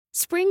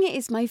Spring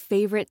is my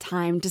favorite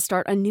time to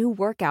start a new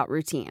workout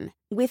routine.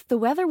 With the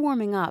weather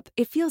warming up,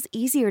 it feels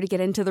easier to get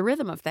into the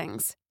rhythm of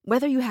things.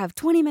 Whether you have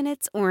 20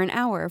 minutes or an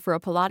hour for a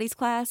Pilates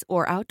class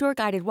or outdoor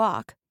guided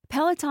walk,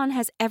 Peloton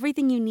has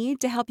everything you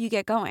need to help you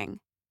get going.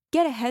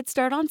 Get a head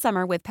start on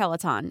summer with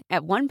Peloton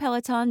at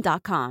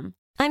onepeloton.com.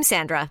 I'm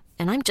Sandra,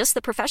 and I'm just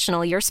the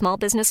professional your small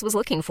business was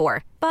looking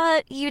for.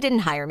 But you didn't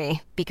hire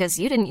me because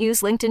you didn't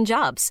use LinkedIn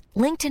Jobs.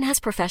 LinkedIn has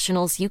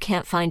professionals you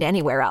can't find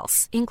anywhere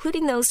else,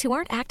 including those who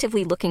aren't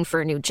actively looking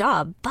for a new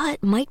job,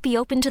 but might be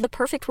open to the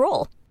perfect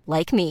role,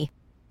 like me.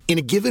 In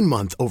a given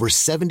month, over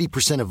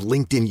 70% of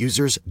LinkedIn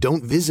users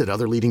don't visit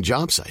other leading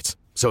job sites.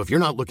 So if you're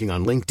not looking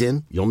on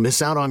LinkedIn, you'll miss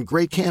out on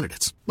great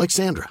candidates like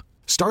Sandra.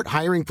 Start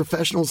hiring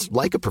professionals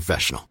like a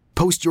professional.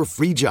 Post your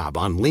free job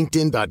on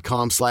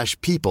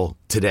linkedin.com/people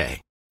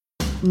today.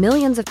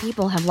 Millions of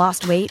people have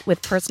lost weight with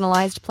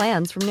personalized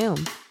plans from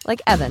Noom.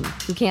 Like Evan,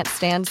 who can't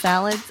stand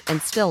salads and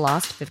still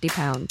lost 50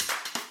 pounds.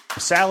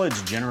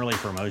 Salads generally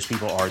for most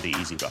people are the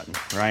easy button,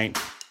 right?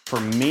 For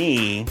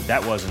me,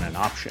 that wasn't an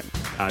option.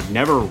 I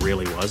never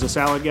really was a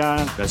salad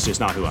guy. That's just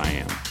not who I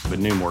am. But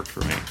Noom worked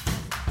for me.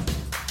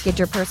 Get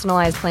your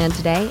personalized plan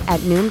today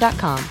at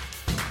Noom.com.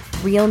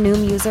 Real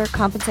Noom user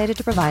compensated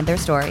to provide their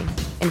story.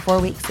 In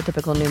 4 weeks, the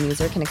typical Noom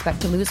user can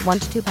expect to lose 1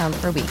 to 2 pounds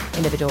per week.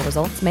 Individual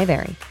results may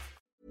vary.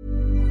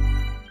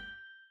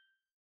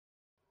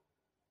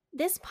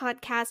 This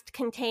podcast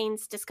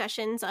contains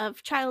discussions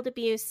of child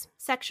abuse,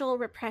 sexual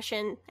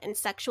repression and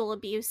sexual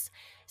abuse,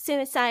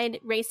 suicide,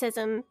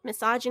 racism,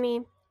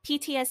 misogyny,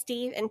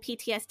 PTSD and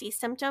PTSD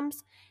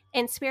symptoms,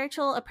 and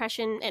spiritual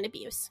oppression and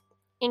abuse,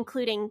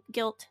 including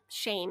guilt,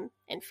 shame,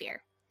 and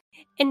fear.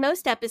 In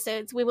most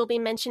episodes, we will be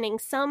mentioning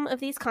some of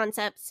these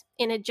concepts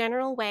in a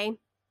general way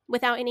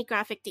without any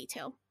graphic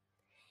detail.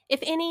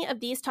 If any of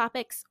these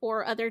topics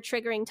or other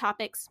triggering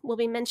topics will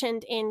be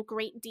mentioned in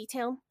great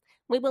detail,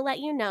 we will let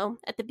you know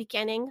at the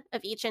beginning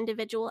of each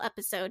individual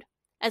episode,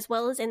 as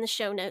well as in the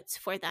show notes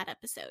for that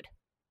episode.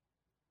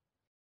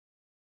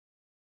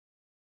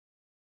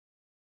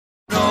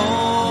 Rolling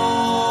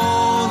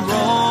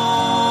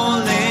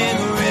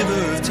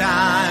river of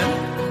time,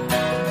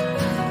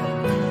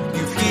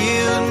 you've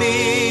healed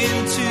me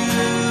in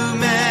too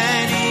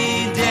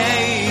many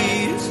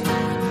days.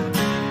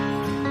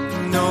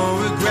 No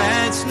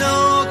regrets,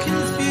 no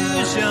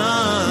confusion,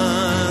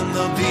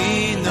 there'll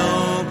be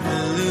no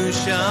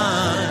pollution.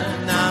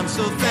 I'm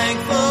so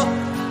thankful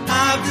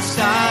I've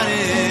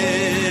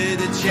decided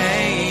to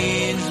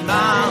change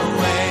my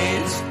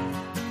ways.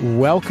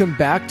 Welcome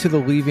back to the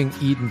Leaving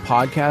Eden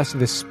podcast,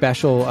 this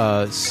special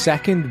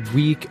second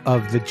week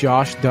of the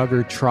Josh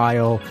Duggar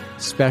trial,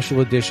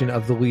 special edition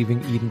of the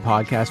Leaving Eden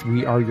podcast.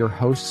 We are your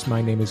hosts.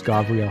 My name is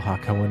Gabriel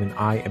Hacohen, and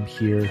I am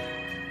here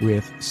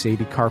with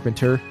Sadie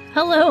Carpenter.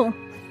 Hello.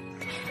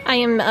 I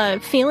am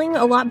feeling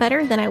a lot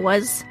better than I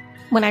was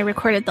when I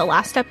recorded the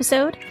last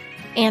episode,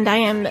 and I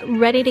am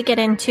ready to get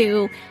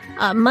into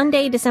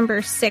Monday,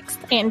 December 6th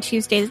and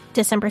Tuesday,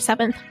 December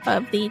 7th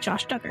of the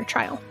Josh Duggar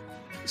trial.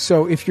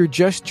 So if you're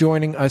just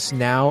joining us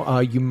now,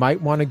 you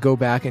might want to go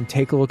back and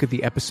take a look at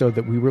the episode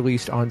that we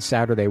released on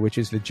Saturday, which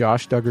is the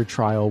Josh Duggar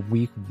trial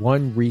week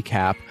 1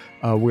 recap,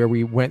 where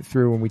we went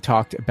through and we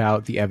talked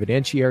about the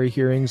evidentiary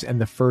hearings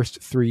and the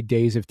first 3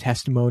 days of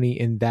testimony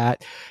in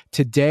that.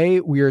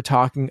 Today, we are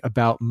talking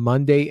about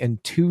Monday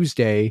and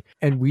Tuesday,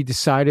 and we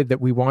decided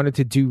that we wanted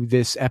to do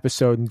this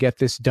episode and get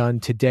this done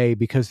today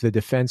because the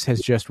defense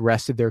has just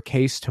rested their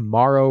case.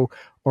 Tomorrow,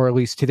 or at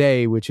least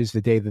today, which is the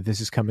day that this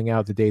is coming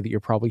out, the day that you're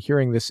probably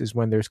hearing this, is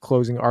when there's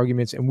closing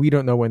arguments, and we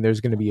don't know when there's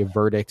going to be a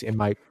verdict. It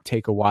might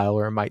take a while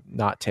or it might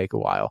not take a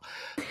while.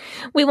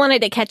 We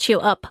wanted to catch you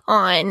up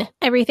on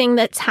everything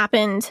that's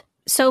happened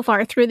so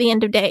far through the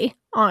end of day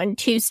on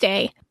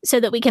Tuesday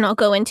so that we can all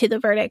go into the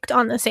verdict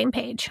on the same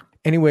page.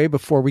 Anyway,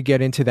 before we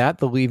get into that,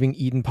 the Leaving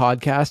Eden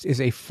podcast is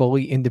a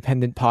fully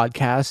independent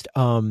podcast.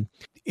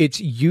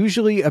 It's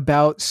usually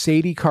about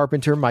Sadie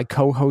Carpenter, my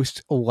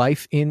co-host's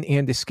life in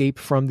and escape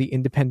from the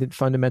independent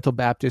fundamental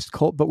Baptist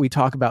cult. But we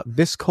talk about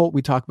this cult.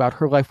 We talk about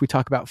her life. We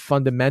talk about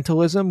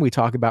fundamentalism. We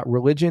talk about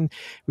religion.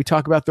 We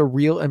talk about the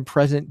real and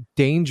present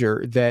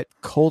danger that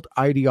cult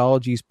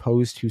ideologies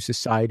pose to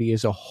society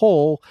as a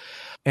whole.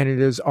 And it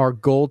is our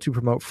goal to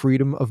promote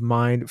freedom of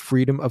mind,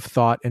 freedom of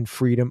thought, and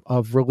freedom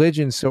of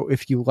religion. So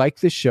if you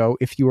like the show,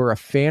 if you are a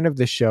fan of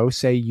the show,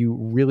 say you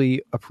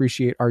really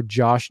appreciate our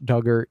Josh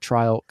Duggar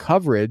trial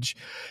coverage,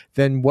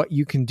 then what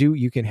you can do,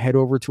 you can head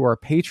over to our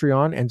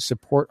Patreon and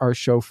support our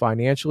show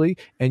financially,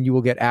 and you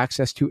will get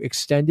access to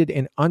extended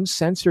and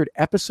uncensored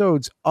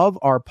episodes of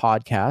our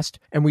podcast.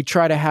 And we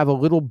try to have a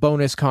little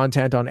bonus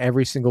content on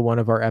every single one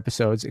of our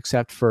episodes,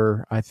 except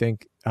for, I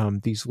think,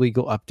 these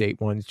legal update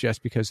ones,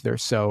 just because they're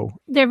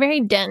very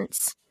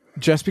dense.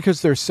 Just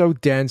because they're so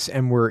dense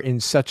and we're in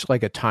such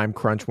like a time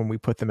crunch when we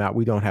put them out,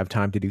 we don't have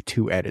time to do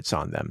 2 edits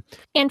on them.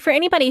 And for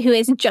anybody who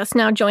is just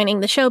now joining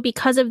the show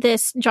because of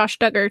this Josh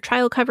Duggar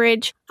trial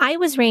coverage, I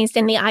was raised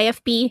in the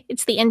IFB.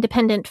 It's the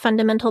Independent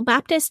Fundamental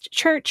Baptist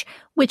Church,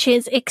 which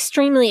is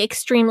extremely,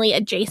 extremely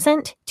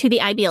adjacent to the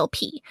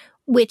IBLP,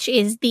 which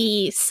is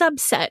the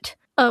subset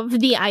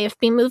of the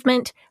IFB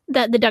movement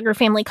that the Duggar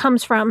family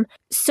comes from.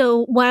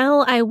 So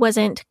while I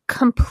wasn't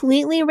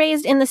completely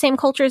raised in the same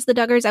culture as the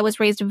Duggars, I was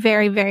raised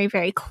very, very,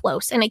 very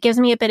close. And it gives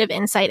me a bit of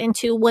insight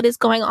into what is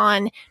going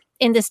on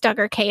in this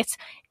Duggar case.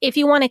 If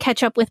you want to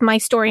catch up with my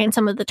story and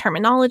some of the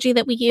terminology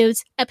that we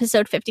use,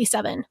 episode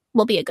 57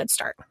 will be a good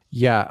start.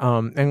 Yeah,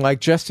 and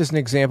like just as an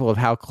example of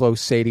how close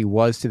Sadie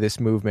was to this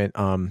movement,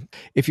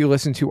 if you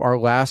listen to our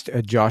last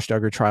Josh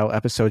Duggar trial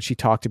episode, she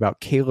talked about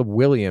Caleb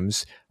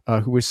Williams,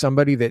 who was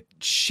somebody that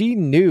she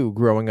knew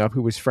growing up,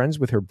 who was friends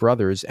with her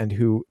brothers and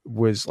who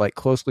was like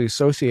closely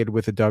associated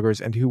with the Duggars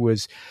and who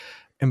was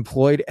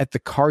employed at the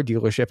car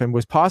dealership and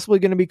was possibly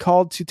going to be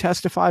called to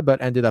testify, but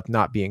ended up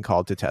not being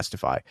called to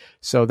testify.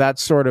 So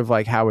that's sort of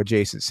like how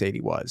adjacent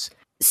Sadie was.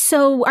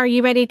 So are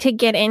you ready to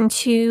get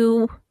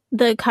into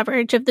the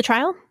coverage of the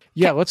trial?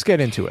 Yeah, let's get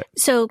into it.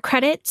 So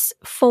credits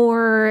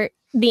for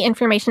the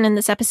information in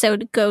this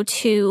episode go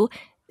to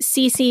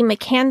CC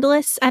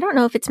McCandless. I don't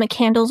know if it's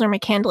McCandles or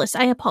McCandless.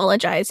 I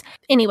apologize.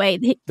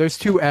 Anyway. There's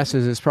two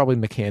S's. It's probably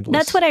McCandless.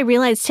 That's what I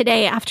realized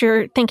today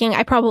after thinking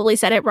I probably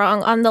said it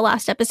wrong on the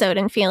last episode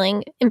and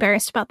feeling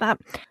embarrassed about that.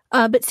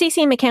 But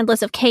CC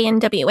McCandless of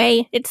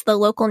KNWA, it's the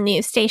local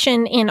news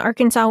station in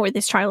Arkansas where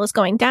this trial is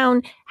going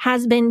down,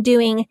 has been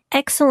doing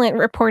excellent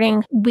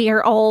reporting. We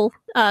are all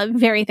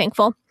very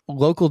thankful.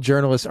 Local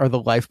journalists are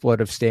the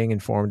lifeblood of staying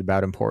informed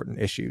about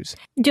important issues.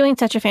 Doing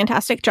such a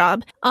fantastic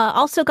job.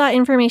 Also got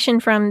information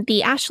from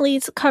the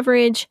Ashley's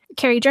coverage,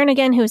 Carrie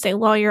Jernigan, who is a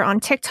lawyer on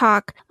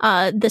TikTok,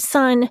 The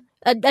Sun.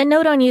 A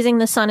note on using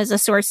The Sun as a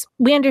source.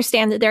 We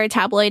understand that they're a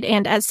tabloid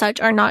and as such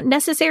are not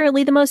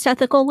necessarily the most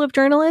ethical of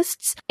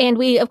journalists. And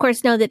we, of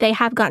course, know that they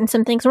have gotten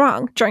some things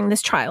wrong during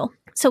this trial.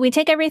 So we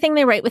take everything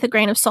they write with a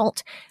grain of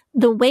salt.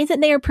 The way that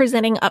they are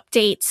presenting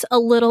updates a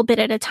little bit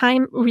at a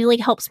time really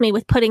helps me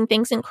with putting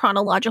things in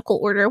chronological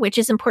order, which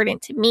is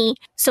important to me.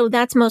 So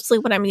that's mostly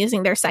what I'm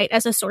using their site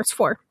as a source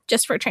for,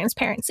 just for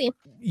transparency.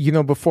 You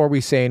know, before we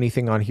say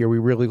anything on here, we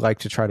really like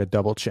to try to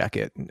double check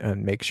it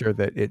and make sure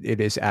that it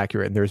is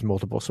accurate and there's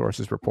multiple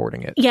sources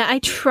reporting it. Yeah, I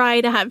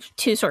try to have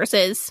two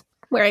sources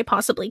where I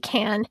possibly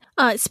can.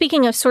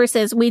 Speaking of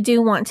sources, we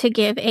do want to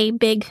give a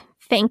big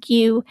thank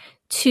you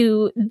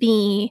to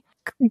the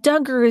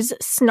Duggar's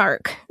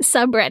Snark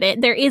subreddit.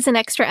 There is an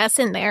extra S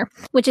in there,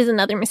 which is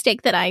another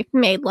mistake that I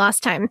made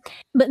last time.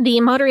 But the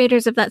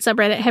moderators of that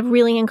subreddit have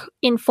really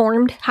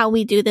informed how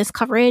we do this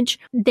coverage.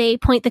 They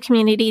point the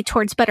community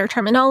towards better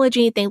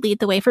terminology. They lead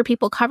the way for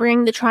people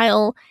covering the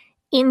trial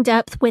in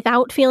depth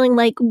without feeling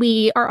like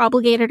we are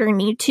obligated or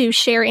need to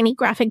share any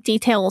graphic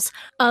details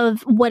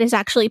of what is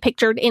actually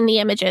pictured in the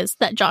images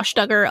that Josh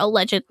Duggar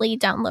allegedly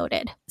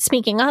downloaded.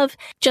 Speaking of,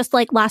 just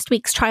like last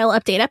week's trial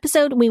update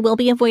episode, we will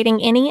be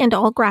avoiding any and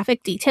all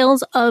graphic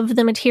details of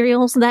the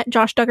materials that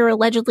Josh Duggar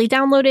allegedly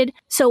downloaded.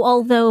 So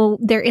although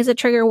there is a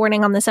trigger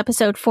warning on this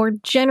episode for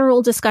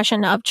general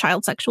discussion of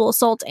child sexual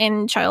assault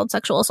and child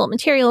sexual assault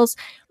materials,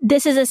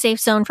 this is a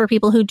safe zone for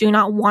people who do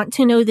not want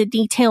to know the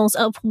details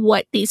of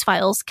what these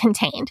files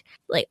contained.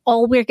 Like,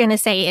 all we're going to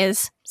say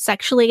is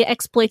sexually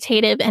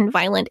exploitative and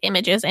violent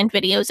images and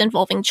videos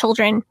involving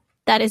children.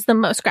 That is the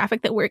most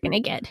graphic that we're going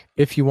to get.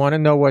 If you want to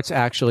know what's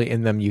actually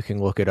in them, you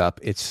can look it up.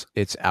 It's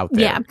out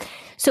there. Yeah.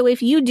 So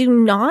if you do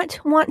not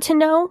want to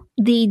know,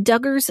 the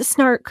Duggar's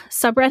Snark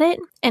subreddit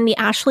and the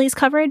Ashley's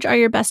coverage are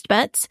your best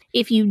bets.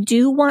 If you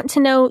do want to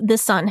know, The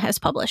Sun has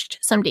published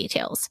some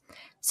details.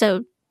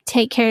 So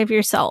take care of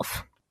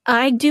yourself.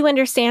 I do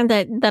understand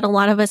that a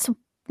lot of us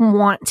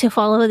want to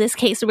follow this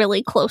case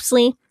really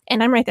closely,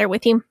 and I'm right there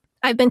with you.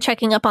 I've been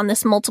checking up on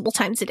this multiple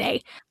times a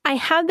day. I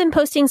have been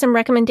posting some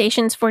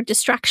recommendations for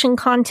distraction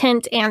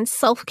content and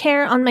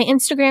self-care on my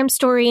Instagram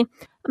story.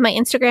 My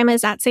Instagram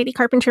is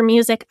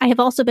 @SadieCarpenterMusic. I have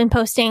also been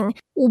posting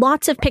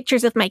lots of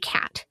pictures of my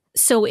cat.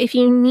 So if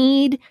you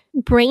need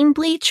brain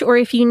bleach or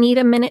if you need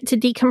a minute to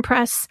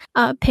decompress,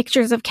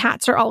 pictures of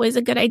cats are always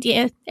a good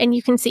idea. And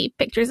you can see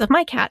pictures of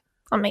my cat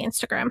on my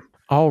Instagram.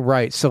 All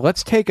right, so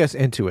let's take us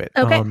into it.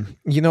 Okay.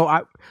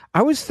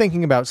 I was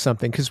thinking about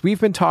something because we've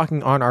been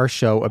talking on our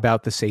show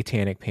about the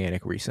satanic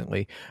panic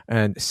recently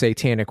and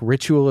satanic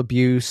ritual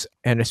abuse,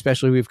 and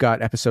especially we've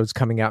got episodes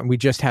coming out, and we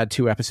just had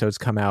 2 episodes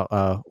come out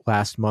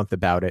last month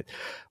about it.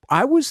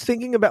 I was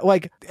thinking about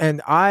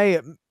and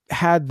I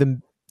had the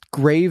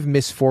grave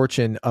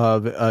misfortune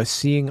of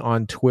seeing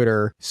on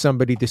Twitter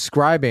somebody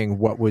describing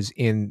what was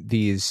in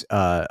these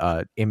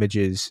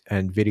images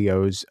and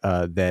videos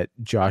that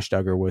Josh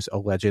Duggar was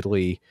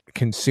allegedly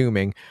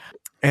consuming.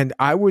 And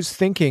I was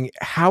thinking,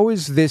 how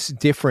is this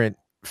different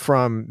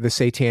from the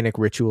satanic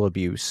ritual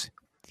abuse,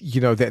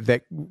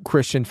 that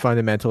Christian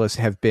fundamentalists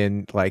have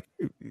been like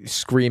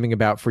screaming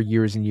about for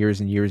years and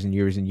years and years and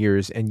years and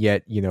years. And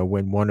yet,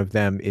 when one of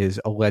them is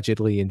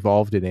allegedly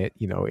involved in it,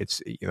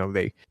 it's,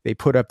 they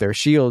put up their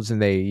shields and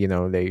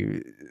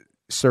they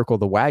circle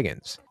the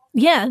wagons.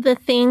 Yeah, the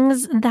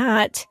things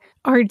that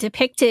are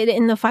depicted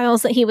in the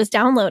files that he was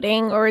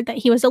downloading or that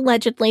he was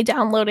allegedly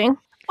downloading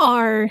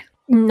are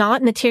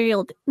not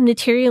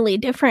materially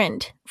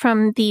different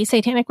from the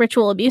satanic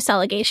ritual abuse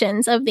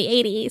allegations of the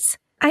 80s.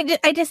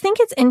 I just think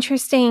it's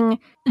interesting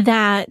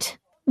that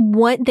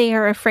what they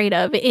are afraid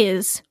of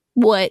is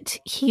what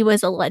he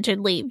was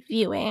allegedly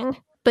viewing.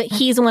 But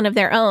he's one of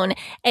their own.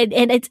 And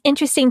it's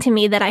interesting to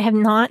me that I have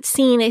not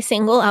seen a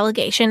single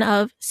allegation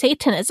of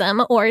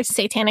Satanism or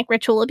satanic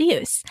ritual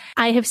abuse.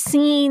 I have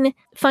seen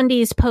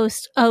fundies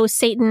post, oh,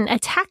 Satan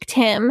attacked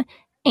him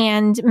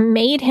and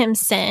made him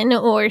sin,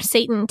 or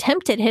Satan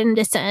tempted him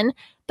to sin.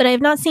 But I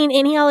have not seen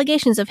any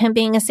allegations of him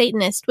being a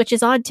Satanist, which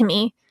is odd to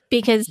me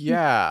because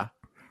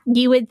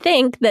you would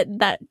think that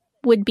that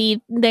would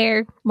be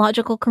their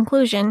logical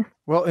conclusion.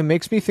 Well, it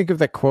makes me think of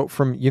that quote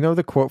from,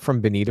 the quote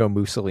from Benito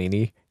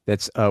Mussolini.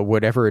 That's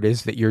whatever it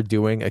is that you're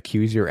doing,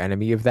 accuse your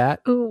enemy of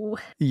that. Ooh.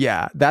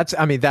 Yeah, that's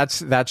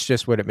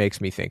just what it makes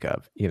me think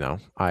of.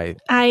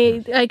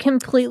 I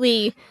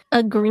completely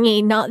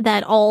agree. Not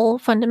that all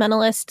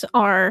fundamentalists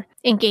are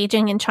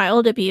engaging in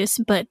child abuse,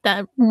 but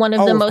that one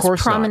of the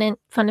most prominent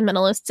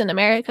fundamentalists in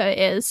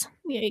America is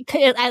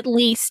at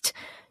least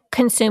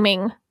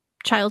consuming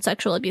child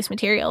sexual abuse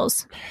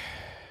materials.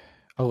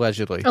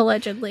 Allegedly.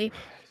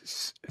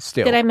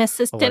 Still, did I miss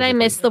this? Allegedly. Did I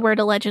miss the word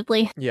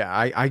allegedly? Yeah,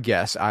 I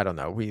guess. I don't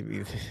know.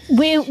 We've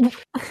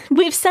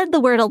said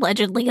the word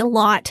allegedly a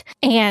lot,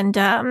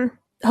 and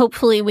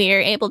hopefully we are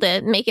able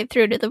to make it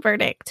through to the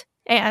verdict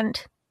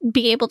and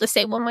be able to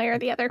say one way or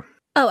the other.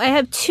 Oh, I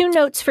have 2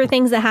 notes for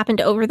things that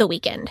happened over the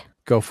weekend.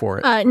 Go for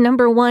it.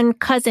 Number 1,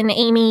 Cousin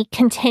Amy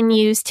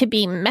continues to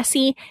be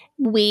messy.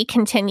 We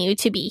continue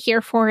to be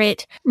here for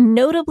it.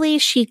 Notably,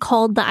 she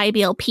called the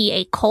IBLP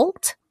a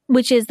cult,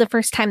 which is the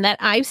first time that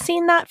I've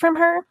seen that from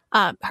her.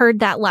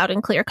 Heard that loud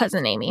and clear,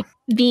 Cousin Amy.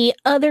 The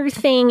other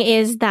thing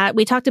is that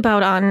we talked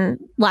about on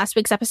last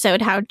week's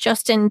episode how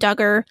Justin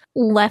Duggar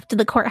left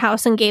the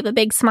courthouse and gave a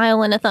big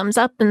smile and a thumbs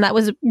up, and that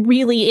was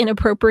really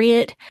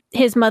inappropriate.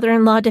 His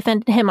mother-in-law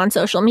defended him on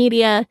social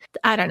media.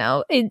 I don't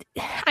know.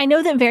 I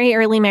know that very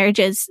early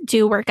marriages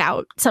do work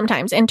out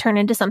sometimes and turn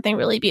into something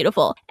really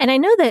beautiful. And I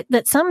know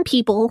that some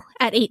people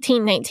at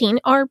 18, 19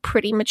 are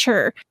pretty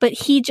mature, but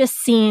he just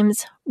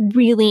seems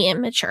really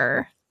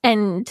immature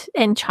and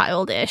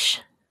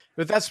childish.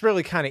 But that's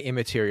really kind of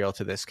immaterial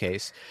to this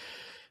case.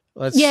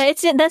 That's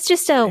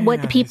just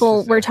what the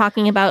people were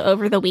talking about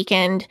over the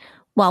weekend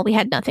while we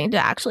had nothing to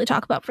actually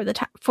talk about for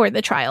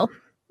the trial.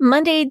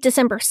 Monday,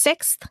 December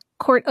 6th,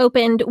 court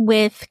opened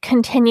with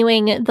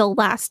continuing the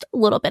last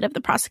little bit of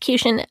the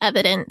prosecution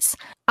evidence.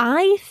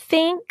 I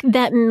think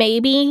that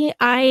maybe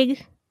I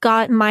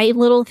got my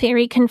little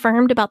theory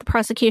confirmed about the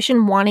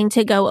prosecution wanting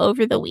to go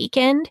over the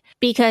weekend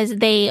because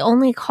they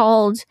only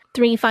called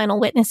 3 final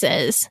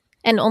witnesses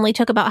and only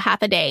took about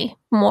half a day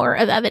more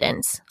of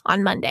evidence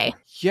on Monday.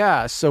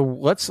 Yeah, so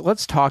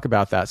let's talk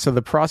about that. So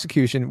the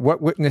prosecution,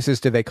 what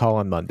witnesses did they call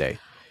on Monday?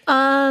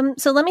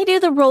 So let me do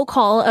the roll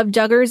call of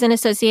Duggar's and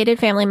associated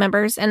family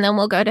members, and then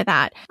we'll go to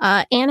that.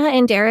 Anna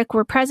and Derek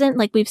were present,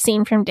 like we've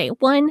seen from day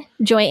 1.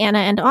 Joy, Anna,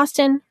 and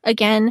Austin.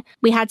 Again,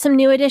 we had some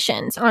new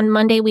additions. On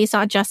Monday, we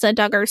saw Jessa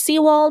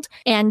Duggar-Seewald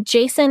and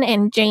Jason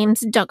and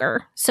James Duggar.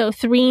 So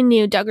 3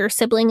 new Duggar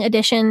sibling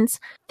additions.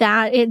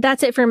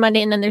 That's it for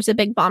Monday, and then there's a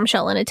big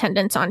bombshell in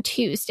attendance on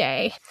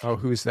Tuesday. Oh,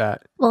 who's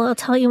that? Well, I'll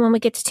tell you when we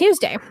get to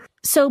Tuesday.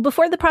 So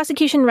before the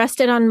prosecution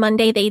rested on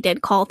Monday, they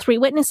did call 3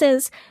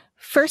 witnesses.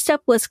 First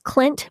up was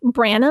Clint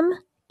Branham.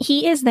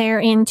 He is there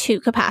in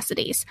 2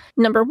 capacities.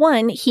 Number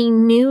 1, he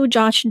knew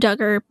Josh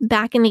Duggar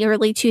back in the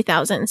early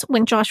 2000s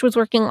when Josh was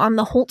working on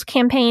the Holt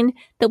campaign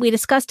that we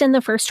discussed in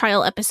the first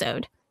trial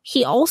episode.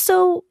 He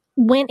also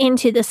went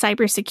into the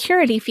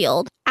cybersecurity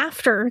field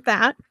after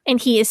that,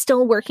 and he is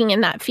still working in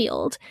that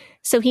field.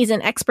 So he's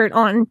an expert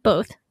on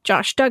both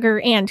Josh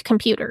Duggar and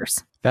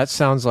computers. That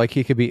sounds like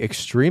he could be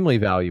extremely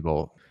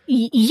valuable.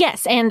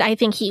 Yes, and I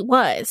think he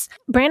was.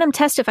 Branham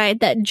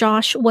testified that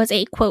Josh was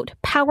a, quote,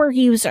 power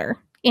user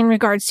in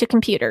regards to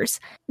computers.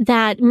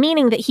 That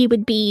meaning that he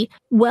would be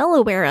well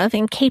aware of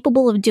and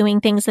capable of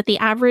doing things that the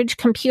average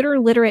computer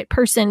literate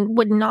person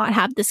would not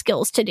have the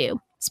skills to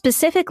do.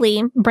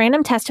 Specifically,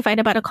 Branham testified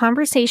about a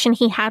conversation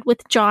he had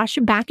with Josh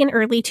back in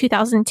early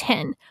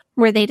 2010,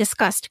 where they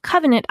discussed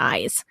Covenant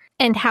Eyes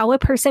and how a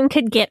person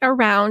could get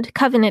around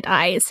Covenant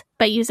Eyes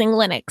by using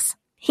Linux.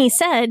 He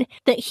said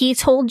that he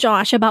told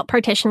Josh about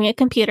partitioning a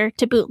computer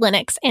to boot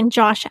Linux, and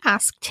Josh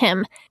asked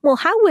him, well,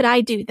 how would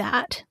I do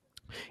that?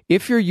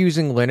 If you're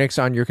using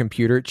Linux on your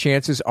computer,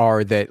 chances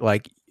are that,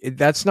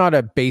 that's not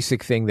a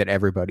basic thing that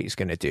everybody's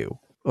going to do.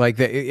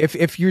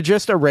 If you're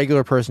just a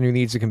regular person who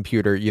needs a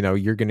computer,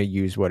 you're going to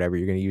use whatever.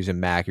 You're going to use a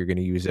Mac, you're going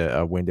to use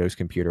a Windows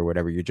computer,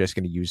 whatever. You're just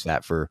going to use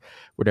that for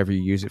whatever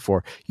you use it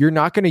for. You're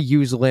not going to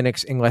use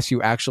Linux unless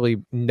you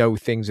actually know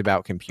things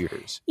about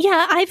computers.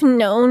 Yeah, I've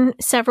known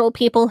several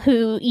people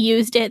who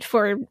used it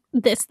for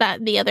this,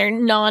 that, the other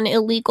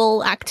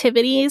non-illegal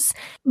activities,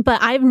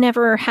 but I've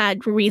never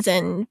had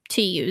reason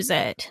to use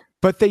it.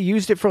 But they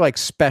used it for like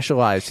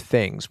specialized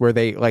things where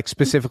they like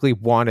specifically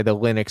wanted a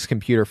Linux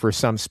computer for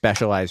some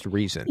specialized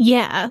reason.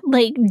 Yeah,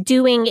 like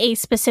doing a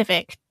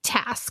specific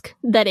task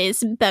that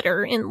is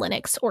better in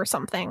Linux or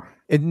something.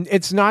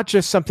 It's not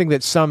just something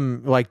that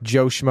some like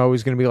Joe Schmo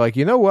is going to be like,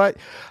 you know what?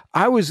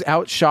 I was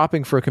out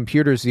shopping for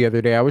computers the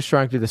other day. I was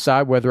trying to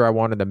decide whether I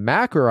wanted a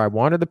Mac or I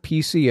wanted a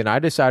PC, and I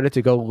decided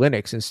to go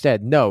Linux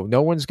instead. No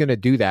one's going to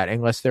do that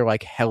unless they're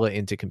like hella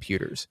into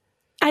computers.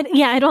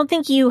 I don't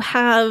think you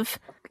have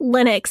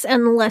Linux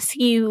unless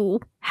you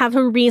have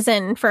a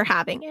reason for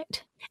having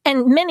it.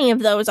 And many of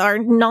those are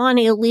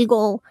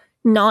non-illegal,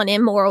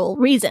 non-immoral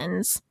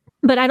reasons.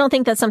 But I don't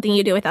think that's something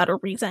you do without a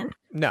reason.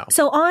 No.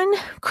 So on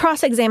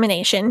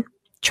cross-examination,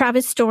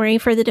 Travis Story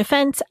for the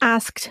defense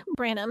asked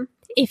Branham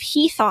if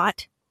he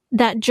thought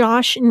that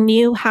Josh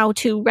knew how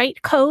to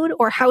write code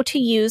or how to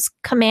use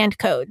command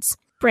codes.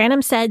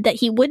 Branham said that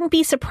he wouldn't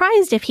be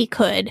surprised if he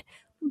could,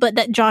 but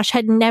that Josh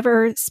had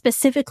never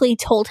specifically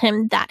told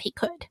him that he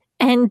could.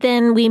 And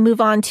then we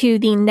move on to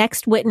the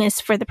next witness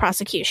for the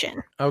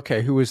prosecution.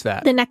 Okay, who was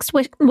that? The next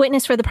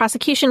witness for the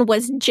prosecution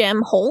was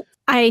Jim Holt.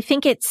 I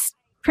think it's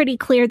pretty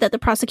clear that the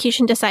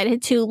prosecution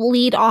decided to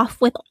lead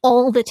off with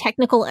all the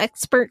technical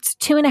experts,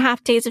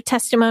 2.5 days of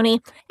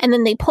testimony, and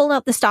then they pulled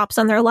out the stops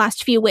on their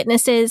last few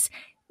witnesses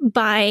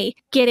by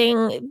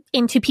getting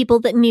into people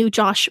that knew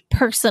Josh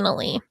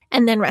personally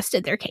and then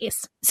rested their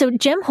case. So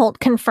Jim Holt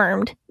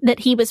confirmed that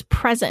he was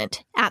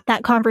present at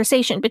that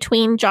conversation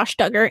between Josh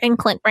Duggar and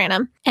Clint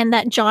Branham, and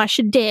that Josh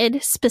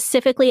did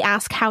specifically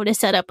ask how to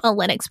set up a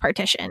Linux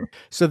partition.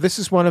 So this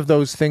is one of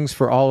those things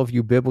for all of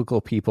you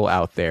biblical people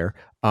out there.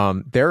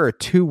 There are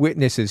 2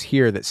 witnesses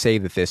here that say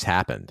that this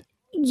happened.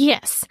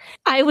 Yes,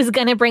 I was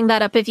going to bring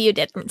that up if you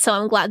didn't, so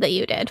I'm glad that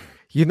you did.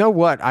 You know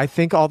what? I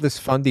think all this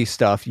fundy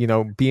stuff,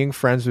 being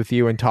friends with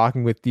you and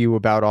talking with you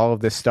about all of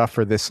this stuff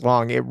for this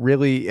long, it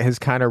really has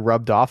kind of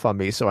rubbed off on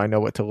me. So I know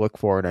what to look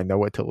for and I know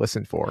what to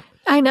listen for.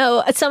 I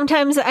know.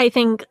 Sometimes I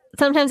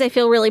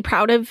feel really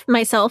proud of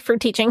myself for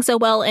teaching so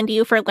well and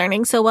you for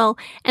learning so well.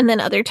 And then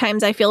other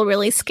times I feel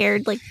really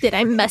scared. Like, did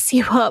I mess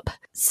you up?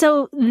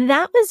 So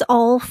that was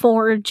all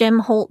for Jim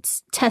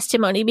Holt's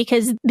testimony,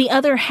 because the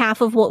other half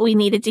of what we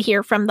needed to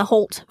hear from the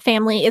Holt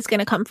family is going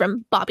to come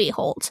from Bobby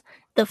Holt,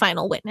 the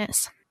final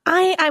witness.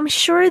 I'm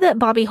sure that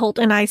Bobby Holt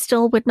and I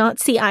still would not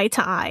see eye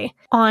to eye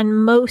on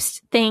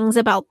most things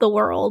about the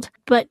world,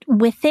 but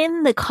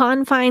within the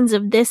confines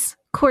of this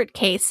court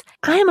case,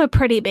 I'm a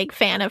pretty big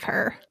fan of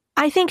her.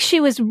 I think she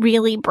was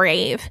really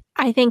brave.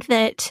 I think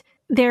that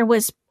there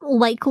was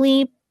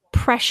likely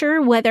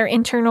pressure, whether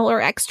internal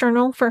or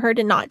external, for her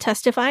to not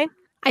testify.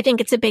 I think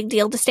it's a big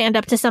deal to stand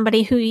up to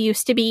somebody who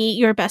used to be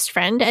your best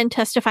friend and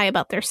testify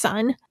about their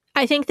son.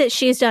 I think that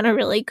she's done a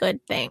really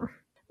good thing.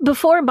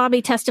 Before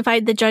Bobby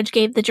testified, the judge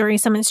gave the jury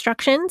some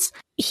instructions.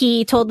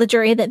 He told the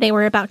jury that they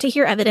were about to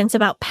hear evidence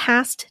about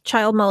past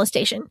child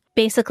molestation.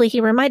 Basically,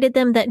 he reminded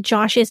them that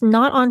Josh is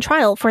not on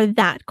trial for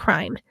that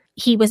crime.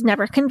 He was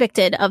never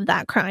convicted of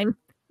that crime,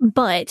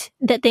 but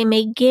that they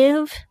may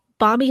give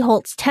Bobby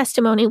Holt's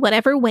testimony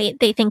whatever weight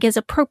they think is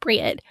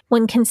appropriate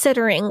when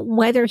considering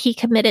whether he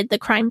committed the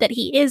crime that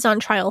he is on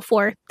trial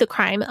for, the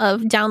crime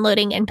of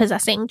downloading and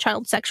possessing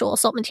child sexual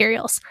assault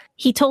materials.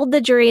 He told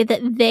the jury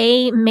that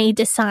they may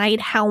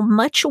decide how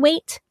much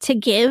weight to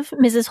give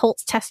Mrs.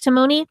 Holt's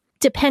testimony,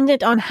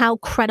 dependent on how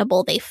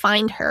credible they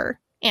find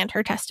her and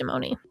her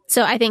testimony.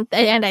 So I think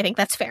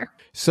that's fair.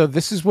 So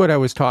this is what I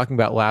was talking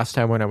about last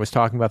time when I was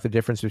talking about the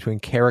difference between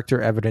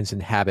character evidence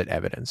and habit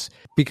evidence.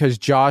 Because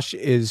Josh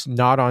is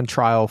not on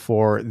trial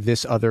for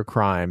this other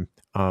crime,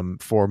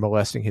 for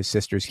molesting his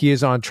sisters. He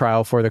is on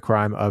trial for the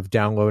crime of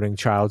downloading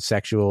child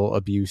sexual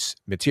abuse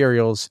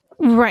materials.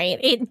 Right.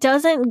 It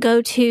doesn't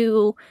go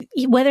to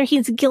whether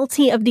he's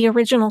guilty of the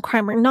original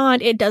crime or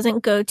not. It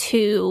doesn't go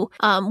to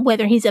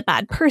whether he's a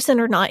bad person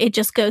or not. It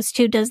just goes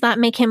to, does that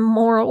make him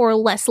more or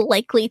less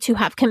likely to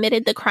have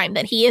committed the crime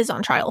that he is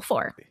on trial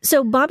for?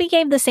 So Bobby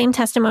gave the same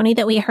testimony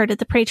that we heard at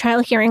the pre-trial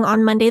hearing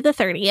on Monday the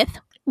 30th,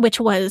 which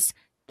was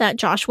that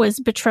Josh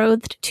was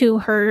betrothed to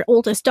her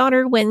oldest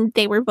daughter when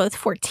they were both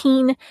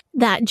 14,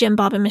 that Jim,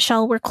 Bob, and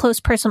Michelle were close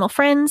personal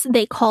friends.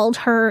 They called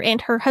her and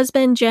her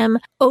husband, Jim,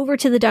 over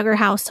to the Duggar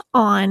house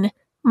on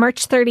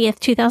March 30th,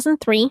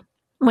 2003,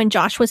 when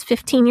Josh was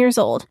 15 years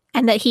old,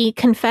 and that he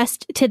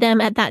confessed to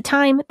them at that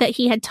time that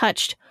he had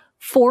touched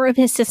 4 of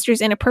his sisters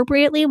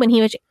inappropriately when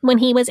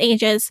he was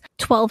ages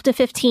 12 to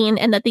 15,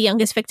 and that the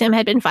youngest victim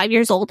had been 5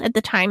 years old at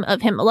the time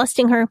of him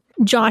molesting her.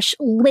 Josh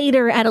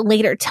later, at a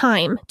later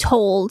time,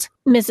 told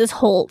Mrs.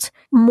 Holt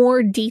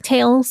more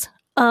details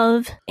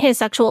of his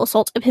sexual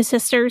assault of his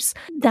sisters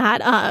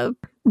that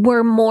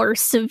were more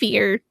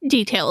severe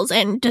details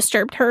and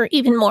disturbed her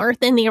even more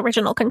than the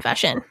original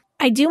confession.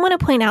 I do want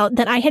to point out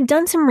that I had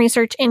done some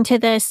research into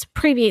this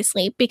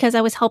previously because I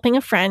was helping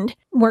a friend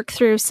work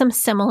through some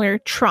similar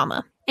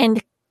trauma.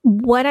 And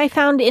what I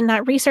found in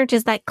that research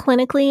is that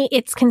clinically,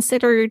 it's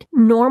considered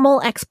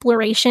normal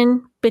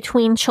exploration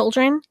between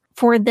children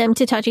for them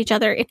to touch each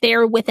other if they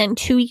are within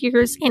 2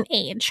 years in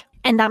age.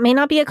 And that may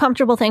not be a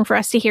comfortable thing for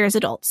us to hear as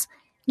adults.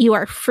 You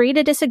are free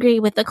to disagree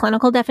with the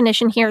clinical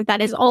definition here.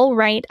 That is all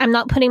right. I'm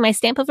not putting my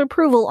stamp of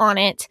approval on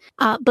it.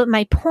 But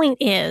my point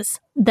is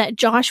that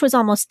Josh was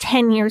almost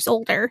 10 years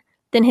older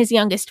than his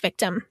youngest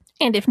victim.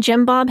 And if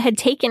Jim Bob had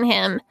taken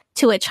him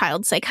to a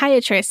child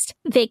psychiatrist,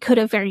 they could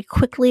have very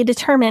quickly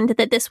determined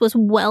that this was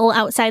well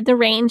outside the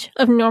range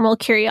of normal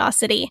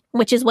curiosity,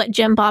 which is what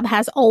Jim Bob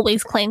has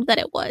always claimed that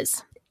it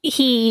was.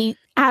 He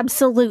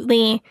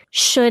absolutely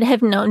should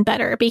have known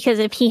better, because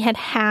if he had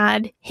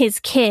had his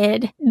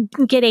kid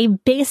get a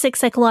basic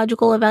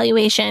psychological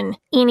evaluation,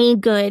 any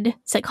good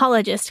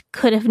psychologist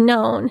could have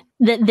known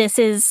that this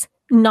is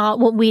not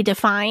what we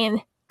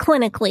define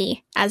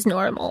clinically as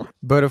normal.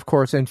 But of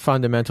course, in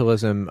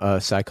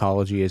fundamentalism,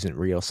 psychology isn't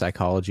real.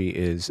 Psychology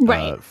is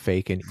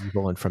fake and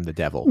evil and from the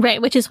devil. Right,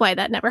 which is why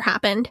that never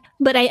happened.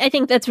 But I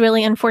think that's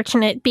really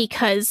unfortunate,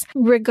 because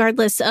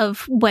regardless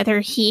of whether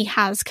he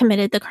has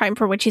committed the crime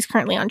for which he's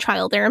currently on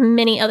trial, there are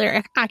many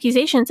other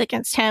accusations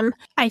against him.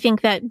 I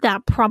think that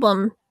that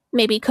problem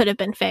maybe could have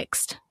been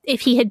fixed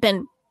if he had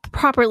been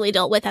properly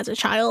dealt with as a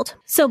child.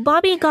 So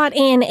Bobby got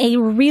in a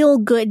real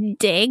good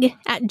dig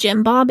at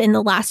Jim Bob in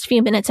the last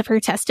few minutes of her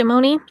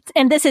testimony,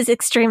 and this is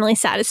extremely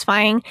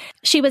satisfying.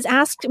 She was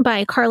asked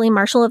by Carly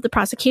Marshall of the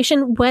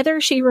prosecution whether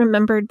she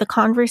remembered the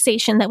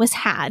conversation that was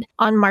had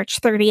on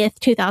March 30th,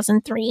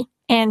 2003,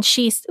 and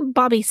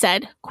Bobby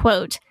said,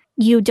 quote,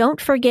 "You don't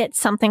forget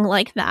something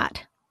like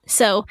that."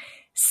 So,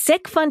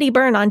 sick fundy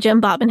burn on Jim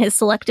Bob and his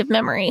selective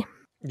memory.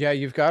 Yeah,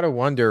 you've got to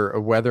wonder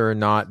whether or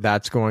not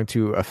that's going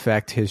to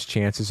affect his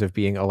chances of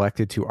being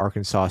elected to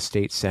Arkansas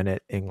State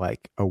Senate in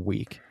like a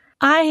week.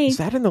 Is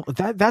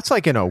that that's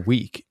like in a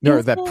week?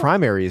 No, that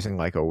primary is in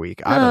like a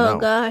week. I don't know. Oh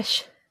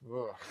gosh.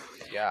 Ugh,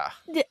 yeah.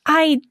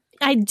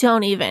 I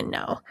don't even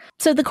know.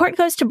 So the court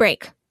goes to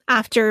break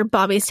after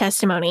Bobby's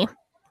testimony.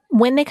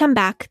 When they come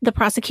back, the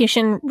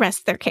prosecution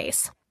rests their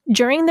case.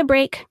 During the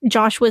break,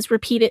 Josh was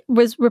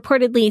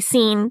reportedly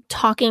seen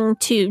talking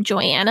to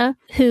Joanna,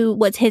 who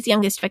was his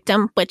youngest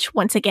victim, which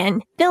once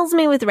again fills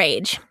me with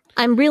rage.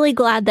 I'm really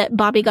glad that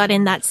Bobby got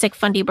in that sick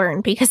fundy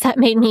burn, because that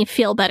made me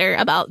feel better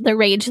about the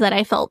rage that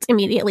I felt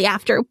immediately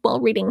after while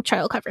reading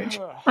trial coverage.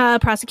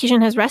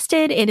 Prosecution has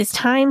rested. It is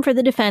time for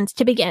the defense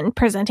to begin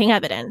presenting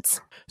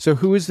evidence. So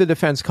who is the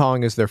defense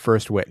calling as their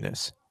first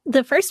witness?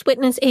 The first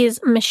witness is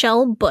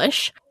Michelle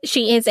Bush.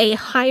 She is a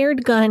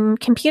hired gun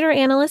computer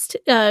analyst,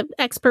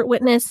 expert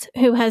witness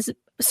who has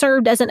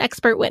served as an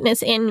expert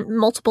witness in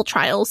multiple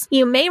trials.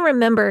 You may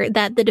remember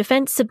that the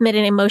defense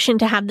submitted a motion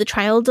to have the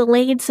trial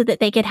delayed so that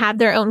they could have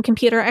their own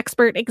computer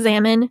expert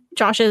examine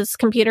Josh's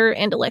computer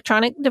and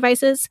electronic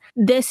devices.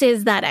 This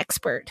is that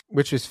expert.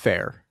 Which is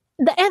fair.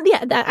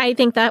 I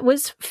think that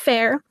was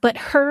fair, but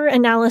her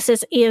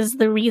analysis is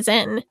the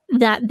reason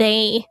that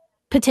they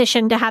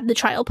petition to have the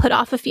trial put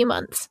off a few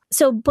months.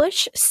 So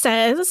Bush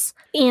says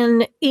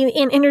in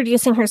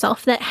introducing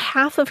herself that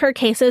half of her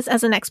cases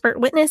as an expert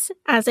witness,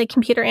 as a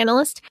computer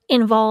analyst,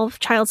 involve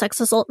child sex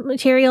assault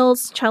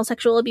materials, child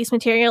sexual abuse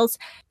materials,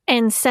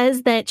 and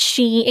says that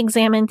she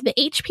examined the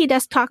HP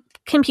desktop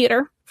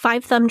computer,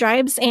 5 thumb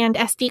drives and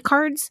SD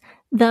cards,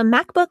 the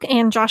MacBook,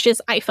 and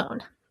Josh's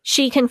iPhone.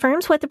 She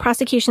confirms what the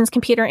prosecution's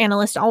computer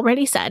analyst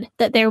already said,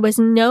 that there was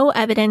no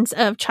evidence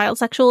of child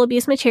sexual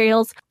abuse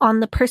materials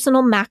on the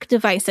personal Mac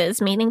devices,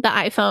 meaning the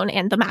iPhone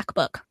and the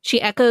MacBook. She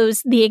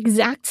echoes the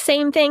exact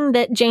same thing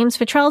that James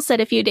Futrell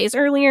said a few days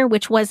earlier,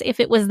 which was,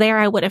 if it was there,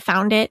 I would have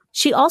found it.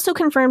 She also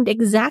confirmed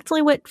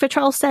exactly what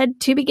Futrell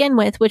said to begin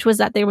with, which was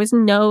that there was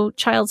no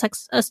child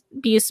sex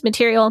abuse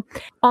material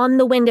on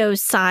the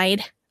Windows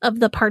side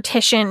of the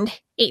partitioned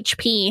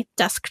HP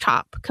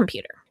desktop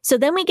computer. So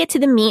then we get to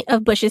the meat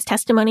of Bush's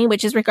testimony,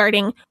 which is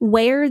regarding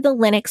where the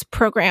Linux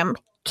program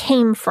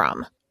came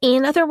from.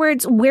 In other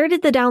words, where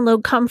did the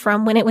download come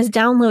from when it was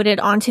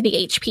downloaded onto the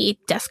HP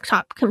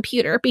desktop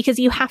computer? Because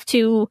you have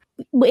to,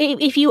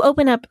 if you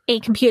open up a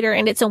computer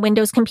and it's a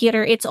Windows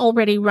computer, it's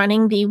already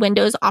running the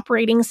Windows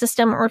operating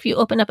system. Or if you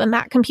open up a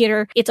Mac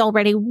computer, it's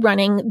already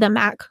running the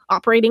Mac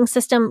operating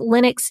system.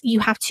 Linux, you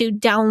have to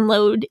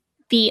download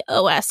the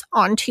OS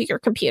onto your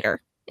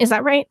computer. Is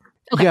that right?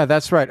 Okay. Yeah,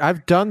 that's right.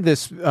 I've done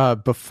this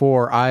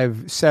before.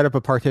 I've set up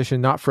a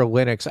partition, not for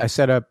Linux. I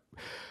set up,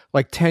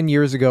 like 10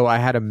 years ago, I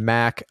had a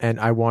Mac and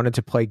I wanted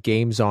to play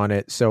games on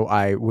it. So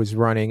I was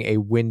running a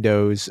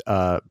Windows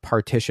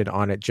partition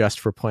on it just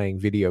for playing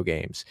video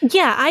games.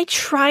 Yeah, I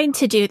tried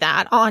to do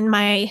that on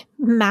my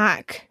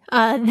Mac.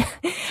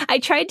 I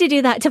tried to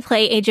do that to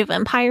play Age of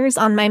Empires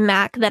on my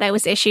Mac that I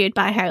was issued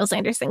by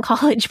Hyles-Anderson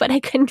College, but I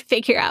couldn't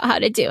figure out how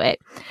to do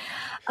it.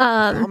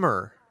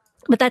 Bummer.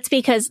 But that's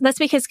because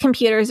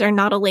computers are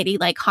not a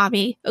ladylike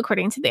hobby,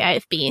 according to the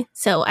IFB.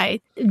 So I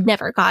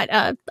never got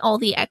all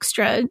the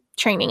extra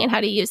training in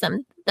how to use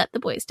them that the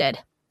boys did.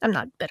 I'm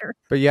not bitter.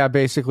 But yeah,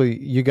 basically,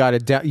 you got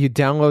to you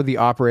download the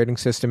operating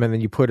system and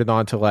then you put it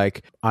onto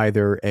like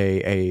either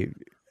a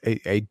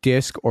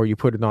disk or you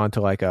put it onto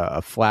like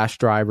a flash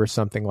drive or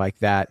something like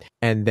that,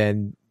 and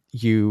then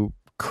you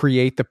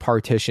create the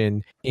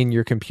partition in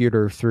your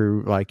computer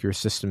through like your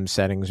system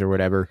settings or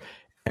whatever.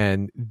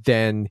 and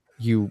then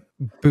you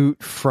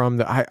boot from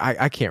the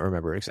I can't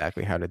remember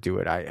exactly how to do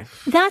it.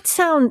 That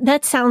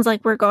sounds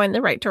like we're going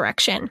the right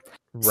direction.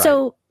 Right.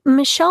 So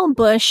Michelle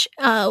Bush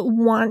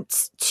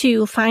wants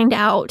to find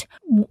out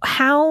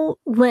how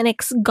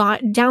Linux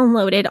got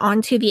downloaded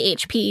onto the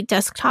HP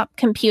desktop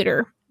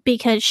computer,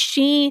 because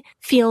she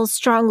feels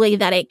strongly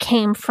that it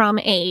came from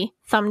a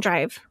thumb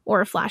drive or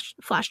a flash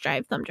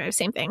drive, thumb drive,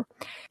 same thing.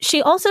 She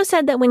also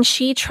said that when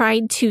she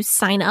tried to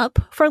sign up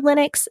for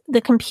Linux, the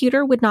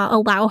computer would not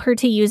allow her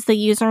to use the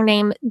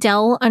username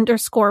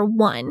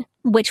Dell_1,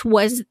 which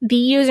was the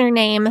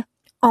username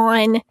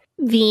on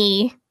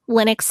the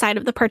Linux side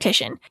of the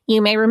partition.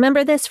 You may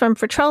remember this from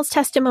Futrell's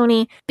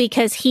testimony,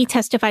 because he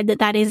testified that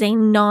that is a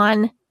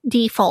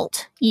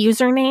non-default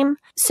username.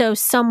 So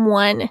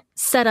someone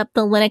set up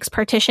the Linux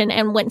partition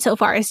and went so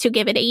far as to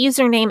give it a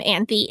username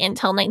and the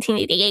Intel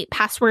 1988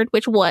 password,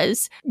 which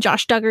was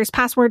Josh Duggar's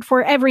password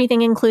for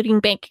everything, including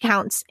bank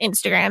accounts,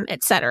 Instagram,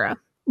 etc.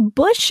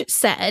 Bush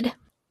said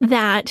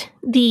that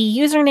the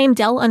username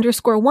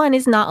Dell_1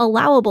 is not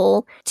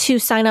allowable to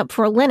sign up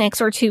for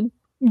Linux or to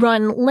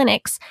run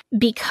Linux,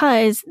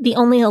 because the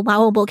only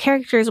allowable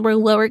characters were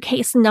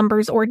lowercase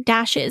numbers or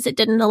dashes. It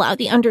didn't allow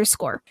the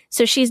underscore.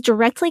 So she's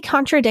directly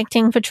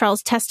contradicting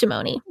Futrell's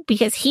testimony,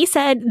 because he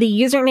said the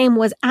username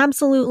was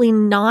absolutely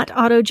not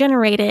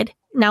auto-generated.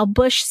 Now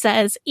Bush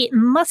says it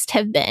must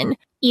have been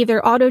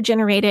either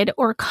auto-generated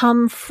or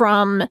come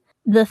from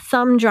the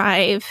thumb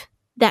drive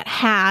that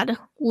had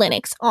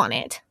Linux on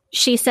it.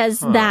 She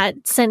says that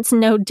since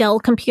no Dell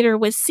computer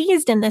was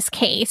seized in this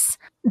case,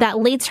 that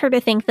leads her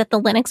to think that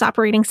the Linux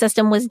operating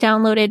system was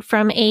downloaded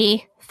from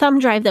a thumb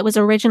drive that was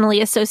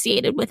originally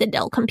associated with a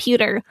Dell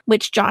computer,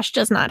 which Josh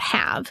does not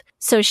have.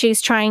 So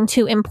she's trying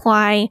to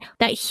imply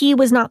that he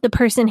was not the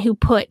person who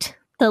put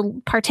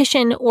the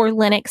partition or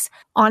Linux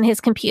on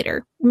his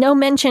computer. No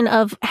mention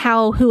of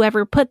how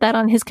whoever put that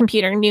on his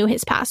computer knew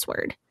his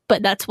password.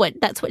 But that's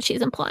what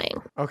she's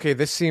implying. Okay,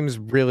 this seems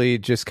really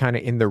just kind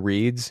of in the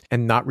reeds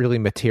and not really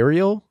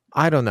material.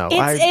 I don't know.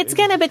 It's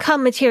going to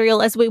become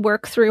material as we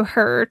work through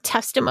her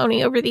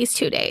testimony over these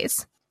 2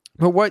 days.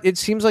 But what it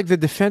seems like the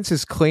defense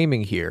is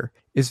claiming here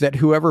is that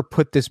whoever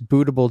put this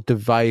bootable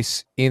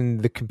device in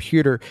the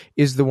computer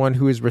is the one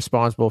who is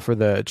responsible for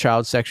the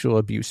child sexual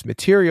abuse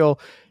material.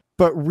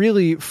 But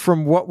really,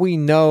 from what we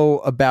know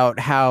about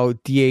how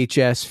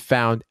DHS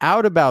found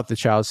out about the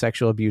child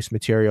sexual abuse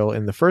material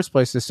in the first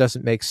place, this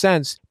doesn't make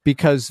sense,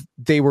 because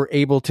they were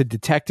able to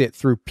detect it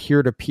through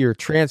peer-to-peer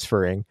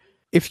transferring.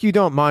 If you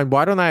don't mind,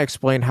 why don't I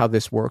explain how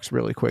this works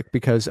really quick?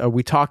 Because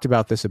we talked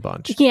about this a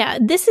bunch. Yeah,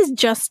 this is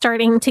just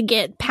starting to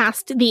get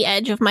past the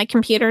edge of my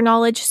computer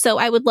knowledge, so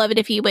I would love it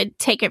if you would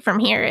take it from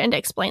here and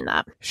explain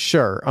that.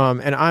 Sure.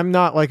 And I'm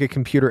not like a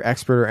computer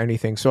expert or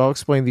anything, so I'll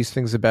explain these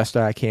things the best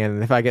I can.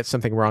 And if I get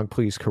something wrong,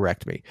 please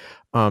correct me.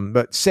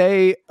 But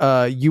say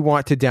you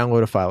want to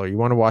download a file, or you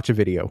want to watch a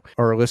video,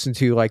 or listen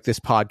to like this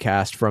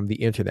podcast from the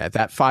internet.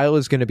 That file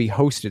is going to be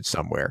hosted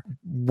somewhere.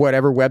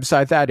 Whatever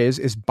website that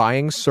is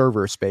buying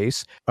server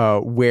space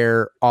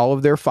where all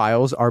of their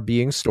files are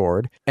being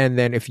stored. And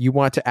then if you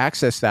want to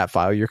access that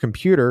file, your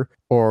computer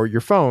or your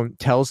phone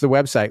tells the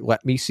website,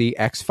 let me see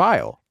X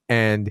file.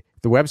 And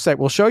the website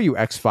will show you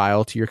X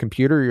file to your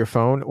computer or your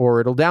phone, or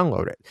it'll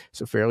download it.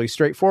 So fairly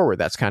straightforward.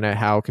 That's kind of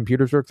how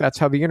computers work. That's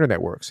how the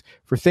internet works.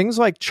 For things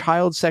like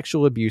child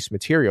sexual abuse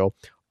material,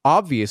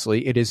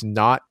 obviously it is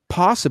not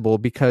possible,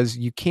 because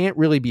you can't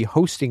really be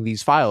hosting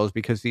these files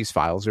because these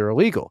files are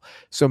illegal.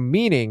 So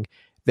meaning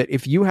that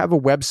if you have a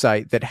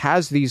website that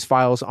has these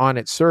files on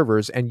its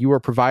servers and you are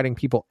providing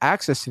people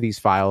access to these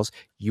files,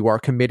 you are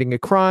committing a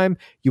crime.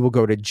 You will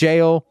go to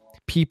jail.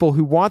 People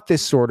who want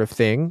this sort of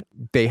thing,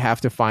 they have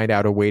to find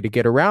out a way to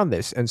get around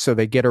this. And so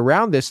they get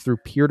around this through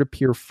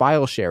peer-to-peer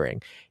file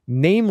sharing,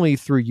 namely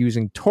through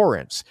using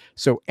torrents.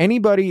 So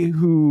anybody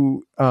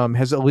who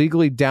has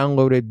illegally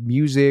downloaded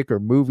music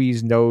or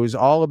movies knows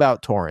all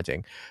about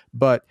torrenting.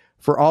 But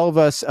for all of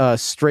us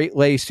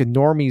straight-laced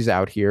normies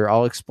out here,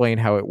 I'll explain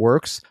how it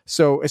works.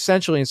 So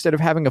essentially, instead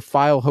of having a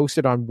file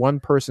hosted on one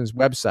person's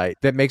website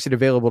that makes it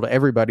available to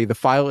everybody, the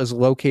file is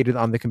located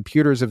on the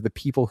computers of the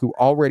people who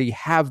already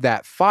have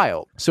that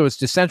file. So it's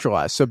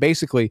decentralized. So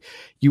basically,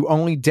 you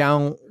only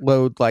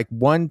download like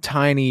one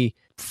tiny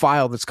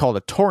file that's called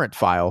a torrent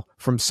file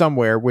from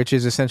somewhere, which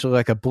is essentially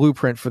like a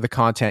blueprint for the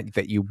content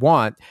that you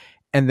want.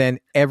 And then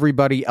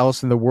everybody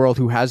else in the world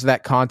who has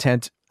that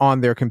content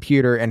on their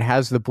computer and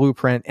has the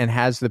blueprint and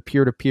has the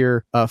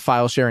peer-to-peer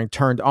file sharing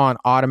turned on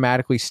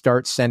automatically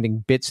starts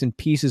sending bits and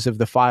pieces of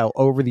the file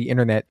over the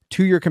internet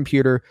to your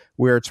computer,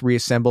 where it's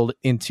reassembled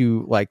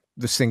into like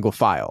the single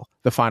file,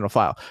 the final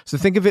file. So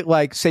think of it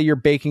like, say you're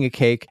baking a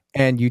cake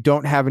and you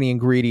don't have any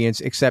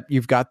ingredients except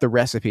you've got the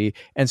recipe.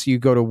 And so you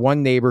go to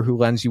one neighbor who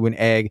lends you an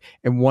egg,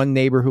 and one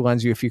neighbor who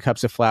lends you a few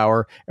cups of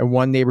flour, and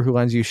one neighbor who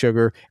lends you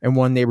sugar, and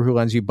one neighbor who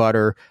lends you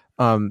butter.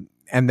 And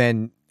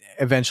then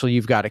eventually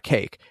you've got a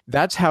cake.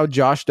 That's how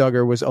Josh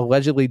Duggar was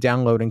allegedly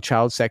downloading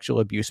child sexual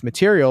abuse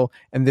material.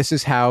 And this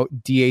is how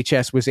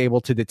DHS was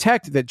able to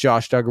detect that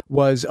Josh Duggar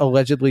was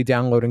allegedly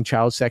downloading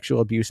child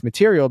sexual abuse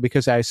material,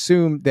 because I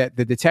assume that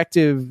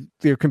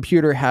their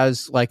computer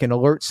has like an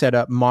alert set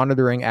up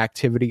monitoring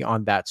activity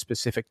on that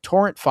specific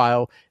torrent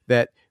file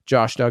that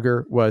Josh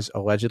Duggar was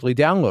allegedly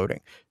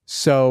downloading.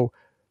 So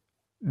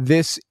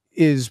this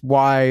is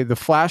why the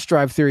flash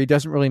drive theory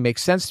doesn't really make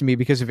sense to me,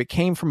 because if it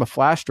came from a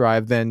flash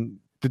drive, then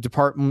the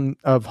Department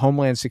of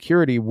Homeland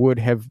Security would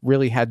have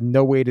really had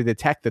no way to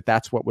detect that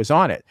that's what was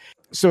on it.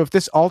 So if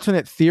this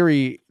alternate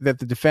theory that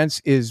the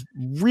defense is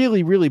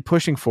really, really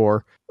pushing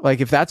for,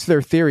 like if that's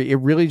their theory, it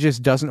really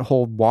just doesn't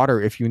hold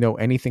water if you know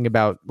anything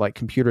about like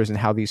computers and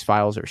how these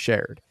files are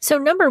shared. So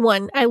number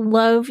one, I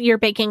love your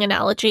baking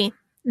analogy.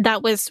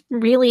 That was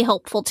really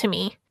helpful to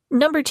me.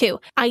 Number two,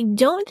 I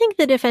don't think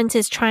the defense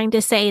is trying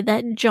to say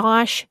that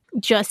Josh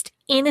just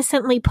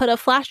innocently put a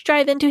flash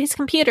drive into his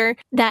computer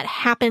that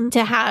happened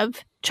to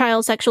have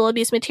child sexual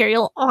abuse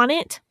material on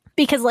it.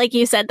 Because like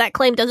you said, that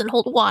claim doesn't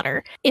hold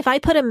water. If I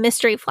put a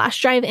mystery flash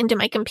drive into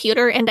my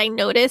computer and I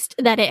noticed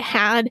that it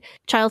had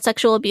child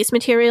sexual abuse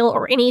material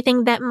or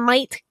anything that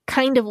might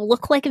kind of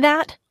look like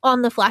that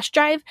on the flash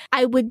drive,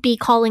 I would be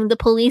calling the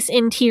police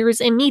in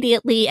tears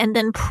immediately and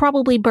then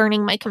probably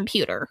burning my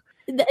computer.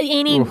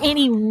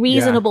 Any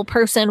reasonable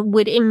person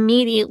would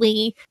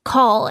immediately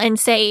call and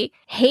say,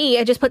 hey,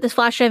 I just put this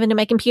flash drive into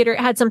my computer. It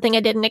had something I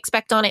didn't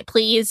expect on it.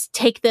 Please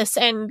take this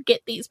and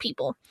get these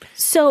people.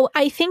 So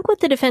I think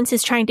what the defense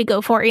is trying to go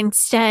for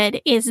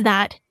instead is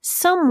that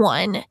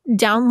someone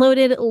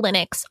downloaded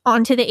Linux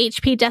onto the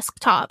HP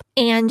desktop,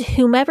 and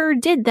whomever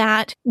did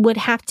that would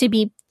have to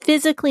be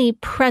physically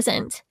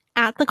present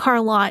at the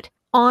car lot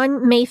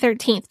on May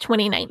 13th,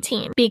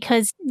 2019,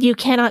 because you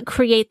cannot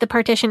create the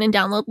partition and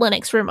download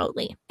Linux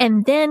remotely.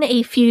 And then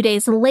a few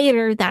days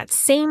later, that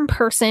same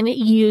person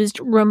used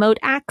remote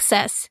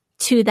access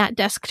to that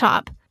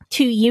desktop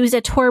to use a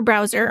Tor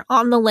browser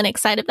on the Linux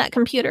side of that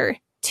computer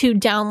to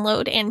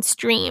download and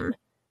stream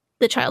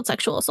the child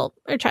sexual assault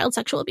or child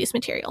sexual abuse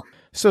material.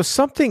 So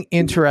something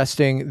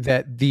interesting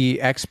that the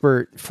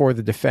expert for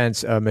the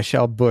defense,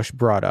 Michelle Bush,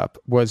 brought up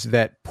was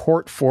that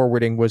port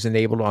forwarding was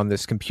enabled on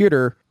this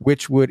computer,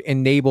 which would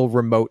enable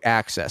remote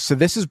access. So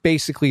this is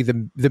basically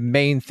the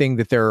main thing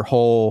that their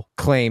whole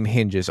claim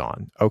hinges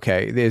on,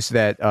 okay, is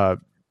that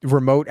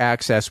remote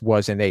access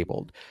was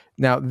enabled.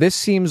 Now, this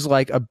seems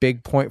like a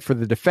big point for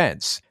the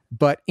defense,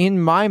 but in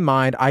my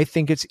mind, I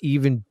think it's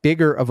even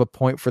bigger of a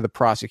point for the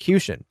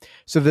prosecution.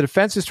 So the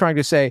defense is trying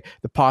to say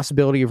the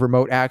possibility of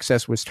remote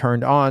access was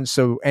turned on,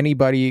 so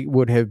anybody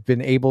would have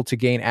been able to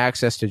gain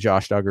access to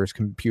Josh Duggar's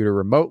computer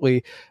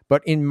remotely.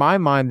 But in my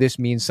mind, this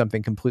means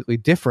something completely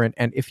different.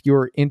 And if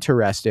you're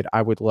interested,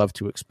 I would love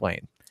to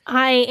explain.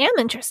 I am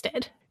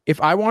interested. If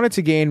I wanted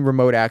to gain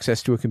remote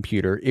access to a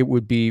computer, it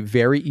would be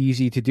very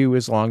easy to do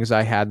as long as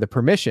I had the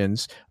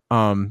permissions.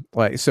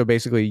 So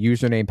basically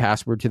username,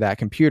 password to that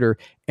computer,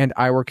 and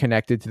I were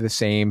connected to the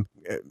same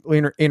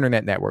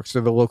internet network,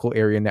 so the local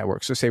area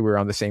network. So say we're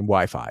on the same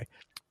Wi-Fi.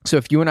 So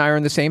if you and I are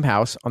in the same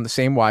house on the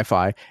same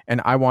Wi-Fi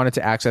and I wanted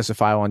to access a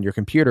file on your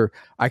computer,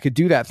 I could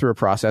do that through a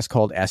process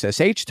called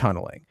SSH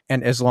tunneling.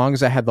 And as long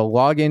as I had the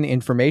login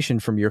information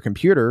from your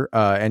computer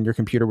and your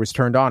computer was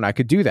turned on, I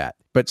could do that.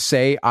 But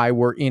say I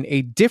were in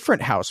a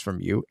different house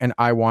from you and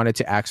I wanted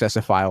to access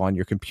a file on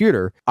your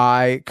computer,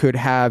 I could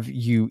have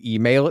you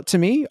email it to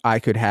me. I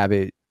could have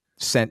it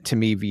sent to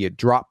me via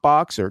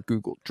Dropbox or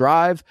Google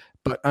Drive.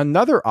 But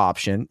another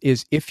option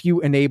is if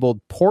you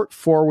enabled port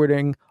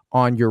forwarding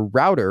on your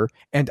router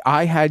and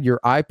I had your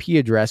IP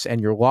address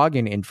and your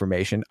login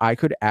information, I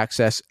could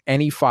access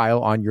any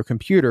file on your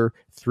computer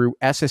through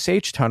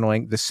SSH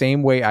tunneling the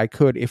same way I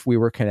could if we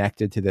were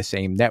connected to the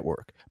same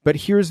network. But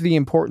here's the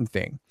important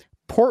thing.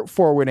 Port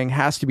forwarding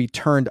has to be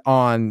turned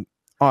on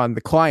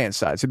the client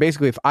side. So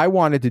basically, if I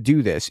wanted to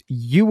do this,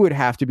 you would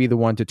have to be the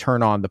one to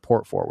turn on the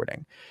port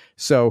forwarding.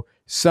 So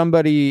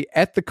somebody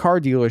at the car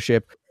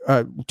dealership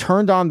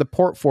turned on the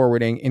port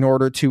forwarding in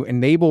order to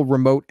enable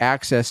remote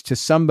access to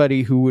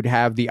somebody who would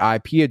have the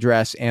IP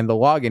address and the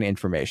login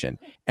information.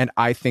 And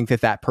I think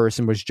that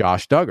person was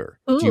Josh Duggar.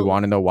 Ooh. Do you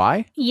want to know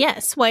why?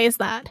 Yes. Why is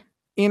that?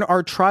 In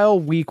our trial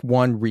week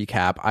 1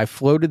 recap, I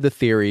floated the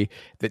theory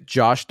that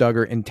Josh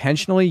Duggar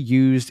intentionally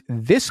used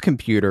this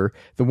computer,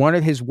 the one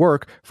at his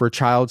work, for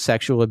child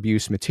sexual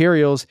abuse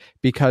materials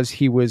because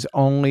he was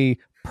only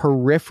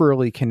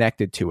peripherally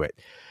connected to it.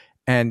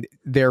 And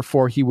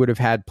therefore, he would have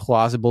had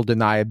plausible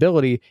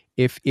deniability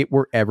if it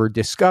were ever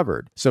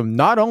discovered. So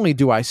not only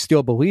do I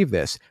still believe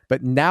this,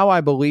 but now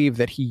I believe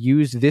that he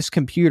used this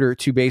computer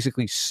to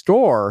basically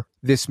store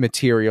this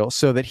material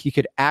so that he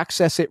could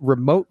access it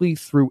remotely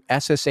through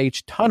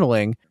SSH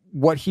tunneling.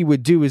 What he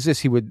would do is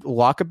this: he would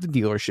lock up the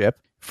dealership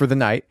for the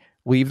night,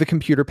 leave the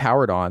computer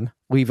powered on,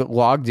 leave it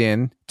logged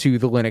in to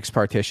the Linux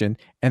partition,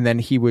 and then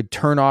he would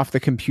turn off the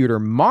computer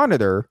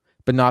monitor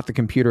but not the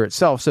computer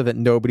itself, so that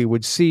nobody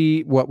would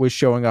see what was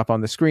showing up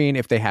on the screen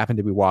if they happened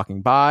to be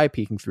walking by,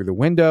 peeking through the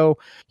window.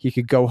 He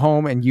could go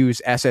home and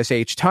use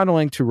SSH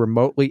tunneling to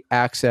remotely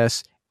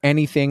access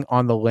anything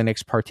on the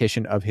Linux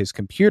partition of his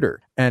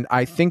computer. And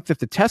I think that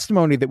the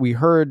testimony that we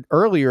heard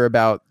earlier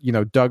about,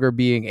 Duggar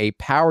being a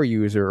power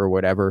user or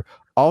whatever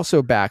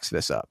also backs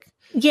this up.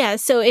 Yeah,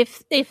 so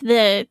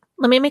let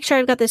me make sure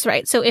I've got this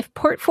right. So if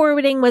port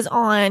forwarding was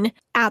on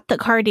at the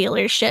car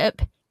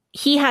dealership,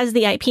 he has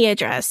the IP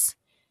address.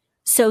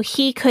 So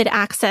he could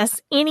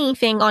access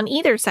anything on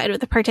either side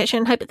of the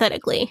partition,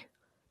 hypothetically,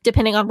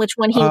 depending on which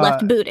one he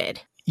left booted.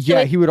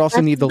 Yeah, he would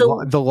also need the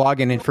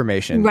login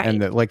information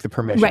and the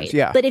permissions. Right.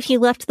 Yeah. But if he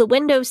left the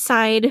Windows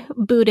side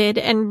booted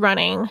and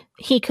running,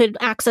 he could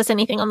access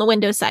anything on the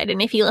Windows side.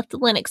 And if he left the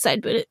Linux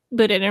side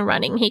booted and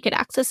running, he could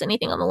access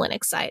anything on the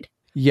Linux side.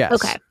 Yes.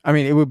 Okay. I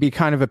mean, it would be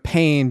kind of a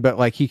pain,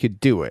 but he could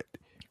do it.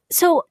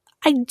 So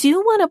I do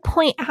want to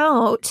point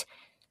out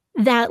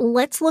that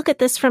let's look at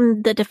this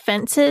from the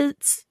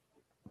defense's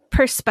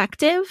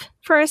perspective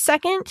for a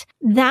second.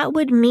 That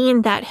would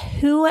mean that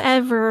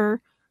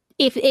whoever,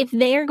 if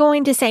they're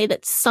going to say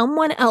that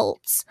someone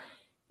else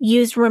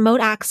used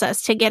remote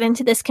access to get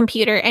into this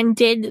computer and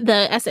did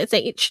the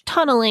SSH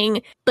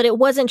tunneling, but it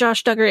wasn't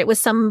Josh Duggar, it was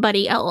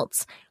somebody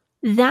else,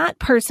 that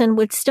person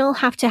would still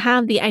have to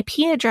have the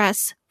IP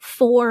address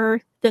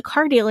for the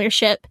car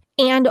dealership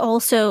and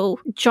also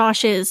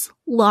Josh's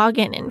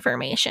login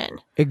information.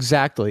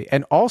 Exactly.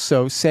 And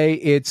also say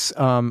it's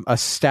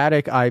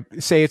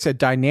say it's a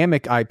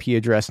dynamic IP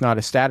address, not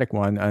a static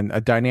one. And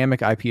a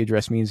dynamic IP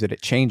address means that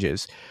it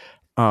changes.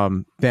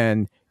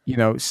 Then,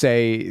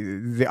 say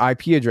the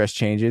IP address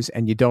changes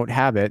and you don't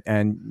have it,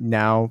 and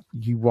now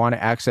you want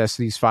to access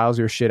these files,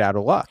 you're shit out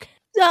of luck.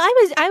 So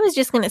I was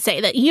just going to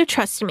say that you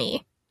trust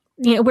me.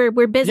 We're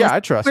business. Yeah, I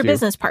trust you.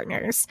 Business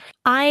partners.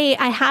 I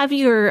have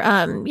your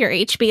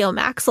HBO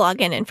Max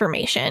login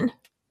information,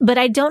 but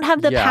I don't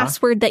have the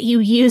password that you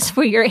use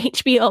for your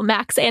HBO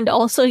Max and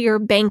also your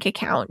bank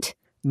account.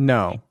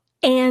 No.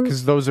 And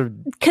because those are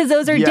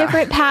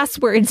different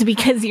passwords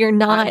because you're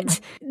not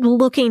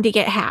looking to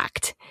get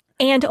hacked.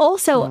 And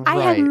also, I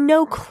have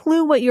no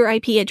clue what your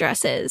IP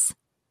address is.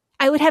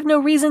 I would have no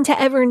reason to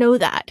ever know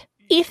that.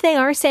 If they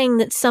are saying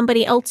that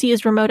somebody else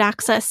used remote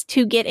access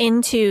to get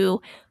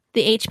into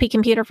the HP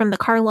computer from the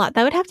car lot,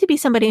 that would have to be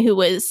somebody who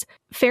was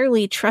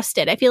fairly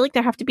trusted. I feel like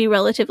there have to be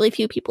relatively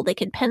few people they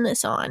could pin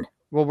this on.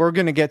 Well, we're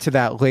going to get to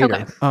that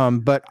later. Okay.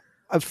 But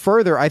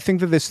further, I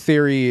think that this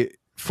theory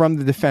from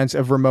the defense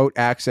of remote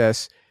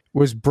access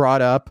was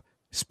brought up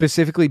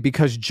specifically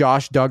because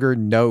Josh Duggar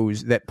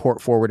knows that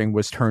port forwarding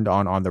was turned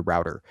on the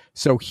router.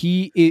 So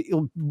he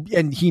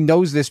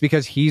knows this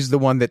because he's the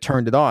one that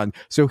turned it on.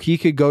 So he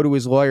could go to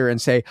his lawyer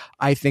and say,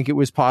 I think it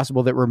was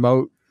possible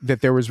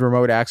that there was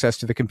remote access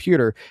to the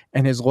computer,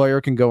 and his lawyer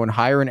can go and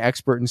hire an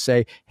expert and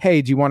say,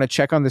 hey, do you want to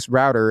check on this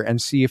router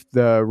and see if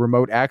the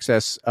remote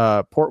access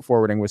port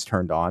forwarding was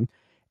turned on?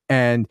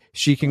 And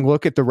she can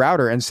look at the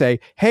router and say,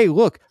 hey,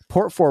 look,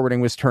 port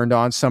forwarding was turned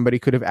on. Somebody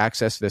could have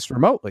accessed this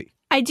remotely.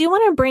 I do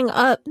want to bring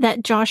up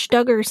that Josh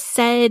Duggar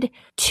said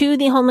to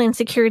the Homeland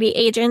Security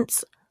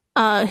agents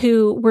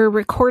who were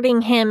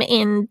recording him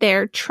in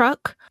their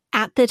truck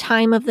at the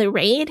time of the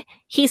raid,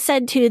 he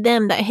said to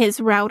them that his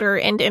router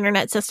and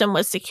internet system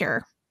was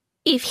secure.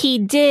 If he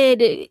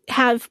did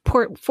have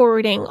port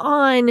forwarding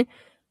on,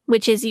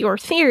 which is your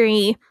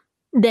theory,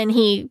 then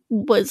he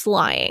was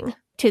lying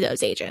to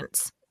those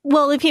agents.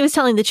 Well, if he was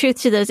telling the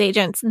truth to those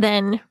agents,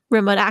 then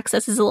remote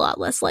access is a lot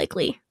less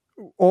likely.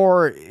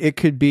 Or it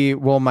could be,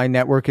 well, my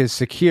network is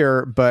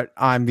secure, but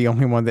I'm the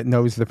only one that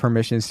knows the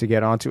permissions to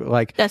get onto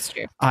it. That's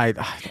true.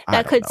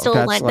 That could still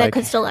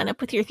line up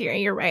with your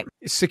theory. You're right.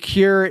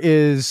 Secure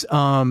is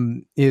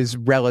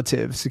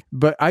relative,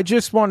 but I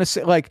just want to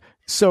say,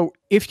 so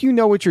if you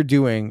know what you're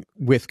doing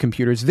with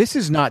computers, this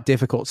is not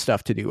difficult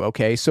stuff to do,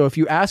 okay? So if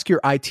you ask your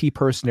IT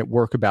person at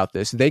work about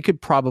this, they could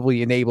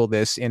probably enable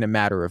this in a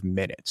matter of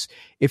minutes.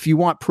 If you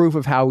want proof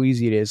of how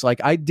easy it is,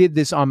 I did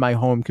this on my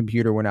home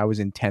computer when I was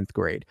in 10th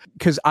grade.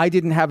 Because I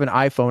didn't have an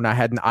iPhone, I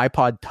had an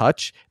iPod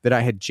Touch that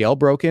I had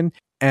jailbroken,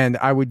 and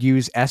I would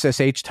use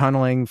SSH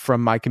tunneling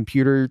from my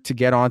computer to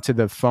get onto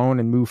the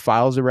phone and move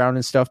files around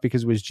and stuff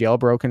because it was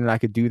jailbroken and I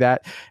could do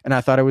that. And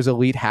I thought I was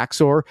elite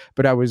hacksaw,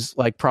 but I was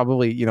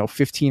probably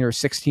 15 or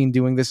 16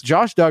 doing this.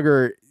 Josh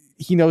Duggar,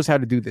 he knows how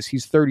to do this.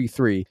 He's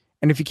 33.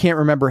 And if you can't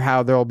remember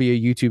how, there'll be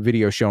a YouTube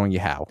video showing you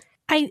how.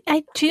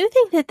 I do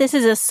think that this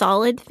is a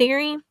solid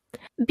theory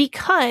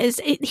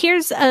because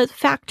here's a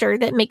factor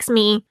that makes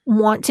me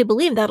want to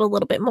believe that a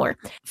little bit more.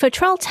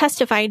 Futrell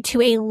testified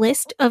to a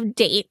list of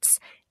dates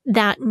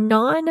that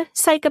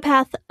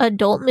non-psychopath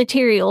adult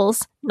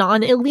materials,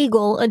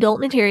 non-illegal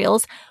adult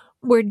materials,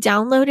 were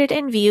downloaded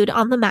and viewed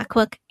on the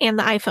MacBook and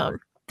the iPhone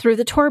through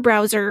the Tor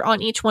browser on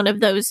each one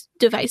of those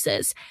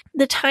devices.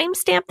 The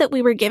timestamp that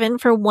we were given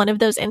for one of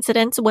those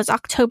incidents was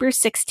October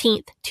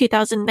 16th,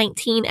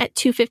 2019 at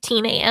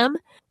 2:15 a.m.,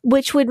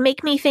 which would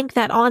make me think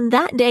that on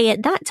that day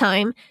at that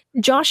time,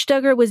 Josh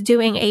Duggar was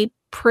doing a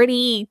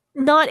pretty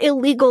not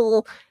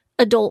illegal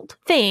adult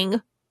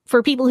thing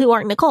for people who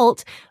aren't in a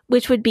cult,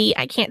 which would be,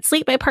 I can't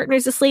sleep, my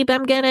partner's asleep,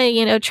 I'm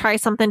gonna, try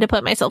something to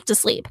put myself to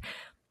sleep.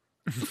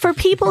 For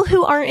people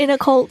who aren't in a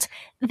cult,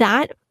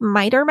 that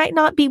might or might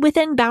not be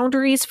within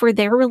boundaries for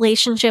their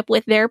relationship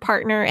with their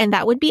partner, and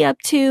that would be up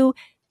to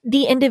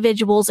the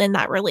individuals in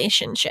that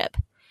relationship.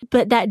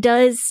 But that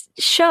does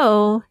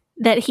show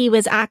that he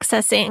was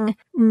accessing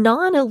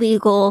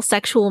non-illegal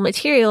sexual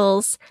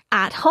materials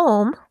at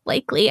home.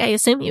 Likely, I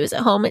assume he was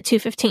at home at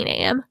 2:15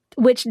 a.m.,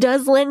 which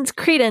does lend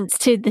credence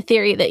to the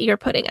theory that you're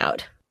putting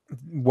out.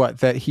 What,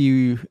 that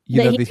he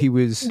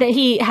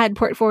had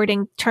port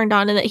forwarding turned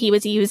on and that he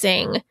was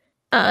using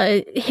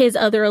his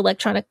other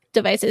electronic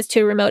devices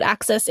to remote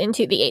access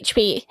into the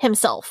HP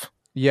himself.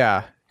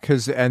 Yeah,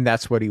 and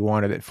that's what he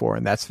wanted it for,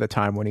 and that's the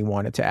time when he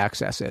wanted to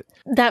access it.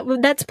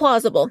 That's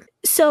plausible.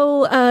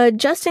 So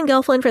Justin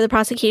Gelflin for the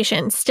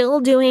prosecution,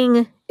 still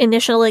doing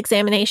initial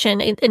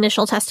examination,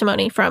 initial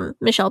testimony from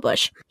Michelle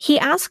Bush. He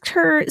asked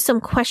her some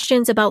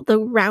questions about the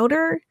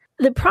router.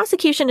 The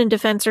prosecution and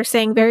defense are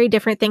saying very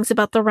different things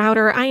about the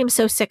router. I am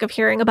so sick of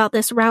hearing about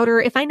this router.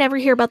 If I never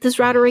hear about this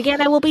router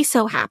again, I will be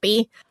so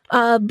happy.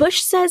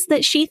 Bush says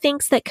that she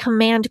thinks that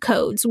command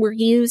codes were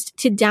used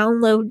to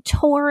download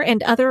Tor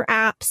and other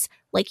apps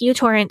like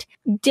uTorrent,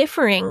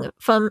 differing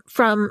from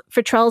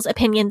Futrell's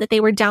opinion that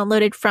they were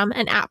downloaded from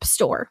an app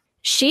store.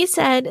 She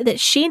said that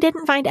she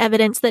didn't find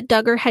evidence that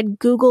Duggar had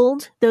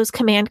Googled those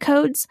command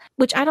codes,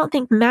 which I don't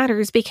think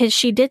matters because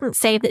she didn't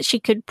say that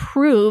she could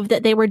prove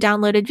that they were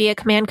downloaded via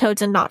command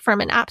codes and not from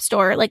an app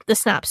store like the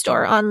Snap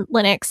Store on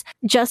Linux,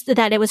 just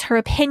that it was her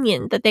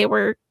opinion that they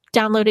were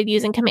downloaded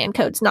using command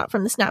codes, not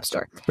from the Snap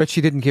Store. But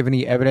she didn't give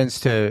any evidence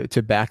to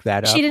back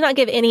that up? She did not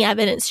give any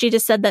evidence. She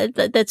just said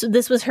that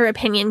this was her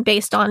opinion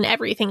based on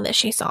everything that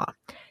she saw.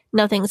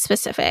 Nothing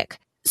specific.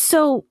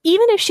 So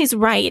even if she's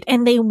right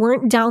and they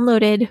weren't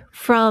downloaded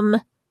from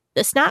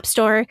the Snap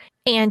Store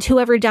and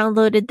whoever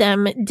downloaded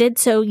them did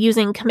so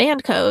using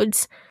command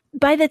codes,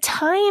 by the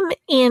time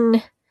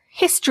in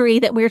history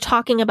that we're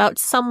talking about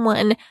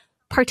someone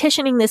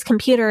partitioning this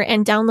computer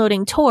and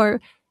downloading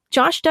Tor,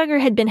 Josh Duggar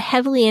had been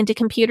heavily into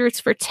computers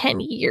for 10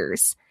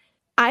 years.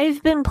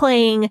 I've been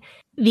playing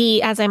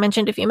as I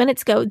mentioned a few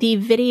minutes ago, the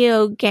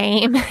video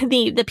game,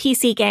 the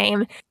PC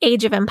game,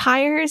 Age of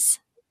Empires,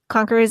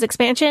 Conqueror's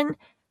Expansion,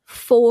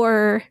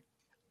 for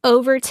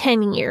over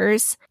 10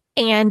 years.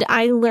 And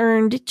I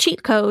learned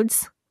cheat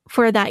codes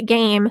for that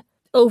game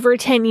over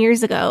 10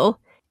 years ago,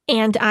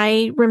 and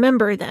I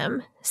remember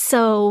them.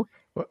 So,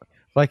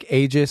 like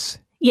Aegis?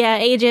 Yeah,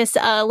 Aegis,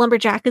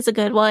 Lumberjack is a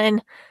good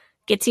one.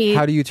 Gets you.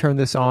 How do you turn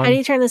this on? How do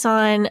you turn this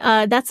on?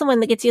 That's the one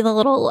that gets you the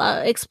little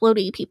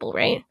explodey people,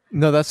 right?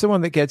 No, that's the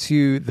one that gets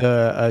you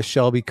the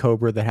Shelby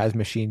Cobra that has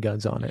machine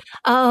guns on it.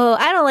 Oh,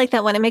 I don't like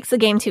that one. It makes the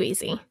game too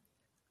easy.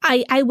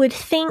 I would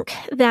think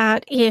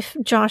that if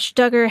Josh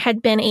Duggar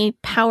had been a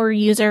power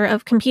user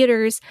of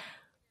computers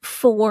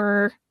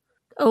for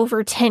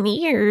over 10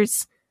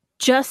 years,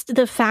 just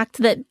the fact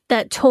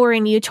that Tor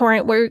and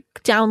uTorrent were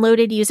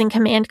downloaded using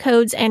command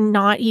codes and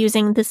not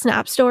using the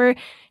Snap Store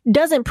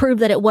doesn't prove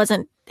that it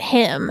wasn't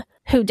him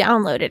who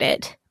downloaded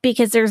it,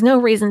 because there's no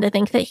reason to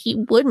think that he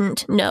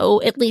wouldn't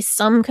know at least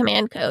some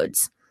command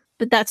codes.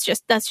 But that's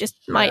just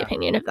my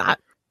opinion of that.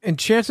 And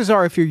chances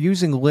are, if you're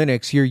using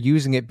Linux, you're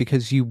using it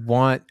because you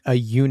want a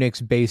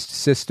Unix-based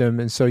system,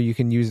 and so you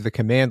can use the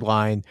command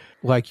line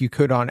like you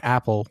could on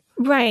Apple.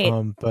 Right.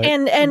 But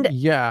and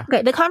yeah.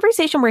 Okay, the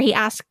conversation where he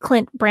asked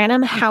Clint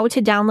Branham how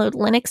to download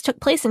Linux took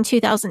place in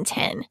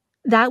 2010.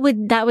 That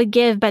would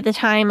give, by the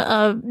time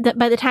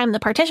the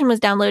partition was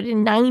downloaded,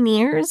 9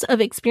 years of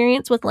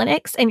experience with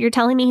Linux, and you're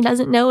telling me he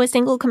doesn't know a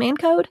single command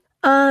code?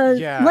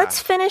 Yeah. Let's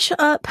finish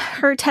up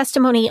her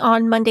testimony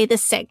on Monday the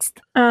 6th.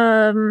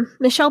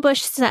 Michelle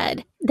Bush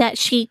said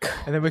that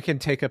and then we can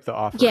take up the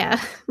offer. Yeah,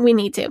 we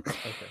need to. Okay.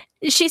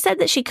 She said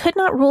that she could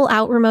not rule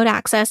out remote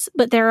access,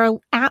 but there are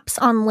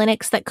apps on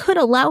Linux that could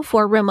allow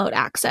for remote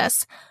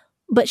access,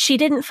 but she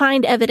didn't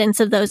find evidence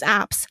of those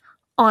apps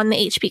on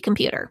the HP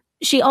computer.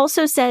 She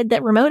also said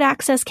that remote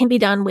access can be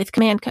done with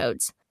command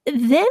codes.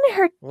 Then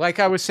like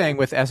I was saying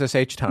with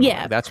SSH tunneling,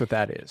 yeah, that's what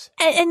that is.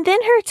 And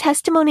then her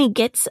testimony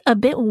gets a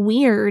bit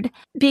weird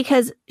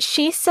because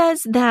she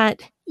says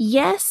that,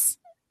 yes,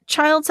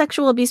 child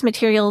sexual abuse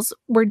materials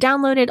were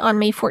downloaded on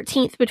May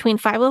 14th between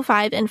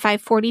 5:05 and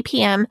 5:40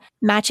 p.m.,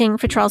 matching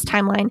Futrell's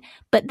timeline,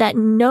 but that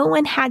no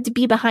one had to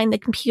be behind the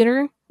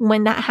computer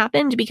when that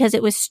happened because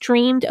it was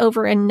streamed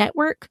over a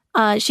network.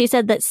 She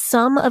said that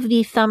some of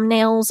the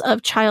thumbnails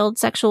of child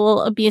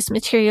sexual abuse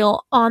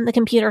material on the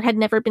computer had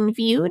never been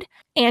viewed.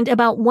 And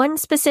about one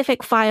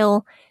specific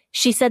file,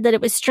 she said that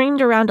it was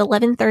streamed around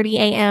 11:30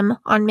 a.m.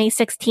 on May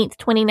 16th,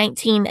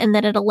 2019, and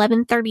that at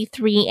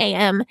 11:33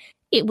 a.m.,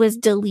 it was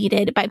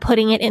deleted by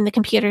putting it in the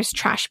computer's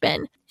trash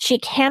bin. She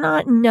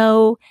cannot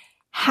know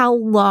how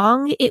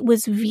long it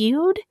was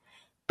viewed,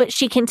 but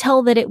she can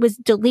tell that it was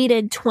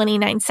deleted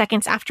 29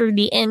 seconds after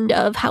the end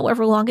of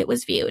however long it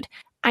was viewed.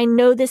 I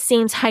know this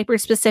seems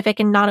hyper-specific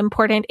and not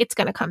important. It's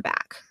going to come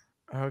back.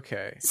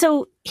 Okay.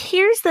 So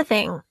here's the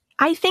thing.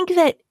 I think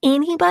that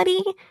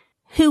anybody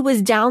who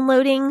was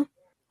downloading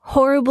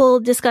horrible,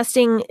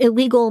 disgusting,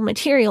 illegal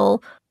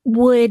material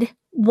would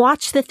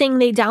watch the thing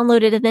they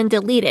downloaded and then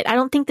delete it. I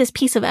don't think this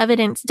piece of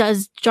evidence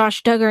does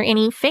Josh Duggar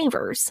any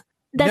favors.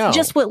 That's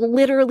just what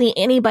literally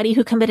anybody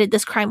who committed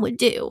this crime would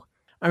do.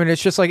 I mean,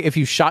 it's just like if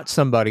you shot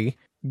somebody,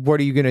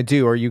 what are you going to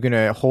do? Are you going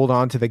to hold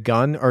on to the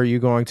gun, or are you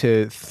going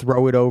to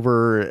throw it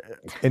over,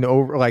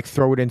 like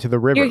throw it into the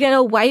river? You're going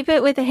to wipe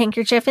it with a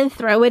handkerchief and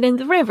throw it in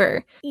the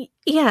river.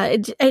 Yeah,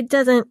 it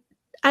doesn't.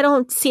 I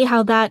don't see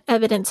how that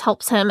evidence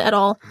helps him at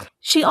all.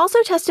 She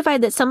also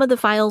testified that some of the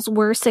files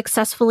were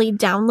successfully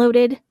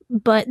downloaded,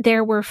 but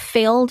there were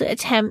failed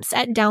attempts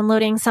at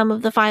downloading some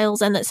of the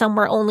files, and that some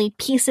were only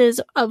pieces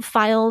of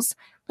files,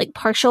 like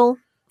partial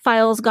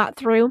files got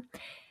through.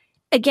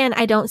 Again,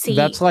 I don't see...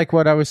 That's like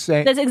what I was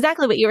saying. That's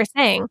exactly what you were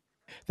saying.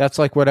 That's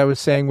like what I was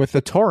saying with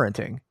the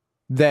torrenting,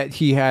 that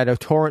he had a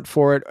torrent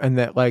for it, and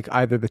that like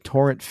either the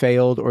torrent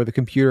failed or the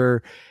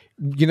computer...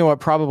 You know what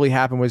probably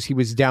happened was he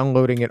was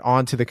downloading it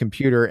onto the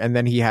computer, and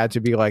then he had to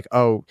be like,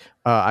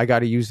 I got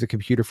to use the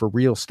computer for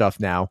real stuff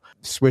now.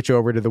 Switch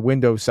over to the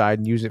Windows side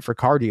and use it for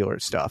car dealer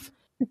stuff.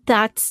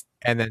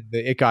 And then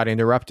it got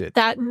interrupted.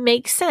 That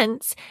makes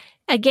sense.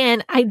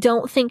 Again, I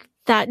don't think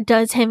that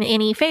does him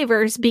any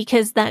favors,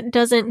 because that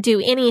doesn't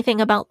do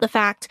anything about the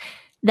fact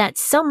that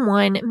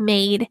someone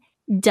made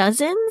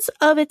dozens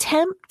of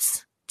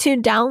attempts to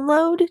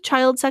download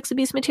child sex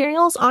abuse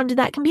materials onto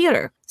that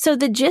computer. So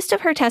the gist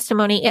of her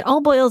testimony, it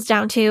all boils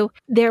down to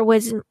there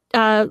was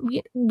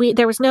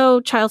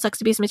no child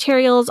sex abuse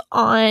materials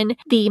on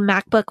the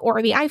MacBook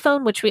or the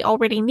iPhone, which we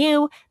already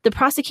knew. The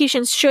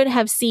prosecution should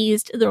have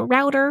seized the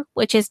router,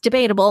 which is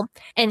debatable,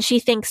 and she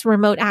thinks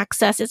remote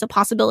access is a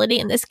possibility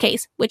in this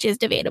case, which is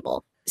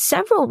debatable.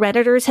 Several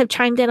Redditors have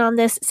chimed in on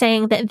this,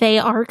 saying that they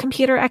are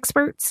computer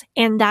experts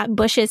and that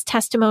Bush's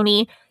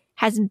testimony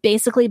has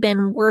basically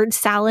been word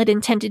salad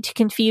intended to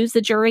confuse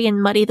the jury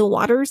and muddy the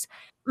waters.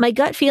 My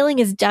gut feeling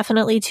is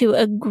definitely to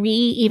agree,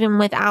 even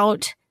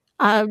without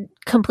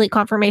complete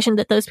confirmation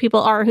that those people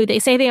are who they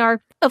say they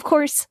are. Of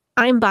course,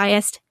 I'm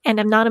biased and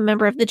I'm not a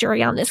member of the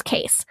jury on this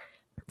case,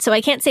 so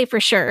I can't say for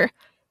sure.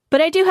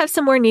 But I do have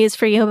some more news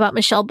for you about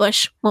Michelle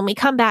Bush when we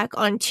come back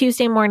on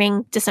Tuesday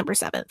morning, December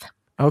 7th.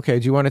 Okay,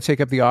 do you want to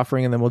take up the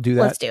offering and then we'll do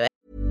that? Let's do it.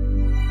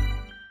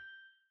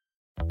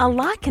 A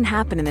lot can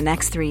happen in the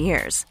next 3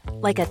 years.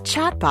 Like a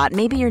chatbot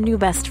may be your new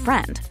best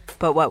friend.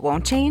 But what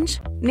won't change?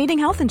 Needing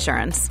health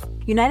insurance.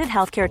 United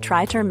Healthcare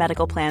Tri-Term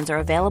Medical Plans are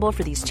available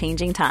for these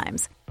changing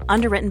times.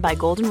 Underwritten by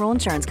Golden Rule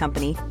Insurance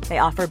Company, they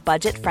offer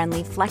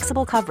budget-friendly,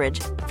 flexible coverage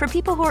for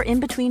people who are in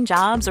between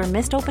jobs or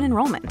missed open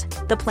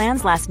enrollment. The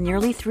plans last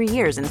nearly 3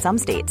 years in some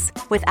states,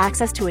 with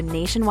access to a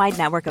nationwide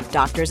network of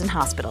doctors and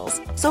hospitals.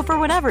 So for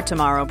whatever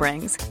tomorrow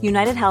brings,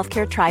 United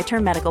Healthcare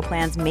Tri-Term Medical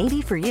Plans may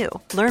be for you.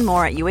 Learn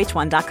more at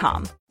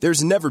uh1.com.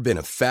 There's never been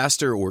a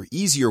faster or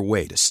easier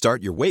way to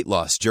start your weight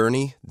loss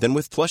journey than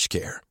with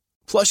PlushCare.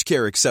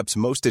 PlushCare accepts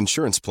most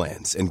insurance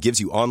plans and gives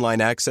you online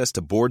access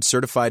to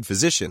board-certified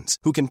physicians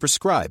who can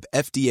prescribe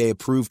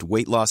FDA-approved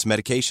weight loss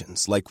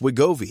medications like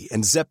Wegovy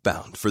and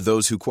Zepbound for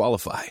those who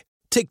qualify.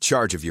 Take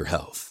charge of your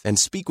health and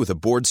speak with a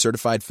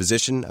board-certified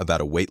physician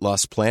about a weight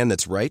loss plan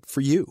that's right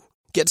for you.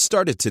 Get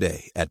started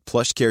today at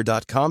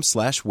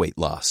plushcare.com/weight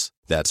loss.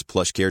 That's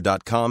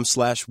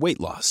plushcare.com/weight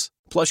loss.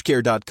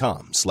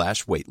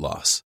 plushcare.com/weight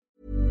loss.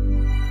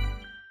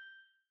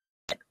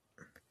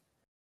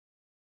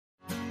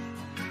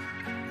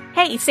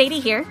 Hey, Sadie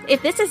here.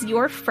 If this is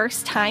your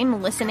first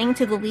time listening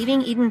to the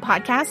Leaving Eden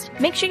podcast,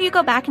 make sure you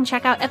go back and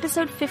check out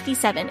episode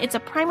 57. It's a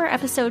primer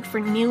episode for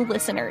new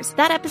listeners.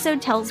 That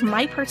episode tells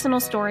my personal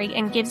story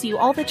and gives you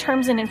all the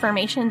terms and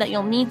information that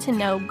you'll need to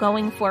know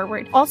going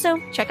forward. Also,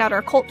 check out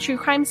our cult true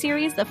crime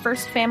series, The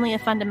First Family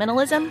of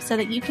Fundamentalism, so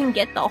that you can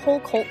get the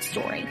whole cult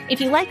story. If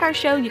you like our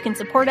show, you can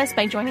support us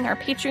by joining our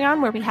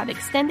Patreon, where we have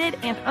extended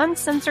and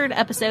uncensored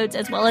episodes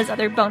as well as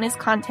other bonus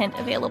content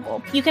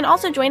available. You can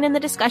also join in the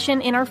discussion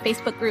in our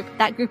Facebook group.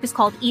 That group is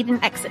called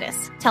Eden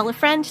Exodus. Tell a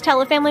friend, tell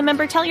a family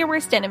member, tell your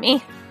worst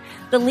enemy.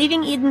 The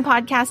Leaving Eden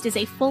podcast is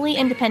a fully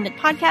independent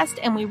podcast,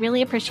 and we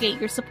really appreciate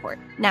your support.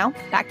 Now,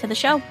 back to the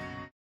show.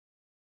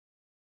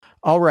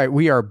 All right,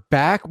 we are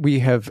back. We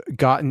have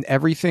gotten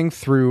everything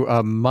through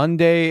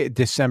Monday,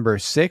 December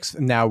 6th.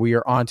 Now we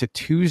are on to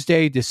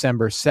Tuesday,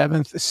 December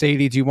 7th.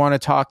 Sadie, do you want to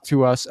talk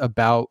to us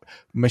about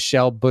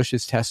Michelle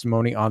Bush's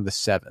testimony on the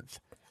 7th?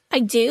 I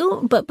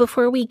do, but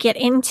before we get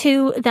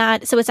into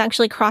that, so it's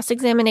actually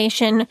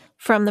cross-examination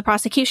from the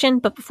prosecution,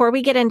 but before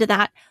we get into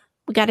that,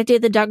 we got to do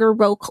the Duggar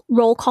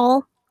roll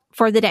call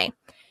for the day,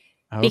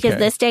 because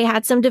this day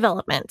had some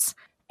developments.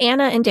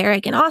 Anna and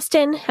Derek and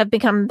Austin have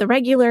become the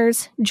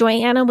regulars.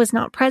 Joyanna was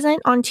not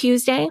present on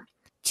Tuesday.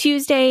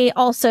 Tuesday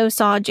also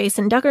saw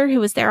Jason Duggar, who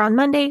was there on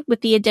Monday,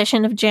 with the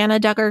addition of Jana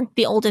Duggar,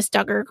 the oldest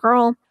Duggar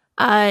girl,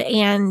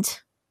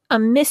 and a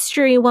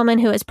mystery woman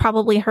who is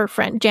probably her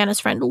friend, Jana's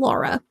friend,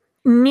 Laura.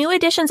 New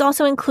additions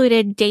also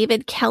included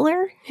David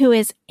Keller, who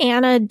is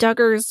Anna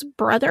Duggar's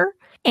brother,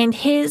 and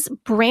his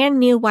brand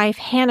new wife,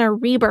 Hannah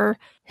Reber,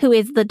 who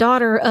is the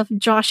daughter of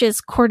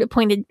Josh's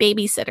court-appointed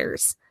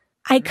babysitters.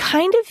 I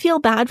kind of feel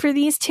bad for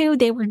these two.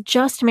 They were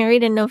just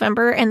married in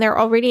November and they're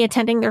already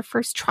attending their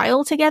first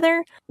trial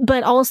together.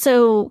 But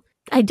also,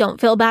 I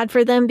don't feel bad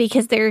for them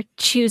because they're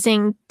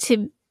choosing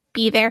to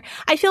be there.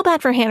 I feel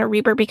bad for Hannah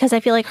Reber because I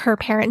feel like her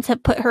parents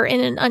have put her in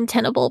an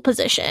untenable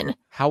position.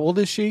 How old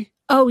is she?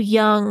 Oh,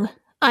 young.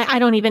 I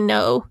don't even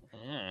know.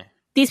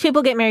 These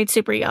people get married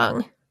super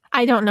young.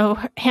 I don't know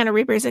Hannah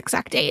Reber's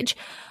exact age.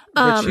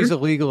 But she's a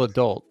legal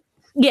adult.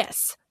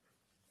 Yes.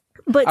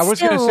 But I was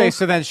going to say,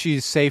 so then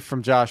she's safe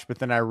from Josh, but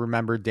then I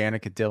remembered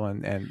Danica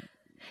Dillon and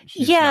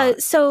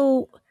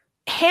so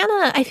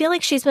Hannah, I feel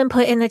like she's been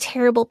put in a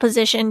terrible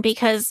position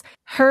because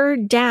her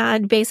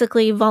dad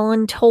basically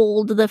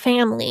voluntold the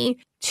family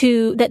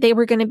that they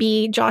were going to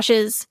be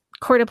Josh's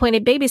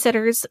court-appointed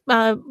babysitters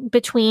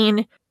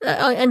between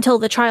until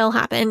the trial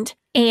happened.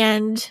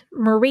 And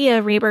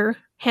Maria Reber,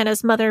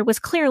 Hannah's mother, was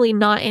clearly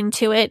not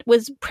into it,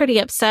 was pretty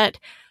upset.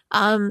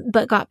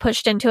 But got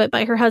pushed into it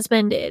by her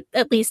husband.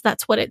 At least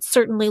that's what it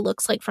certainly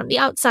looks like from the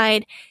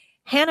outside.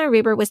 Hannah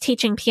Reber was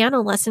teaching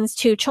piano lessons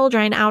to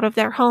children out of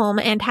their home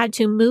and had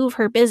to move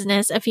her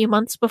business a few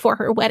months before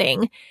her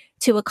wedding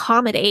to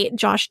accommodate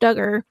Josh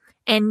Duggar.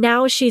 And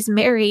now she's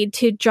married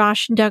to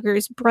Josh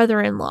Duggar's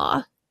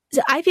brother-in-law.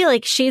 So I feel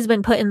like she's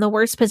been put in the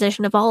worst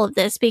position of all of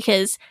this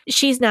because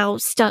she's now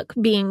stuck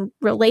being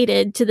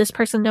related to this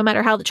person no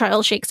matter how the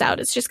trial shakes out.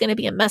 It's just going to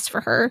be a mess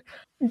for her.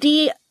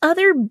 The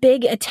other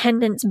big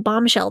attendance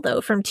bombshell, though,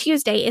 from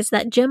Tuesday is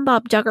that Jim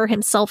Bob Duggar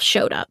himself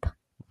showed up.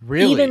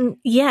 Really?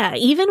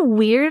 Even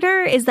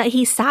weirder is that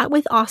he sat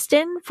with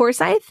Austin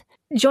Forsyth.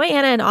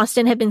 Joyanna and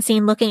Austin have been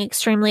seen looking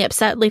extremely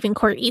upset leaving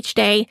court each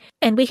day,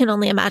 and we can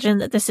only imagine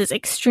that this is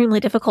extremely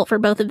difficult for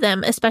both of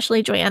them,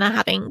 especially Joyanna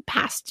having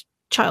past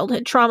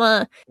childhood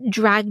trauma,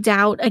 dragged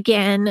out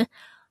again.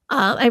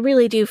 I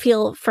really do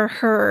feel for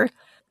her.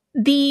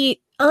 The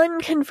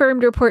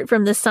unconfirmed report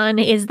from The Sun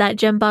is that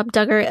Jim Bob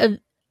Duggar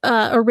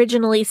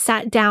originally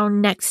sat down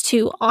next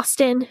to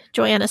Austin,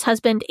 Joyanna's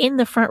husband, in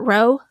the front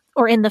row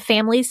or in the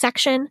family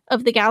section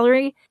of the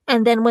gallery.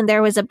 And then when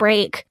there was a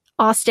break,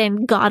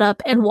 Austin got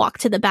up and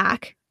walked to the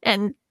back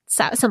and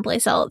sat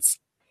someplace else,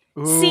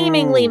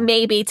 seemingly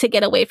maybe to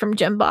get away from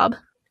Jim Bob.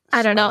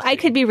 I don't know. I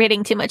could be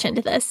reading too much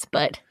into this,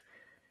 but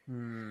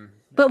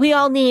we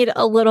all need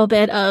a little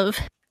bit of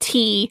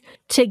tea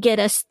to get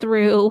us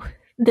through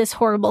this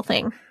horrible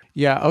thing.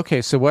 Yeah,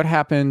 okay, so what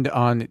happened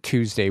on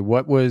Tuesday?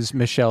 What was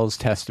Michelle's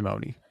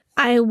testimony?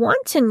 I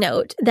want to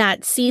note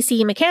that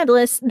CeCe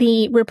McCandless,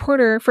 the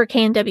reporter for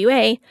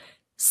KNWA,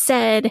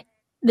 said,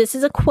 this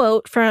is a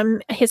quote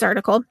from his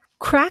article,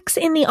 "Cracks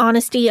in the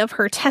honesty of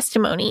her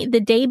testimony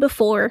the day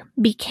before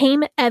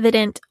became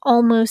evident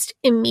almost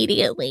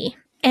immediately."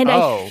 And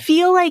I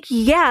feel like,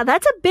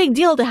 that's a big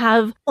deal to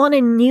have on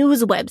a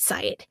news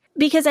website.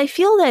 Because I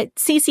feel that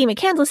CeCe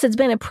McCandless has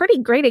been a pretty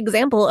great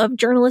example of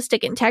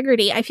journalistic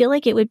integrity. I feel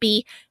like it would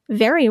be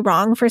very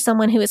wrong for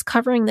someone who is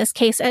covering this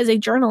case as a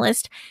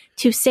journalist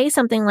to say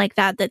something like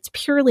that that's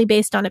purely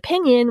based on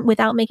opinion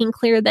without making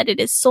clear that it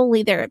is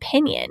solely their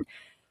opinion.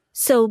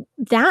 So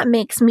that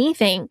makes me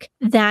think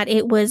that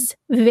it was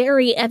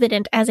very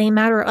evident as a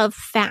matter of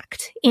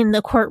fact in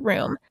the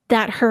courtroom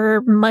that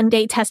her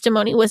Monday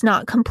testimony was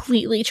not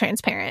completely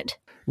transparent.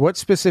 What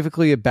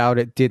specifically about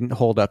it didn't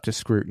hold up to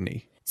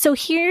scrutiny? So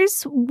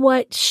here's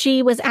what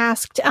she was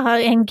asked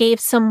and gave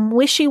some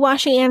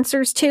wishy-washy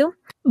answers to.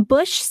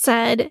 Bush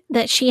said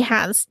that she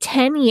has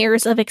 10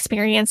 years of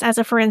experience as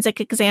a forensic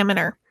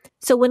examiner.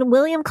 So when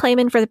William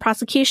Clayman for the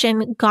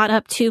prosecution got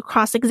up to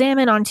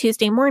cross-examine on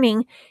Tuesday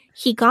morning,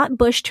 he got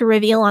Bush to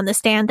reveal on the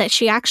stand that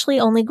she actually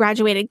only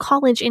graduated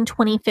college in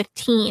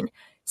 2015,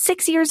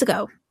 6 years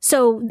ago.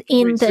 So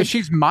so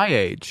she's my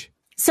age.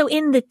 So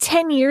in the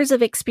 10 years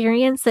of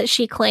experience that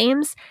she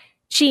claims,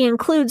 she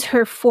includes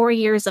her 4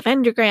 years of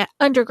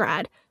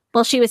undergrad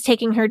while she was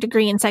taking her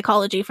degree in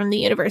psychology from the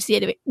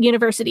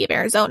University of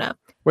Arizona.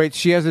 Wait,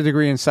 she has a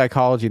degree in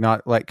psychology,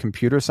 not like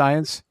computer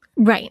science?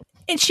 Right.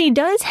 And she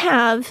does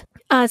have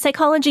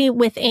psychology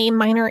with a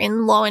minor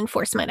in law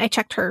enforcement. I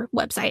checked her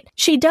website.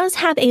 She does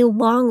have a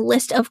long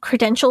list of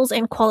credentials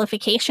and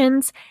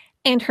qualifications,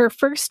 and her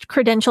first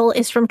credential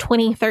is from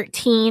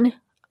 2013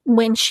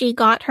 when she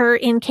got her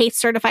in-case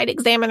certified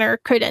examiner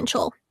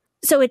credential.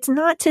 So it's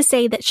not to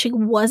say that she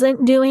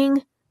wasn't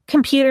doing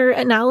computer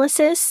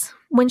analysis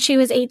when she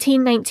was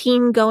 18,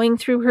 19, going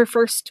through her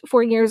first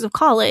 4 years of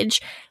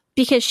college,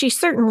 because she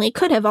certainly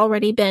could have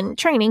already been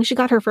training. She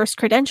got her first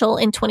credential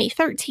in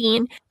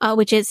 2013,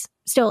 which is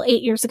still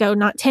 8 years ago,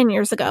 not 10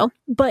 years ago.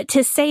 But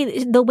to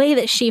say the way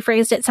that she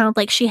phrased it sounds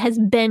like she has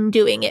been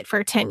doing it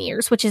for 10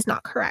 years, which is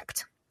not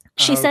correct.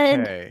 She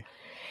said...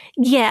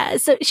 Yeah,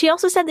 so she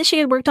also said that she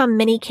had worked on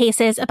many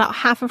cases. About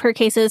half of her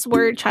cases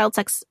were child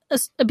sex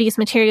abuse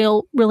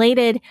material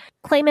related.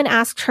 Clayman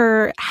asked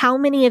her how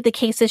many of the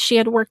cases she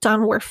had worked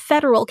on were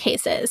federal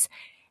cases.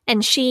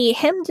 And she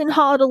hemmed and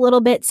hawed a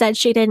little bit, said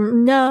she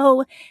didn't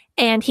know.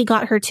 And he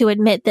got her to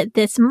admit that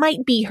this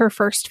might be her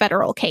first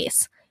federal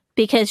case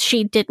because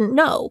she didn't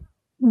know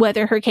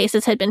whether her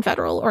cases had been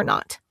federal or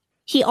not.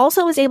 He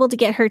also was able to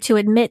get her to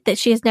admit that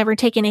she has never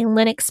taken a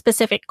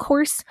Linux-specific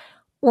course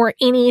or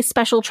any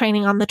special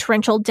training on the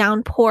torrential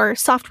downpour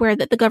software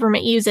that the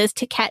government uses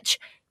to catch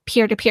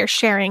peer-to-peer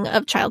sharing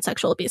of child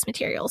sexual abuse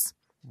materials.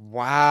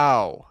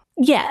 Wow.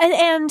 Yeah,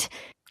 and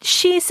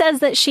she says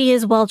that she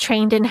is well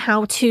trained in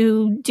how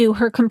to do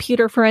her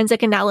computer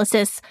forensic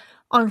analysis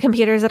on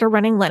computers that are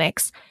running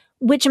Linux,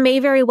 which may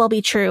very well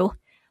be true.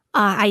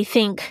 I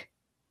think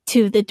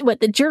what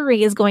the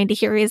jury is going to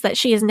hear is that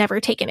she has never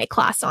taken a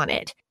class on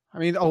it. I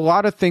mean, a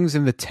lot of things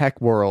in the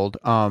tech world,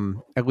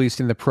 at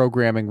least in the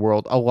programming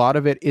world, a lot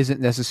of it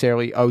isn't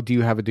necessarily, oh, do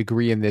you have a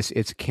degree in this?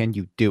 It's, can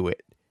you do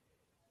it?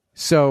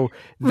 So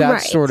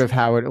that's Right. sort of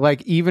how it,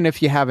 like, even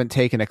if you haven't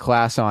taken a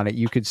class on it,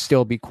 you could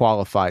still be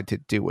qualified to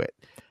do it.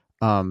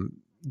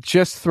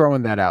 Just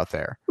throwing that out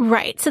there.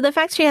 Right. So the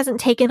fact she hasn't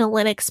taken a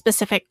Linux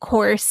specific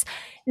course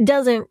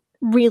doesn't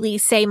really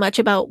say much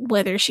about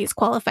whether she's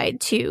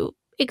qualified to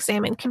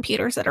examine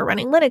computers that are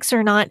running Linux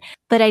or not.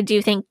 But I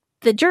do think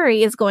the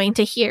jury is going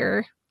to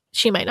hear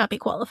she might not be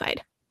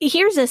qualified.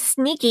 Here's a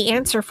sneaky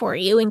answer for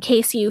you in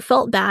case you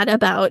felt bad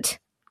about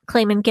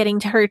Klayman getting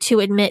to her to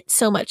admit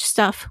so much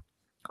stuff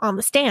on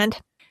the stand.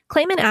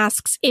 Klayman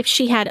asks if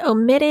she had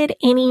omitted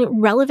any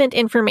relevant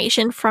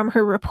information from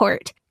her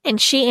report, and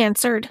she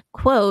answered,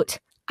 quote,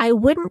 "I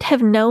wouldn't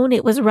have known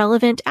it was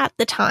relevant at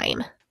the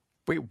time."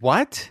 Wait,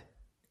 what?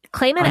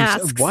 Klayman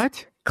asks,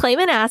 what?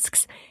 Klayman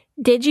asks,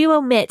 "Did you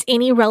omit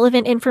any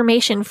relevant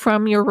information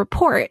from your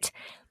report?"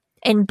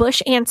 And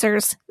Bush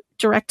answers,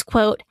 direct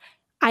quote,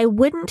 "I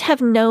wouldn't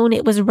have known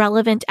it was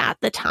relevant at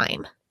the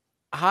time."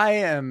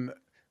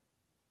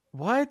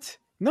 What?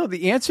 No,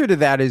 the answer to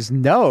that is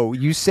no.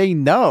 You say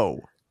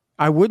no.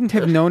 I wouldn't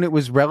have known it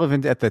was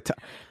relevant at the time.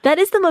 That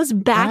is the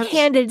most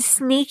backhanded,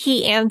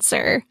 sneaky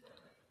answer.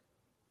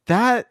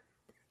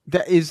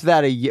 Is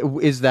that a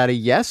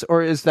yes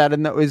or is that a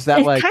no? Is that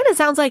It kind of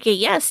sounds like a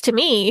yes to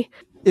me.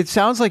 It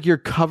sounds like you're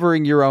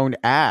covering your own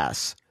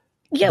ass.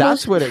 Yeah,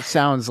 that's what it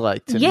sounds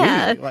like to me.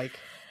 Like,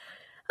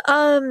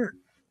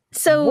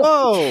 so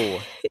whoa.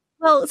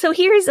 Well, so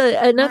here's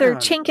another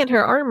chink in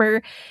her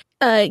armor.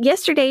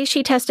 Yesterday,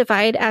 she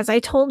testified, as I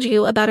told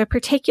you, about a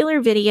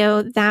particular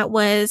video that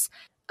was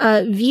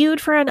viewed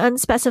for an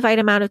unspecified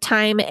amount of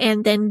time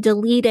and then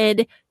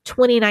deleted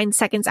 29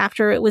 seconds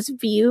after it was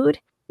viewed.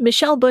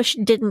 Michelle Bush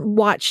didn't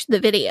watch the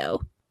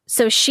video,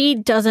 so she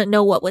doesn't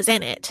know what was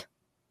in it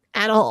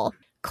at all.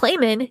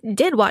 Klayman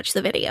did watch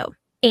the video,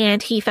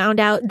 and he found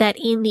out that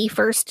in the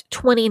first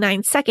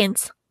 29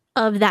 seconds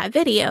of that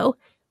video,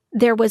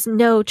 there was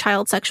no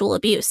child sexual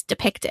abuse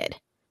depicted.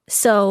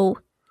 So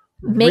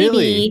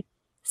maybe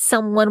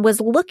someone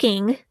was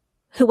looking,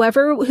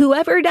 whoever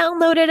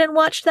downloaded and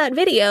watched that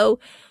video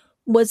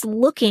was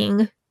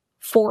looking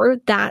for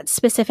that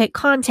specific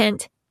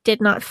content, did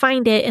not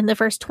find it in the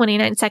first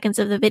 29 seconds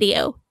of the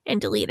video,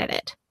 and deleted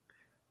it.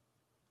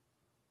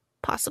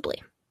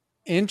 Possibly.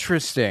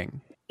 Interesting.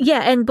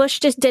 Yeah, and Bush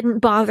just didn't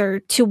bother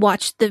to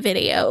watch the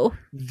video.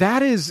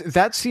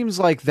 That seems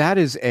like that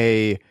is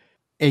a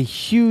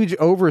huge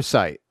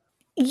oversight.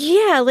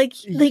 Yeah, like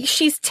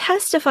she's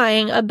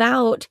testifying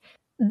about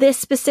this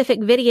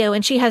specific video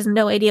and she has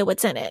no idea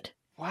what's in it.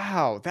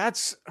 Wow,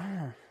 that's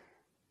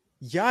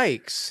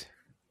yikes.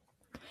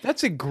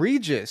 That's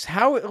egregious.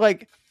 How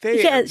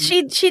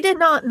she did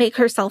not make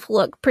herself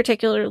look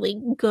particularly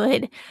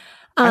good.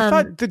 I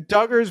thought the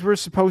Duggars were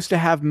supposed to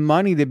have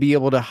money to be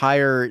able to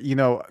hire,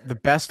 the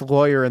best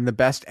lawyer and the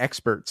best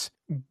experts.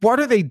 What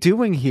are they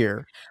doing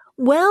here?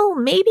 Well,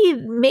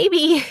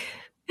 maybe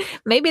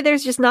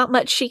there's just not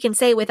much she can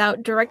say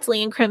without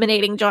directly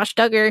incriminating Josh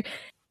Duggar.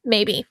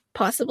 Maybe,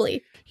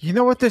 possibly. You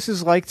know what this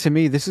is like to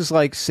me? This is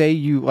like, say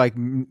you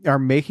are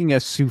making a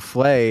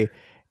souffle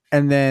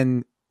and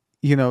then,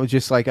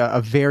 just like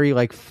a very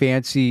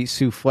fancy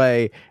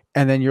souffle.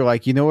 And then you're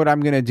like, you know what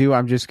I'm going to do?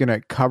 I'm just going to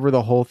cover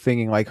the whole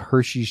thing in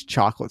Hershey's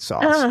chocolate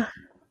sauce.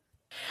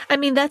 I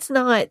mean, that's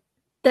not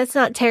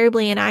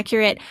terribly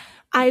inaccurate.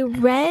 I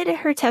read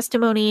her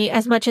testimony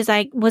as much as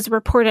I was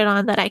reported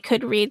on that I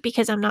could read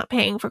because I'm not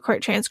paying for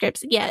court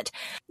transcripts yet.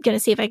 I'm going to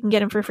see if I can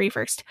get them for free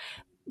first.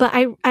 But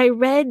I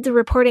read the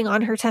reporting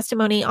on her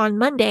testimony on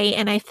Monday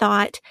and I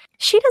thought,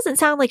 she doesn't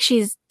sound like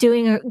she's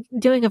doing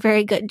a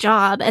very good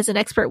job as an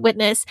expert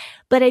witness,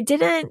 but I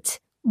didn't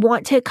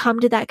want to come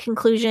to that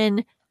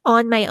conclusion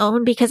on my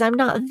own because I'm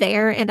not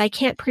there and I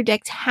can't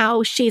predict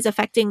how she's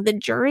affecting the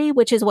jury,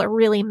 which is what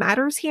really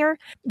matters here.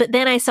 But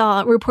then I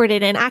saw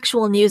reported in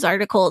actual news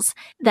articles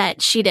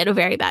that she did a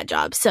very bad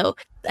job. So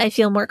I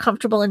feel more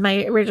comfortable in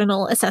my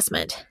original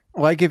assessment.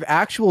 If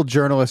actual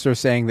journalists are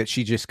saying that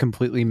she just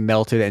completely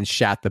melted and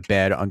shat the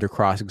bed under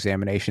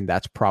cross-examination,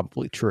 that's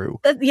probably true.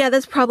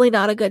 That's probably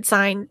not a good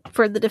sign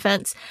for the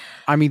defense.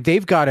 I mean,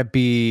 they've got to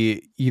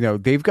be,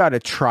 they've got to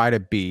try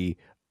to be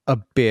a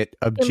bit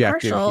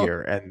objective impartial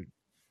here. And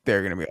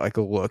they're going to be like,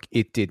 look,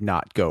 it did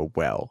not go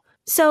well.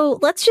 So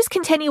let's just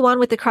continue on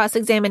with the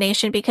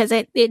cross-examination because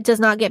it does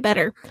not get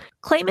better.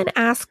 Klayman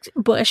asked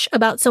Bush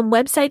about some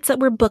websites that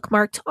were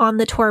bookmarked on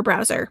the Tor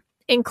browser,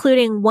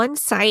 including one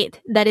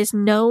site that is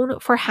known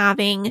for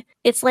having,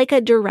 it's like a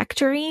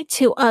directory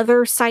to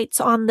other sites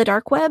on the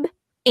dark web.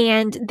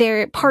 And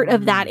part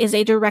of that is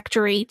a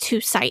directory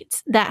to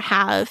sites that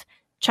have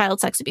child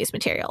sex abuse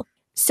material.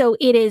 So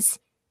it is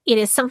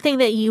something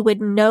that you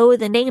would know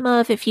the name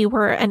of if you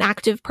were an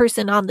active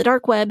person on the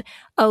dark web.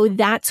 Oh,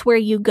 that's where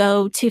you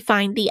go to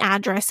find the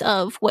address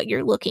of what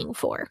you're looking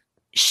for.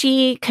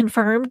 She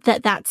confirmed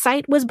that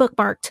site was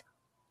bookmarked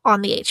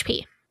on the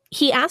HP.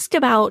 He asked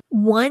about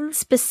one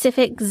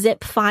specific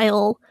zip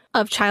file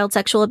of child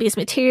sexual abuse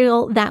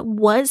material that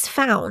was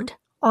found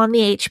on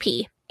the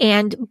HP.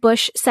 And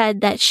Bush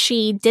said that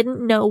she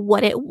didn't know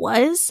what it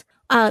was.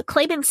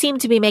 Clayman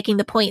seemed to be making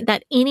the point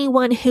that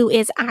anyone who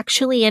is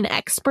actually an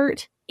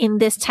expert in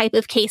this type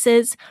of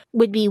cases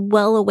would be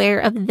well aware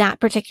of that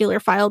particular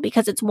file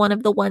because it's one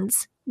of the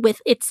ones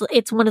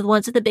it's one of the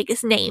ones with the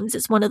biggest names.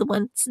 It's one of the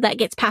ones that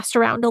gets passed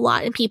around a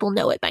lot and people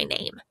know it by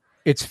name.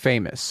 It's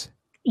famous.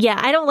 Yeah,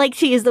 I don't like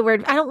to use the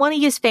word. I don't want to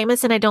use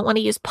famous and I don't want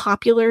to use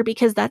popular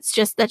because that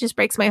just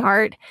breaks my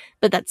heart,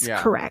 but that's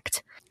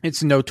correct.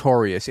 It's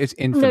notorious. It's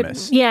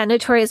infamous.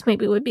 Notorious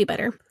maybe would be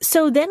better.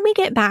 So then we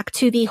get back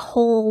to the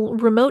whole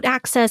remote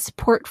access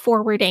port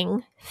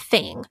forwarding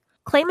thing.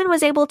 Clayman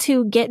was able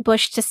to get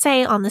Bush to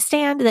say on the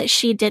stand that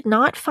she did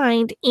not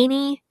find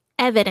any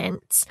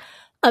evidence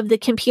of the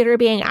computer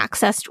being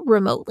accessed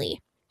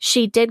remotely.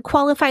 She did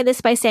qualify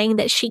this by saying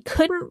that she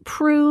couldn't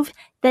prove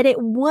that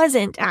it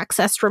wasn't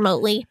accessed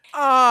remotely.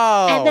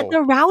 Oh. And that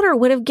the router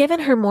would have given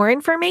her more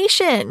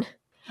information.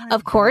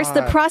 Of course,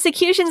 the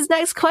prosecution's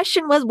next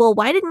question was, well,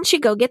 why didn't she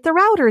go get the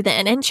router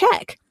then and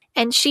check?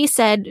 And she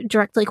said,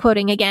 directly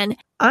quoting again,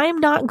 "I'm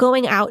not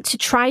going out to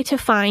try to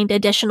find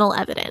additional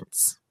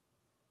evidence."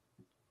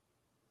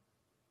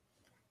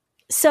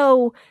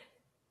 So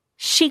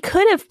she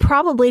could have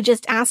probably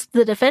just asked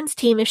the defense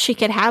team if she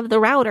could have the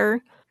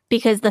router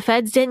because the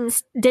feds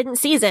didn't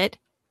seize it,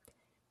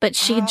 but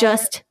she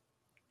just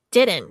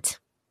didn't.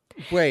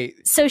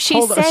 Wait. So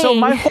she's saying. So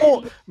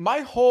my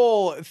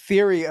whole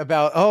theory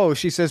about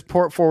she says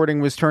port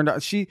forwarding was turned on.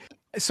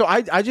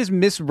 I just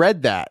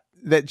misread that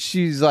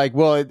she's like,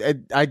 well,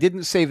 I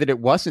didn't say that it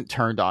wasn't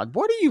turned on.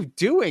 What are you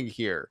doing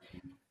here?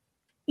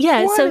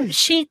 Yeah. So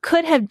she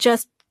could have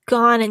just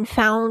gone and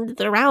found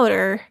the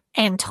router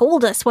and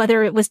told us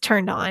whether it was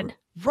turned on.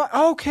 Right.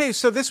 Okay.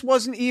 So this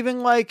wasn't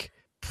even like.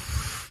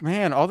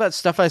 Man, all that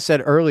stuff I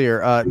said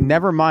earlier,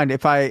 never mind.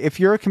 If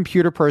you're a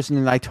computer person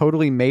and I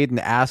totally made an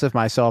ass of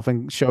myself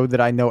and showed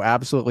that I know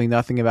absolutely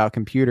nothing about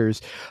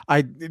computers,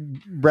 I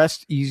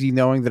rest easy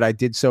knowing that I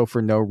did so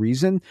for no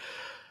reason.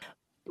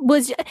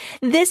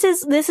 This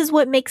is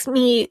what makes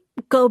me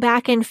go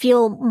back and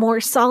feel more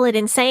solid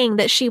in saying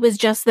that she was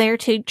just there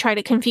to try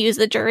to confuse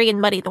the jury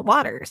and muddy the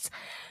waters.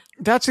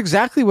 That's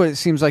exactly what it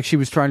seems like she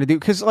was trying to do.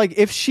 Because, like,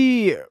 if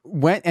she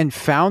went and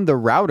found the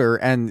router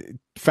and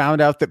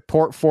found out that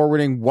port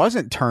forwarding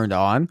wasn't turned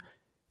on,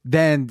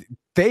 then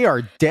they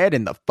are dead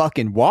in the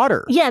fucking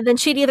water. Yeah, then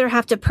she'd either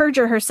have to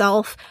perjure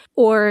herself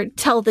or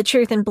tell the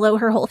truth and blow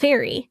her whole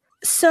theory.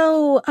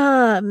 So,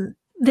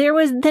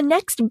 the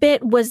next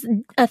bit was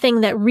a thing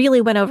that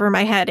really went over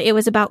my head. It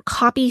was about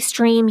copy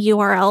stream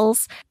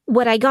URLs.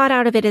 What I got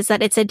out of it is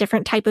that it's a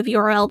different type of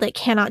URL that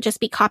cannot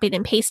just be copied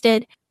and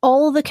pasted.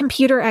 All the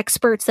computer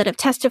experts that have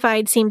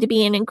testified seem to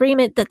be in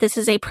agreement that this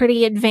is a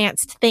pretty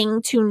advanced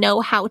thing to know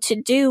how to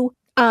do.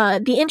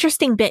 The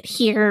interesting bit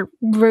here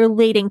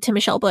relating to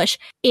Michelle Bush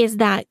is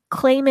that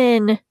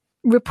Clayman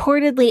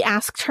reportedly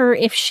asked her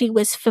if she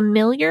was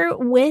familiar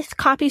with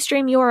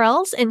CopyStream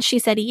URLs, and she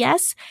said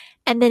yes.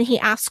 And then he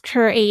asked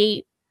her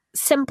a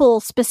simple,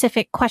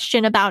 specific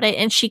question about it,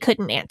 and she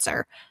couldn't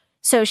answer.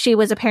 So she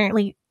was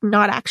apparently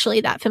not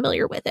actually that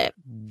familiar with it.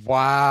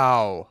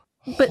 Wow.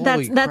 But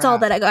that's all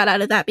that I got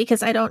out of that,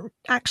 because I don't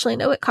actually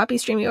know what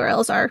CopyStream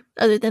URLs are,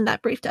 other than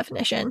that brief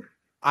definition.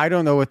 I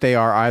don't know what they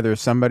are either.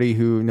 Somebody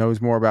who knows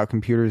more about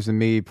computers than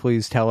me,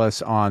 please tell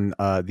us on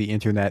the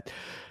internet.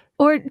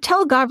 Or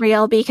tell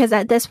Gabrielle, because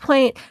at this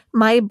point,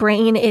 my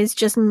brain is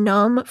just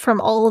numb from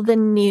all of the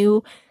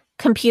new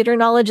computer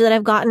knowledge that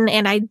I've gotten,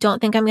 and I don't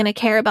think I'm going to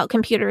care about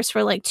computers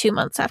for like 2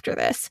 months after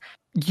this.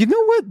 You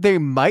know what they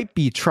might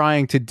be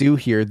trying to do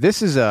here?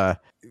 This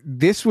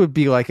would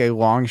be like a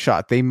long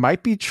shot. They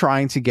might be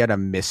trying to get a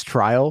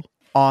mistrial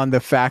on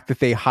the fact that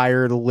they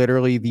hired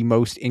literally the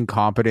most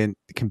incompetent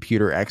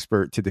computer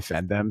expert to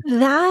defend them.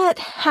 That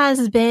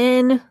has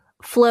been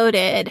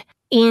floated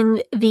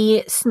in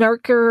the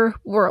snarker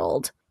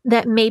world,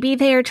 that maybe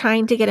they are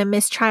trying to get a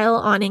mistrial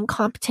on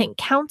incompetent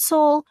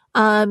counsel.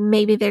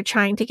 Maybe they're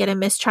trying to get a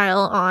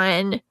mistrial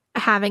on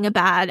having a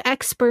bad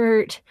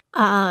expert,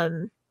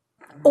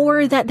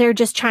 or that they're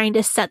just trying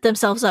to set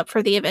themselves up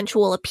for the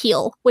eventual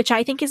appeal, which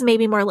I think is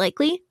maybe more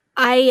likely.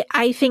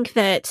 I think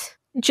that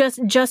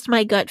just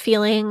my gut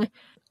feeling,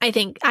 I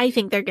think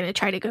they're going to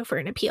try to go for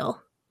an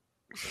appeal.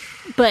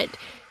 But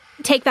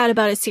take that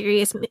about as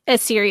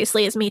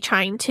seriously as me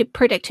trying to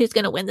predict who's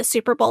going to win the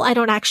Super Bowl. I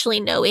don't actually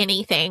know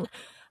anything.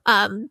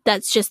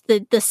 That's just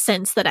the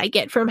sense that I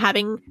get from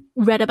having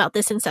read about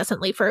this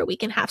incessantly for a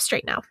week and a half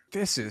straight now.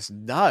 This is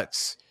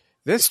nuts.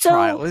 This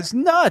trial is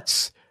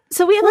nuts.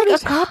 So we have What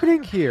is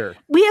happening here?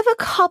 We have a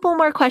couple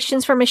more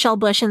questions for Michelle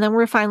Bush, and then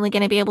we're finally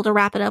going to be able to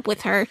wrap it up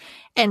with her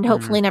and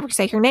hopefully never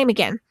say her name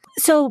again.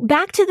 So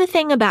back to the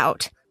thing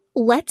about,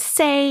 let's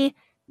say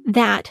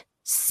that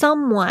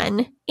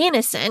someone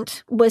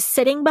innocent was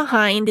sitting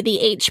behind the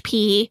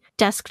HP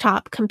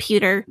desktop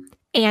computer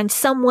and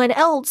someone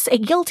else, a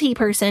guilty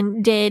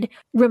person, did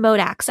remote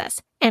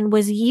access and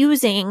was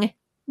using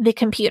the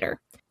computer.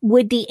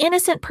 Would the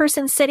innocent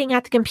person sitting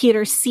at the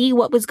computer see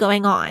what was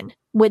going on?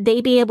 Would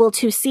they be able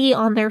to see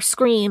on their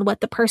screen what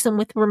the person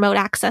with remote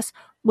access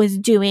was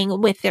doing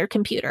with their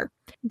computer?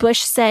 Bush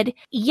said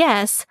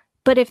yes,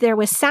 but if there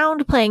was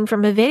sound playing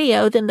from a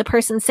video, then the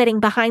person sitting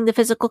behind the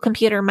physical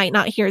computer might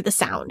not hear the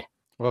sound.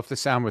 Well, if the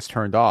sound was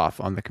turned off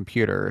on the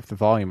computer, if the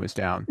volume was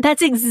down.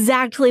 That's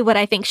exactly what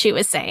I think she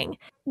was saying.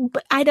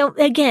 But I don't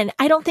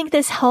think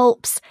this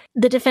helps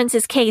the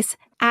defense's case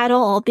at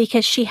all,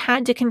 because she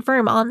had to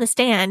confirm on the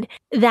stand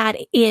that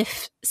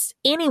if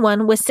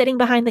anyone was sitting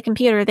behind the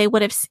computer, they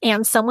would have,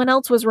 and someone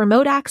else was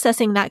remote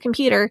accessing that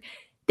computer,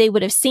 they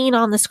would have seen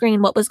on the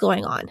screen what was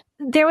going on.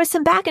 There was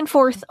some back and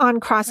forth on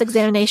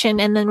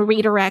cross-examination and then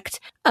redirect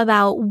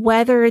about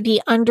whether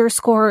the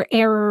underscore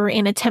error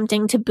in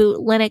attempting to boot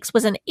Linux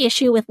was an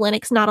issue with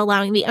Linux not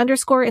allowing the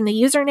underscore in the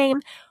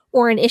username,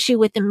 or an issue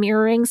with the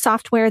mirroring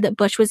software that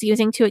Bush was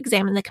using to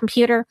examine the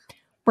computer.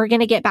 We're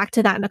going to get back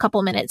to that in a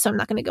couple minutes, so I'm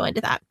not going to go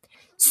into that.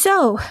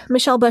 So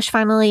Michelle Bush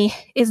finally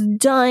is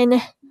done.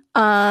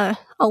 A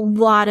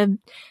lot of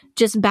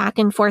just back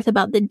and forth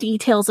about the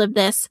details of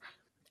this.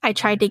 I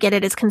tried to get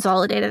it as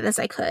consolidated as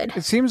I could.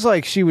 It seems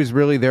like she was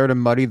really there to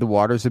muddy the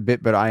waters a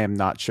bit, but I am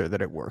not sure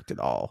that it worked at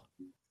all.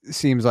 It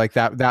seems like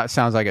that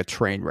sounds like a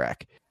train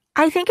wreck.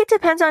 I think it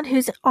depends on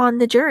who's on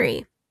the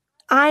jury.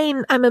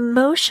 I'm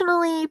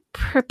emotionally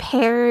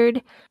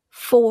prepared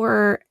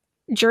for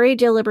jury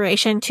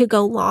deliberation to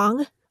go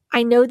long.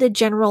 I know the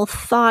general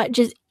thought,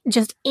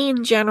 just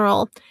in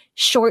general,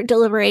 short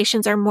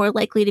deliberations are more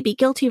likely to be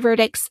guilty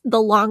verdicts.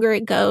 The longer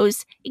it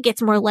goes, it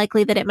gets more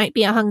likely that it might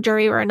be a hung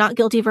jury or a not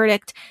guilty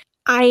verdict.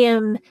 I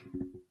am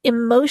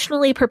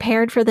emotionally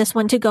prepared for this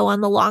one to go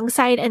on the long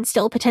side and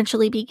still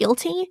potentially be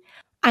guilty.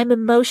 I'm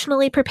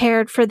emotionally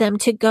prepared for them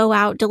to go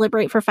out,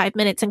 deliberate for 5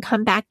 minutes, and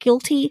come back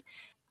guilty.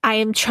 I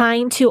am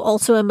trying to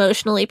also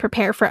emotionally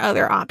prepare for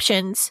other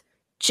options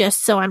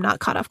just so I'm not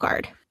caught off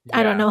guard. Yeah.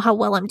 I don't know how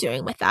well I'm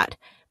doing with that,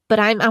 but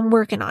I'm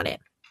working on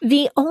it.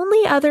 The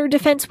only other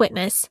defense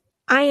witness,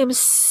 I am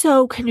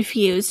so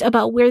confused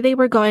about where they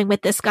were going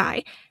with this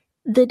guy.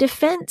 The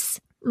defense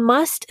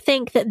must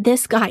think that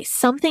this guy,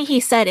 something he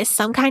said is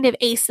some kind of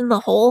ace in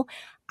the hole.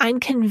 I'm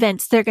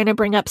convinced they're going to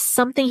bring up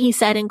something he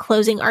said in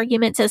closing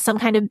arguments as some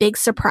kind of big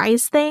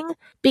surprise thing,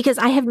 because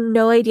I have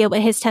no idea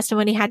what his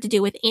testimony had to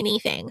do with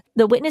anything.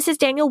 The witness is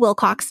Daniel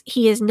Wilcox.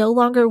 He is no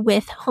longer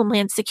with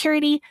Homeland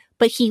Security,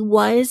 but he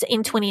was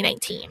in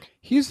 2019.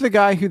 He's the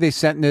guy who they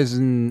sent in as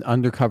an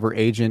undercover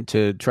agent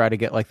to try to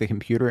get like the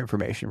computer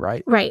information,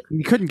 right? Right.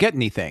 He couldn't get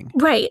anything.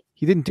 Right.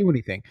 He didn't do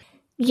anything.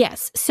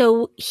 Yes.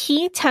 So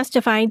he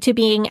testified to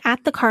being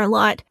at the car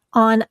lot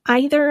on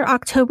either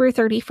October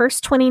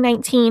 31st,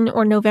 2019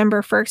 or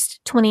November 1st,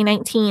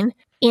 2019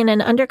 in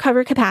an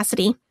undercover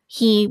capacity.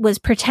 He was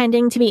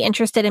pretending to be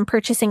interested in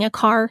purchasing a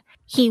car.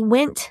 He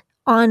went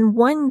on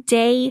one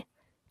day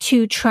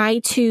to try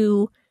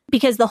to,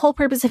 because the whole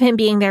purpose of him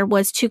being there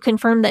was to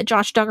confirm that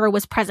Josh Duggar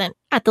was present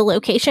at the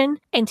location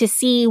and to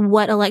see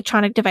what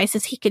electronic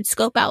devices he could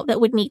scope out that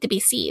would need to be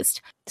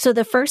seized. So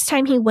the first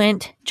time he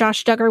went,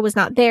 Josh Duggar was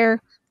not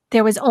there.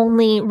 There was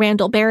only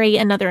Randall Berry,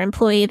 another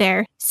employee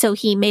there, so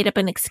he made up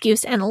an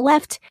excuse and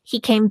left.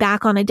 He came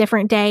back on a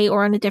different day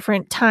or on a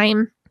different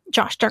time.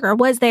 Josh Duggar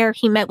was there.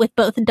 He met with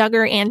both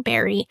Duggar and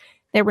Berry.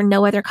 There were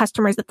no other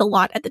customers at the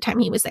lot at the time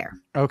he was there.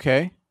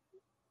 Okay.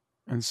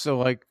 And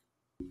so,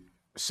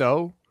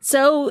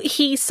 So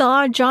he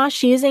saw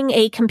Josh using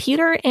a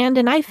computer and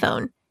an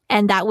iPhone,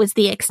 and that was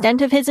the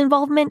extent of his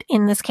involvement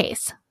in this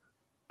case.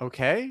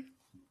 Okay.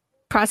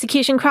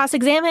 Prosecution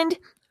cross-examined,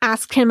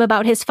 asked him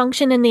about his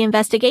function in the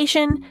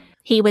investigation.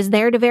 He was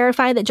there to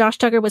verify that Josh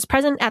Duggar was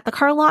present at the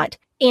car lot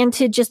and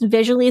to just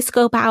visually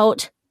scope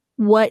out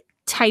what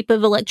type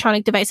of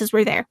electronic devices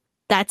were there.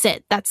 That's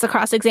it. That's the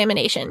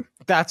cross-examination.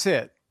 That's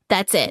it.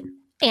 That's it.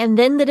 And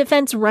then the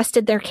defense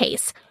rested their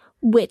case,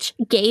 which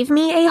gave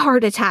me a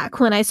heart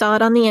attack when I saw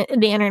it on the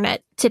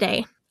internet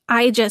today.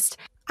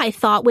 I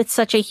thought with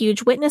such a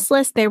huge witness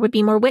list, there would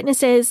be more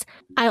witnesses.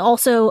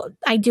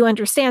 I do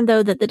understand,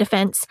 though, that the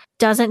defense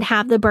doesn't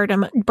have the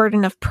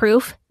burden of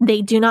proof.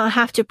 They do not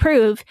have to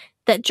prove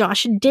that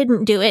Josh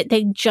didn't do it.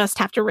 They just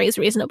have to raise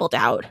reasonable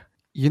doubt.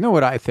 You know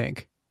what I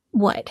think?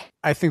 What?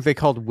 I think they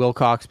called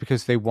Wilcox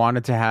because they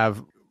wanted to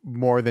have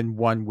more than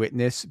one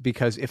witness,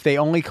 because if they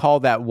only call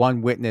that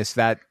one witness,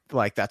 that's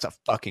a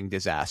fucking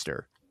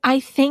disaster.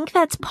 I think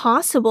that's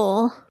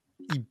possible.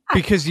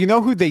 Because you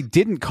know who they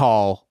didn't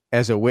call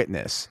as a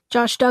witness?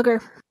 Josh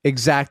Duggar.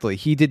 Exactly.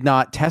 He did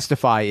not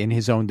testify in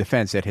his own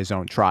defense at his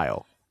own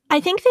trial. I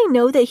think they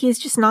know that he's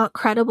just not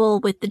credible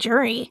with the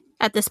jury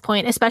at this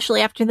point,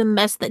 especially after the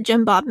mess that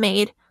Jim Bob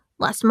made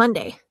last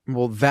Monday.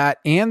 Well, that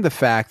and the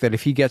fact that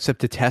if he gets up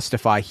to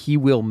testify, he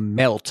will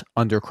melt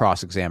under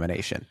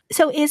cross-examination.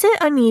 So is it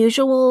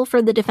unusual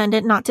for the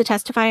defendant not to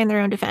testify in their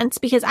own defense?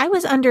 Because I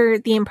was under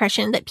the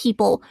impression that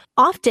people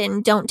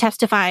often don't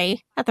testify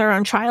at their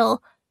own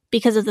trial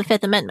because of the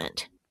Fifth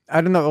Amendment.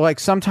 I don't know. Like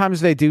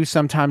sometimes they do,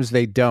 sometimes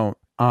they don't.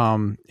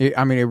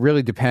 It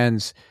really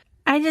depends.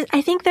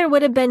 I think there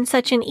would have been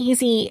such an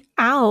easy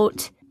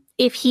out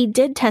if he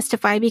did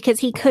testify,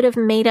 because he could have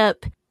made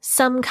up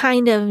some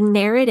kind of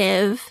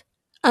narrative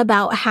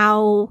about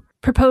how,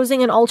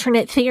 proposing an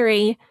alternate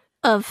theory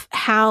of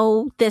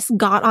how this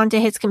got onto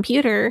his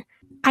computer.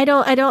 I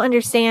don't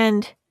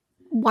understand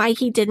why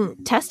he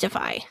didn't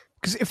testify.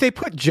 Because if they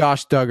put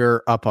Josh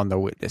Duggar up on the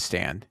witness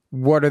stand,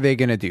 what are they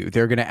going to do?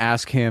 They're going to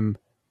ask him,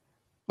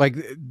 like,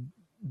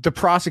 the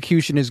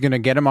prosecution is going to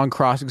get him on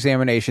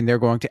cross-examination. They're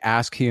going to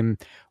ask him,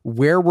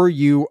 where were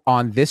you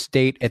on this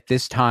date at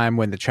this time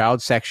when the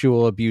child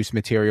sexual abuse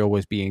material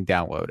was being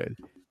downloaded?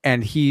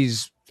 And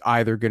he's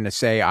either going to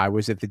say, I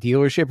was at the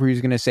dealership, or he's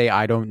going to say,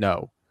 I don't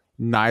know.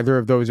 Neither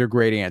of those are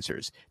great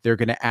answers. They're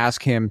going to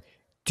ask him,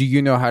 do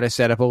you know how to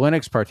set up a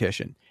Linux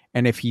partition?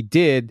 And if he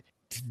did,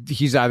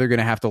 he's either going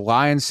to have to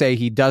lie and say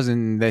he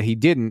doesn't, that he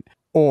didn't,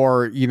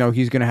 or,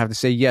 he's going to have to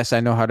say, yes, I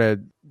know how to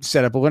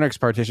set up a Linux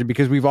partition,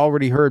 because we've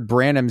already heard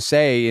Branham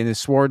say in his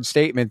sworn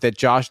statement that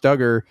Josh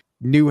Duggar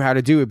knew how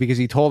to do it because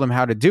he told him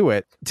how to do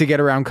it to get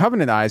around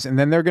Covenant Eyes. And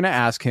then they're going to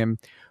ask him,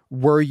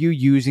 were you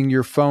using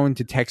your phone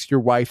to text your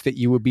wife that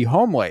you would be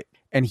home late?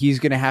 And he's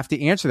going to have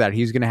to answer that.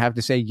 He's going to have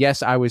to say,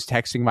 yes, I was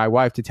texting my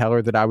wife to tell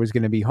her that I was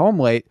going to be home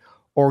late.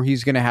 Or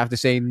he's going to have to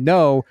say,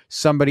 no,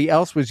 somebody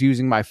else was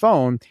using my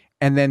phone.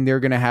 And then they're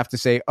going to have to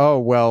say, oh,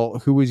 well,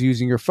 who was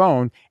using your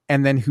phone?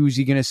 And then who's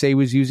he going to say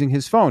was using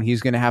his phone?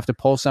 He's going to have to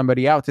pull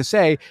somebody out to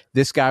say,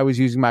 this guy was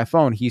using my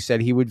phone. He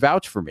said he would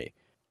vouch for me,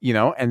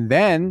 and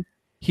then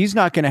he's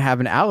not going to have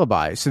an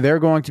alibi. So they're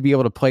going to be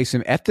able to place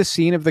him at the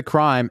scene of the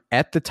crime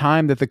at the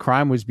time that the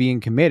crime was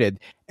being committed.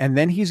 And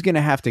then he's going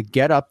to have to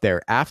get up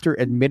there after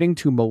admitting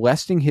to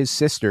molesting his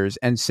sisters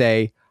and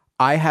say,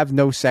 I have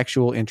no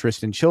sexual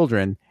interest in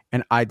children,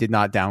 and I did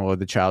not download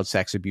the child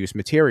sex abuse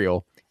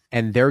material.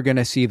 And they're going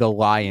to see the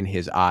lie in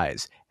his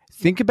eyes.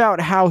 Think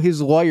about how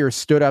his lawyer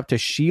stood up to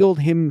shield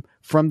him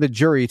from the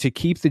jury, to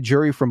keep the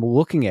jury from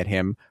looking at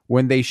him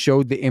when they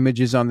showed the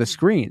images on the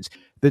screens.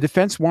 The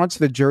defense wants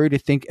the jury to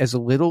think as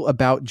little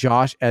about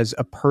Josh as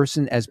a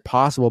person as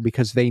possible,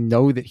 because they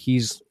know that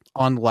he's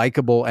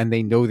unlikable, and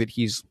they know that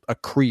he's a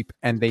creep,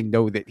 and they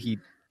know that he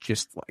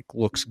just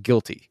looks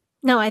guilty.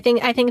 No, I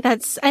think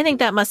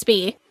that must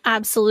be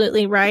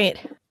absolutely right.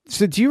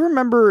 So do you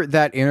remember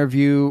that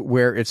interview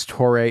where it's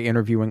Torre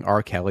interviewing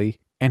R. Kelly,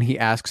 and he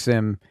asks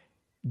him,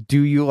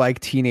 do you like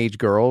teenage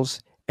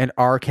girls? And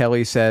R.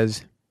 Kelly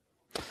says,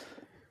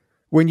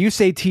 when you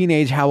say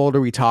teenage, how old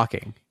are we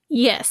talking?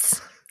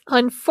 Yes.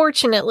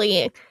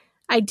 Unfortunately,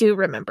 I do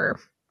remember.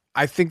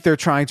 I think they're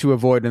trying to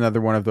avoid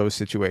another one of those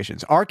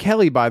situations. R.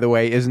 Kelly, by the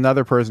way, is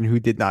another person who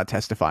did not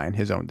testify in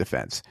his own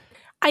defense.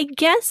 I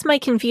guess my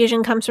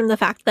confusion comes from the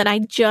fact that I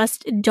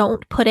just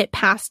don't put it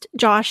past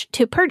Josh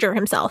to perjure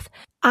himself.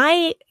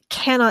 I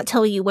cannot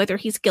tell you whether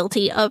he's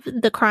guilty of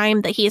the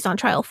crime that he is on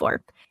trial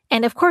for.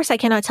 And of course, I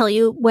cannot tell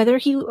you whether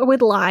he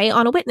would lie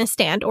on a witness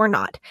stand or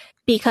not,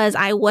 because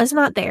I was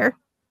not there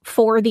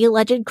for the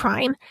alleged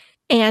crime,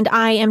 and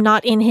I am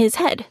not in his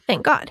head,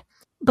 thank God.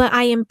 But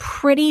I am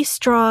pretty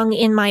strong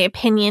in my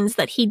opinions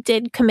that he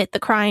did commit the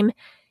crime,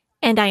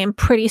 and I am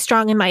pretty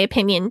strong in my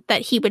opinion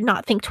that he would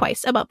not think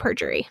twice about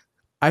perjury.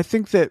 I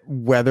think that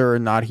whether or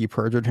not he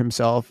perjured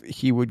himself,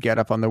 he would get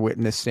up on the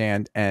witness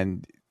stand,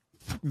 and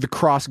the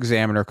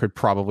cross-examiner could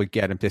probably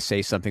get him to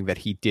say something that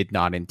he did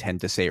not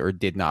intend to say or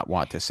did not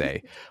want to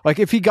say. Like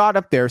if he got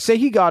up there, say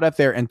he got up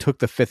there and took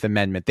the Fifth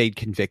Amendment, they'd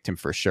convict him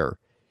for sure.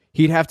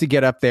 He'd have to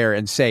get up there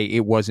and say,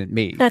 it wasn't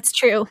me. That's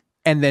true.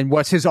 And then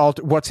what's his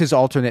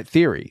alternate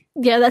theory?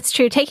 Yeah, that's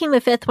true. Taking the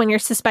Fifth when you're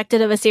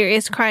suspected of a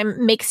serious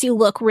crime makes you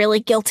look really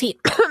guilty.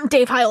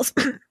 Dave Hiles.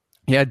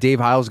 Yeah, Dave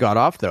Hiles got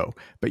off, though.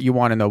 But you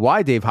want to know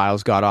why Dave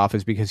Hiles got off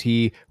is because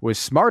he was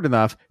smart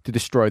enough to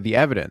destroy the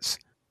evidence.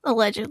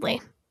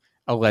 Allegedly.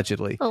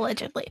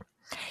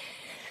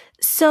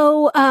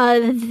 So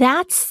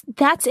that's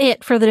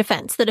it for the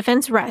defense. The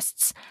defense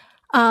rests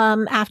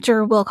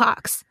after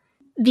Wilcox.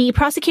 The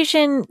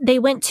prosecution, they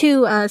went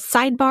to a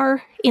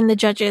sidebar in the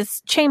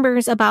judge's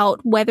chambers about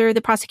whether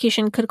the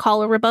prosecution could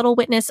call a rebuttal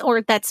witness,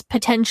 or that's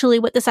potentially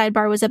what the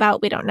sidebar was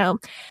about. We don't know.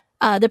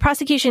 The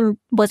prosecution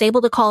was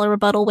able to call a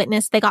rebuttal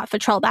witness. They got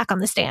Futrell back on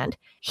the stand.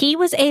 He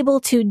was able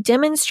to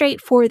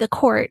demonstrate for the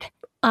court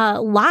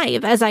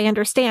live, as I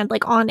understand,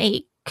 like on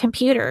a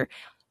computer,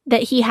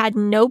 that he had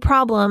no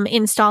problem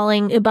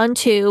installing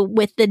Ubuntu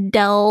with the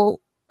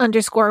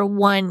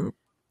Dell_1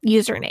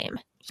 username.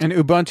 And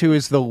Ubuntu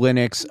is the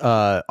Linux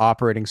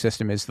operating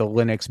system, is the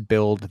Linux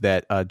build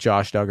that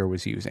Josh Duggar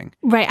was using.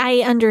 Right.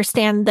 I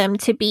understand them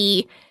to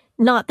be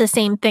not the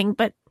same thing,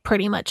 but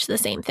pretty much the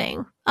same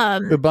thing.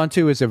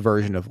 Ubuntu is a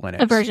version of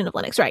Linux. A version of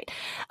Linux, right.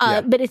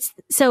 But it's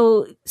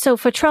so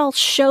Futrell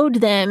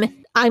showed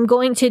them, I'm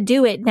going to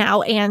do it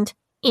now, and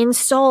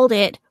installed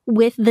it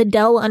with the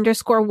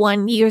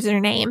Del_1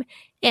 username,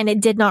 and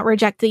it did not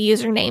reject the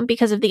username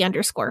because of the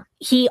underscore.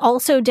 He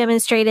also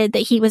demonstrated that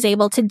he was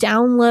able to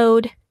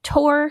download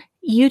Tor,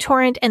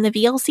 uTorrent, and the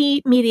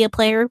VLC media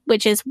player,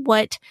 which is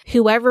what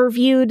whoever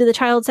viewed the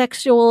child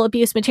sexual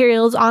abuse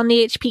materials on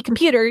the HP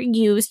computer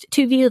used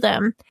to view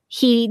them.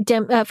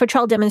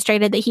 Futrell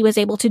demonstrated that he was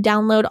able to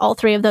download all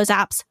 3 of those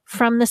apps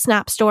from the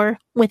Snap Store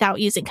without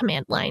using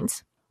command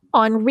lines.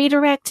 On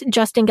redirect,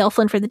 Justin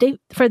Gelflin for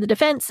the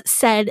defense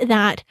said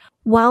that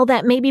while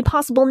that may be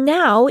possible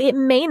now, it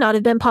may not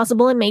have been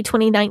possible in May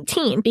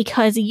 2019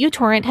 because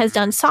uTorrent has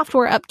done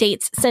software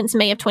updates since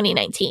May of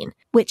 2019,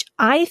 which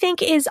I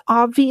think is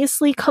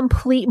obviously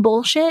complete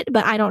bullshit,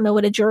 but I don't know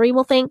what a jury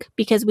will think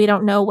because we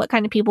don't know what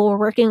kind of people we're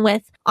working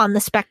with on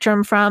the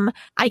spectrum from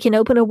I can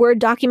open a Word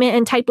document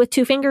and type with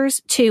 2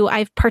 fingers to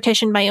I've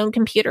partitioned my own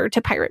computer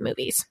to pirate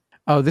movies.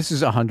 Oh, this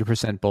is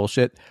 100%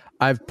 bullshit.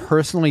 I've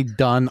personally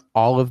done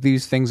all of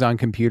these things on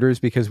computers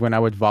because when I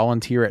would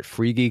volunteer at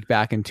Free Geek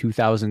back in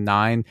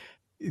 2009,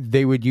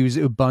 they would use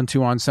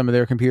Ubuntu on some of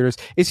their computers.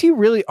 Is he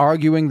really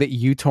arguing that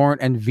uTorrent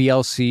and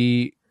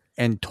VLC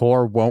and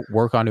Tor won't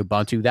work on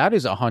Ubuntu? That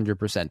is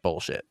 100%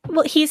 bullshit.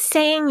 Well, he's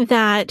saying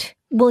that,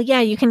 well,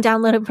 yeah, you can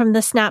download it from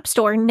the Snap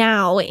Store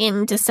now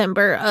in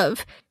December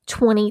of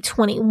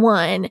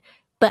 2021,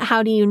 but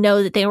how do you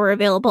know that they were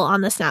available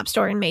on the Snap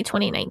Store in May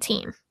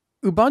 2019?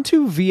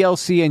 Ubuntu,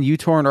 VLC, and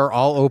uTorrent are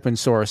all open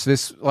source.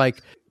 This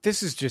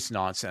is just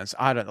nonsense.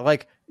 I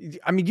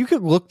mean, you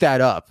could look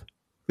that up.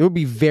 It would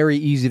be very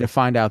easy to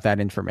find out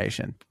that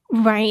information.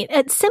 Right.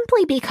 It's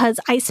simply because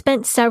I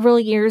spent several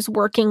years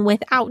working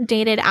with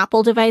outdated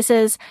Apple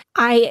devices.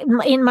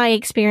 In my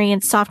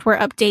experience, software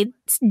updates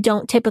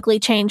don't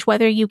typically change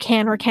whether you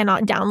can or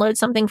cannot download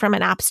something from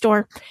an app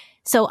store.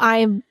 So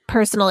I'm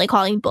personally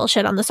calling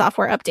bullshit on the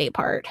software update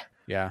part.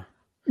 Yeah.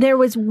 There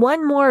was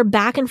one more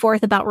back and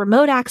forth about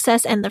remote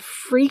access and the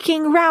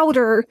freaking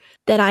router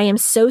that I am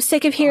so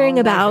sick of hearing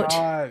about.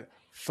 God.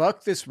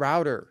 Fuck this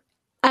router.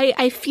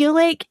 I feel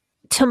like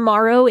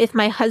tomorrow, if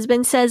my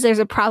husband says there's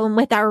a problem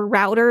with our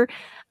router,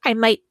 I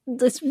might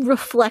just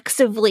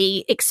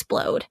reflexively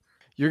explode.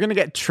 You're going to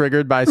get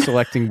triggered by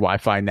selecting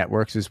Wi-Fi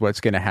networks is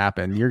what's going to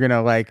happen. You're going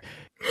to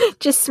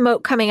just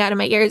smoke coming out of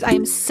my ears. I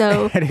am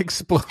so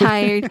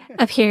tired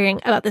of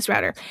hearing about this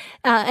router.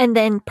 And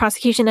then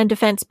prosecution and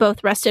defense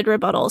both rested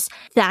rebuttals.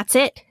 That's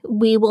it.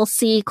 We will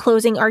see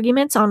closing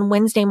arguments on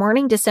Wednesday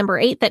morning,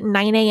 December 8th at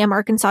 9 a.m.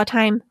 Arkansas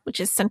time, which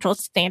is Central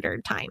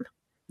Standard Time.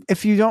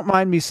 If you don't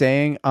mind me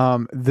saying,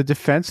 the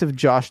defense of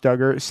Josh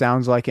Duggar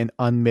sounds like an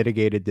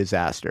unmitigated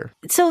disaster.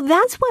 So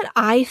that's what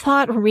I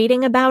thought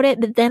reading about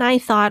it. But then I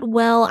thought,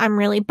 well, I'm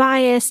really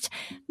biased.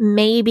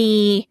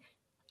 Maybe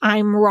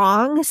I'm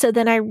wrong. So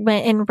then I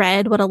went and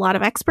read what a lot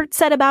of experts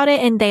said about it,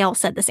 and they all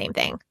said the same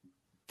thing.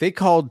 They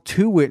called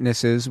 2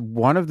 witnesses.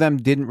 One of them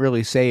didn't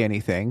really say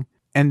anything.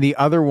 And the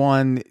other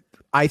one,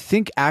 I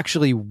think,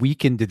 actually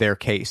weakened their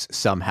case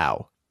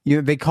somehow.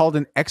 They called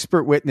an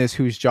expert witness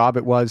whose job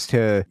it was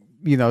to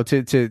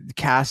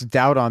cast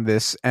doubt on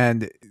this.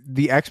 And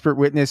the expert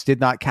witness did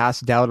not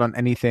cast doubt on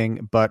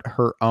anything but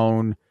her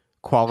own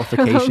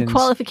qualifications. Her own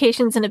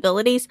qualifications and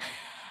abilities.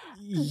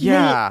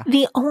 Yeah.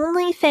 The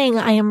only thing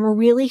I am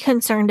really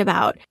concerned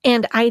about,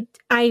 and I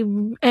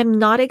am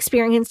not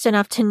experienced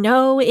enough to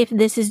know if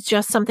this is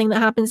just something that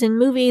happens in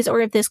movies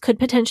or if this could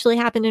potentially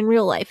happen in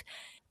real life.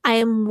 I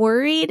am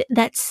worried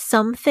that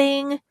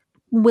something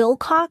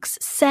Wilcox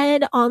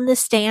said on the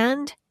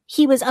stand,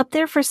 he was up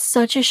there for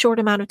such a short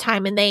amount of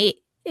time and they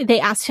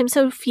asked him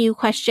so few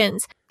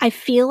questions. I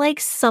feel like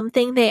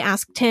something they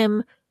asked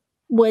him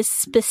was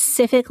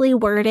specifically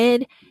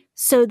worded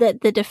so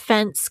that the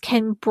defense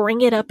can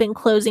bring it up in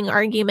closing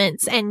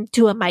arguments and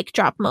do a mic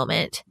drop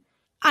moment.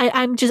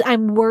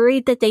 I'm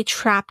worried that they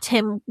trapped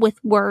him with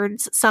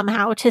words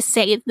somehow to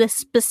say the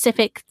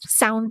specific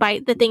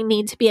soundbite that they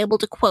need to be able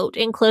to quote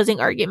in closing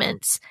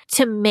arguments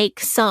to make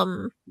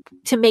something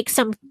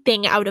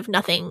out of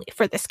nothing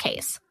for this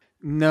case.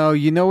 No,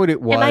 you know what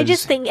it was? Am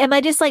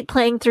I just like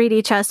playing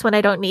 3D chess when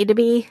I don't need to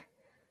be?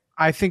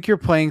 I think you're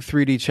playing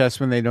 3D chess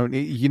when they don't.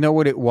 You know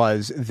what it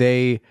was?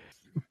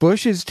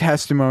 Bush's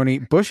testimony,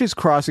 Bush's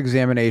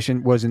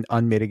cross-examination was an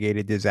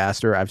unmitigated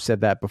disaster. I've said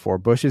that before.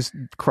 Bush's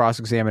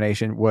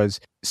cross-examination was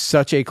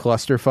such a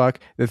clusterfuck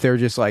that they're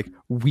just like,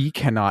 we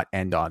cannot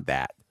end on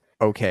that.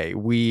 Okay,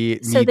 we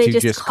need to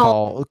just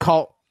call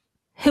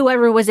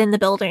whoever was in the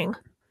building.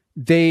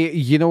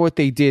 You know what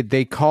they did?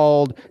 They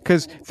called,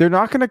 because they're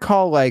not going to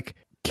call like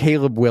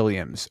Caleb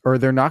Williams, or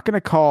they're not going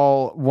to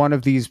call one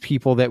of these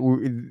people that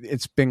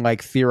it's been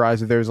like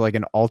theorized that there's like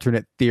an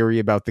alternate theory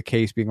about the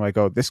case being like,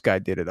 oh, this guy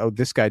did it. Oh,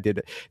 this guy did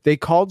it. They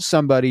called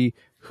somebody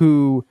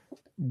who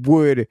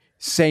would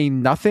say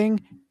nothing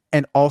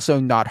and also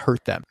not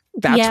hurt them.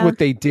 That's what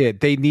they did.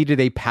 They needed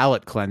a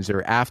palate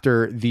cleanser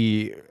after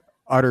the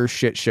utter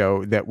shit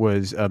show that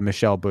was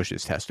Michelle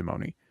Bush's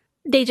testimony.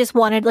 They just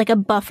wanted like a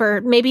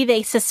buffer. Maybe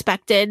they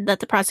suspected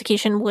that the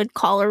prosecution would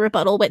call a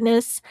rebuttal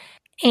witness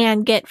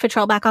and get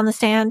Futrell back on the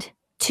stand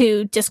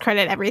to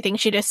discredit everything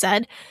she just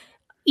said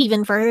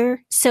even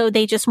further. So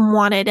they just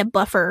wanted a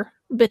buffer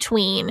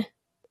between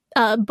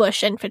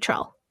Bush and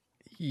Futrell.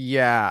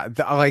 Yeah,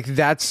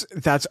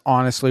 that's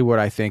honestly what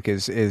I think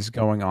is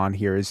going on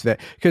here, is that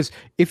because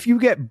if you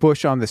get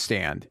Bush on the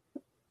stand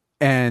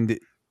and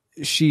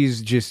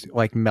she's just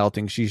like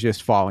melting, she's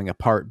just falling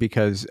apart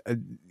because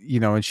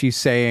and she's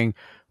saying,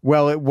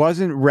 well, it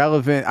wasn't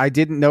relevant, I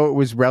didn't know it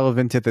was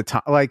relevant at the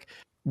time, like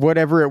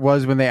whatever it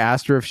was when they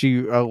asked her if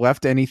she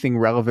left anything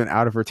relevant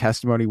out of her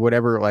testimony,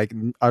 whatever like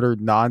utter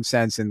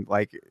nonsense and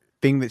like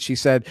thing that she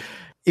said.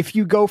 If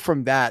you go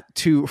from that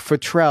to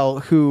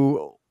Futrell,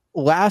 who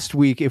last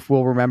week, if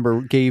we'll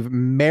remember, gave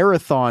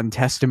marathon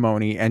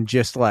testimony and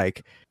just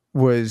like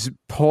was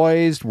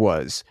poised,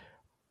 was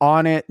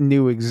on it,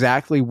 knew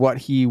exactly what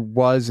he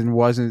was and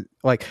wasn't,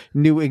 like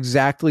knew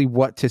exactly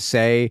what to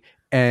say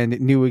and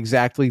knew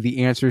exactly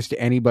the answers to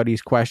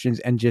anybody's questions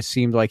and just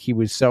seemed like he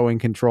was so in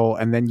control.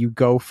 And then you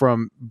go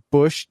from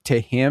Bush to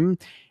him,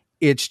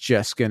 it's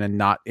just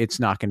it's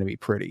not gonna be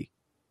pretty.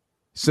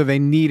 So they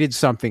needed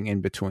something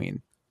in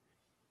between.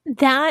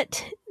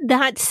 That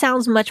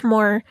sounds much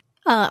more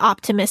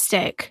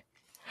optimistic.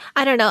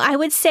 I don't know. I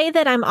would say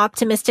that I'm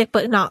optimistic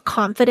but not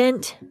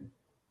confident.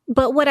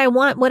 But what I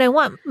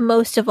want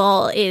most of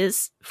all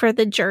is for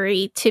the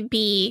jury to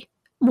be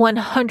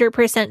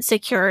 100%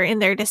 secure in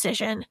their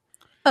decision.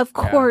 Of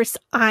course,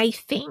 I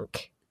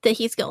think that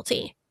he's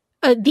guilty.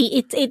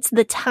 It's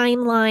the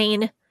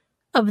timeline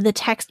of the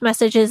text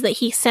messages that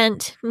he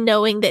sent,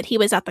 knowing that he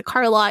was at the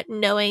car lot,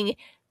 knowing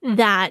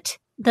that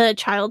the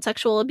child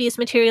sexual abuse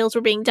materials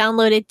were being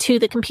downloaded to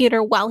the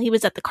computer while he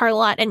was at the car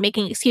lot and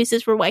making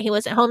excuses for why he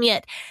wasn't home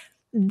yet.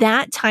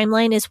 That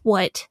timeline is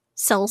what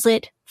sells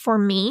it for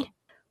me.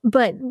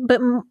 But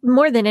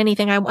more than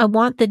anything, I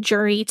want the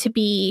jury to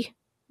be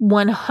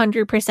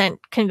 100%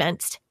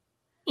 convinced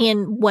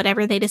in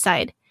whatever they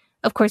decide.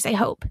 Of course, I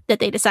hope that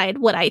they decide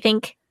what I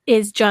think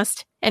is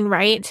just and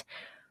right.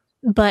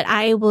 But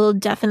I will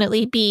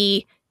definitely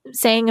be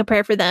saying a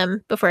prayer for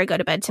them before I go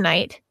to bed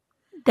tonight,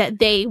 that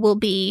they will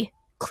be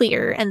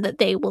clear and that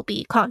they will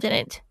be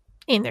confident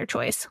in their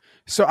choice.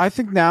 So I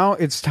think now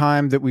it's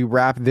time that we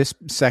wrap this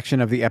section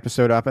of the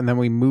episode up and then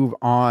we move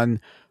on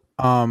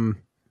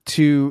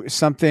to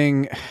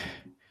something.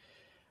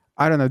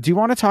 I don't know. Do you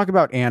want to talk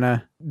about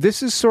Anna?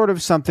 This is sort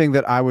of something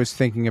that I was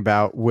thinking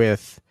about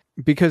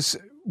because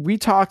we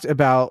talked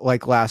about,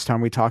 like last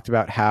time, we talked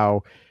about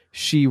how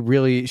she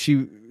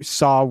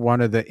saw one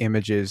of the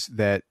images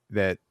that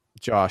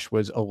Josh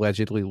was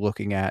allegedly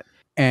looking at,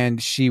 and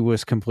she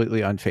was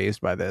completely unfazed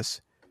by this.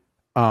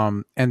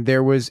 And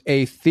there was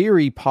a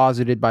theory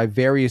posited by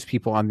various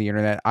people on the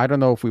internet. I don't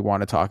know if we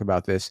want to talk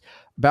about this,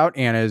 about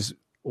Anna's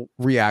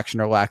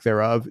reaction or lack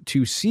thereof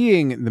to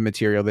seeing the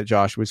material that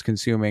Josh was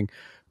consuming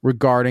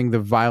regarding the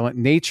violent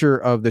nature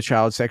of the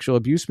child sexual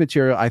abuse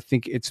material. I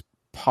think it's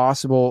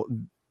possible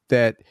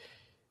that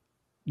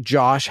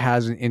Josh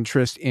has an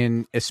interest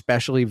in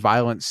especially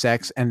violent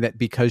sex, and that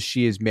because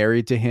she is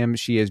married to him,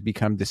 she has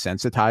become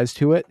desensitized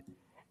to it.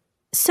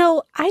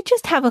 So I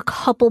just have a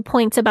couple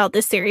points about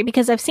this theory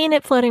because I've seen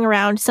it floating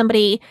around.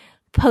 Somebody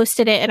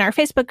posted it in our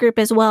Facebook group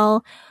as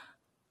well.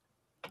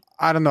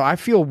 I don't know. I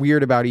feel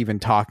weird about even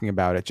talking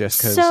about it just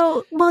because.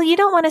 So, well, you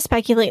don't want to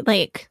speculate.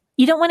 Like,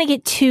 you don't want to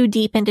get too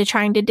deep into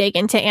trying to dig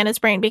into Anna's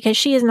brain because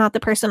she is not the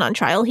person on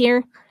trial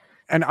here.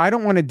 And I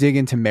don't want to dig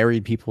into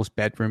married people's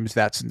bedrooms.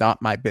 That's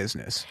not my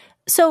business.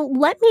 So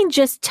let me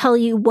just tell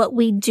you what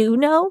we do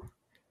know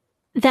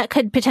that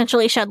could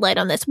potentially shed light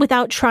on this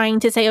without trying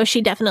to say, oh,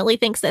 she definitely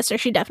thinks this or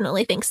she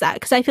definitely thinks that,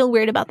 because I feel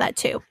weird about that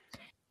too.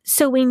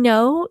 So we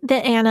know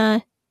that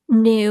Anna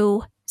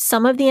knew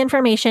some of the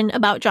information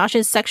about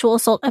Josh's sexual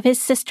assault of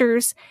his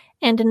sisters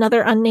and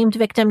another unnamed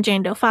victim,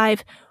 Jane Doe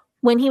 5,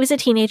 when he was a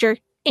teenager.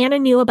 Anna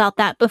knew about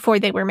that before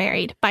they were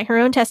married by her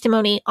own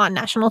testimony on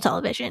national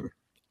television.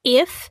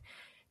 If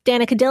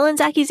Danica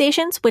Dillon's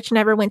accusations, which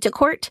never went to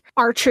court,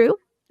 are true.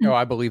 Oh,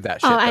 I believe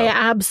that shit. I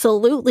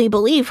absolutely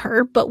believe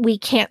her, but we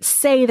can't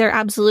say they're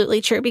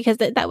absolutely true because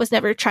that was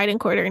never tried in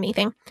court or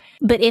anything.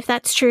 But if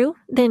that's true,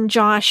 then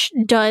Josh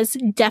does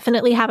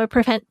definitely have a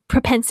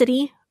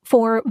propensity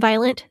for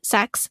violent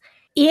sex.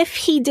 If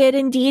he did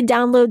indeed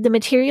download the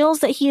materials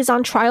that he is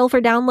on trial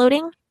for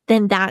downloading,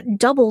 then that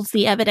doubles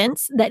the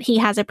evidence that he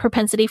has a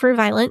propensity for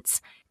violence.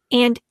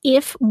 And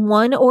if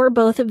one or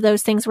both of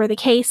those things were the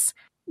case,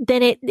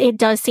 then it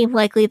does seem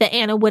likely that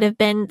Anna would have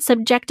been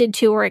subjected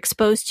to or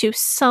exposed to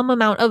some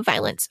amount of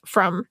violence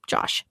from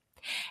Josh.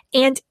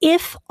 And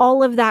if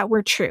all of that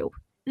were true,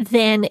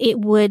 then it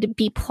would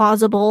be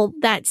plausible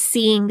that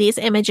seeing these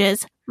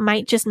images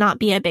might just not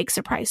be a big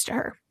surprise to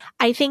her.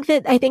 I think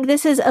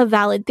this is a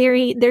valid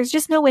theory. There's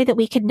just no way that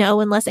we could know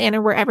unless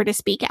Anna were ever to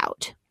speak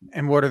out.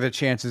 And what are the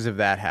chances of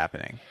that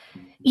happening?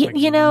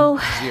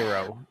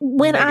 Zero.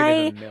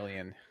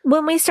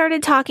 When we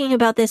started talking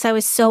about this, I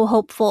was so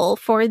hopeful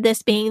for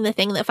this being the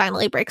thing that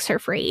finally breaks her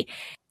free.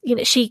 You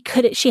know, she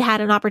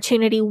had an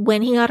opportunity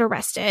when he got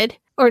arrested,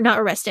 or not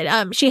arrested.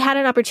 She had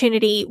an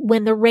opportunity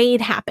when the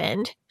raid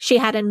happened. She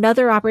had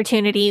another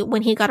opportunity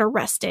when he got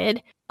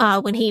arrested,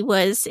 when he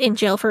was in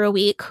jail for a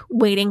week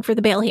waiting for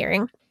the bail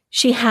hearing.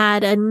 She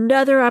had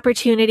another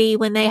opportunity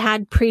when they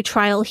had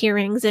pretrial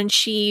hearings and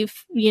she,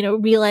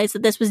 realized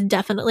that this was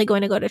definitely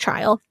going to go to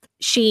trial.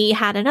 She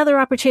had another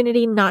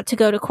opportunity not to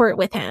go to court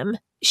with him.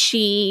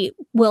 She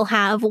will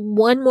have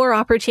one more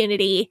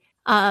opportunity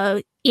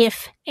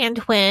if and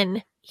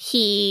when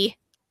he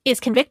is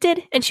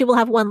convicted, and she will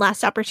have one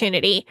last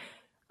opportunity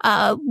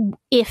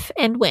if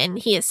and when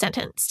he is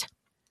sentenced.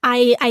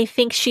 I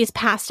think she's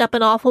passed up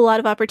an awful lot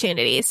of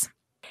opportunities.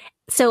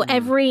 So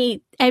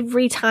every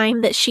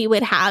time that she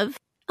would have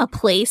a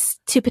place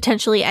to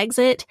potentially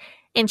exit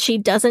and she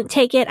doesn't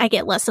take it, I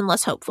get less and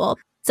less hopeful.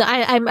 So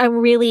I'm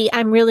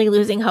really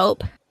losing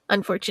hope,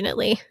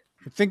 unfortunately.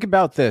 Think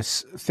about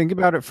this. Think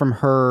about it from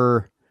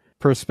her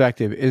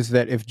perspective, is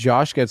that if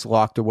Josh gets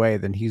locked away,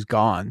 then he's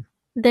gone.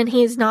 Then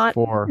he's not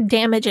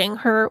damaging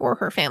her or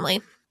her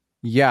family.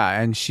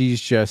 Yeah, and she's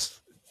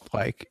just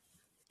like,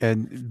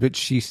 but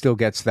she still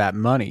gets that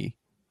money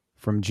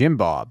from Jim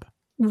Bob.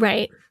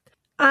 Right.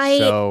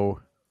 I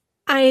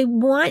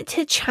want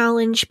to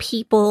challenge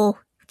people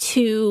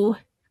to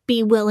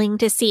be willing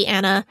to see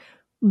Anna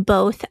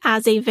both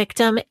as a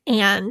victim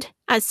and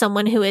as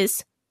someone who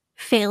is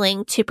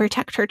failing to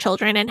protect her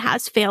children and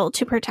has failed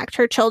to protect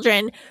her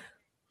children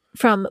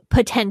from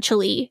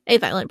potentially a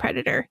violent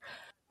predator.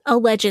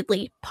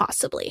 Allegedly,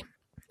 possibly.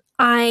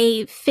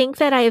 I think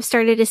that I have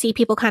started to see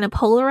people kind of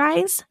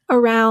polarize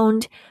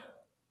around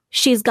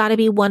she's got to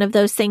be one of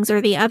those things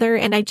or the other.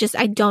 And I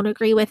don't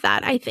agree with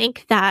that. I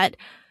think that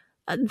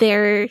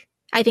the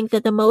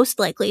most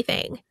likely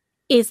thing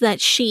is that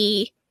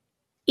she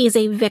is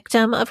a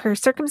victim of her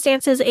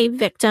circumstances, a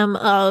victim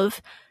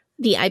of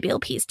the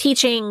IBLP's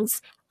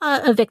teachings,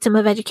 a victim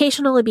of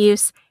educational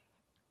abuse,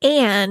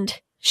 and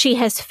she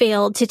has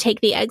failed to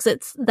take the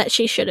exits that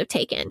she should have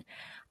taken.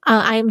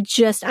 I'm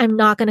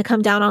not going to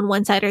come down on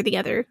one side or the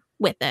other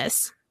with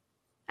this.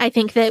 I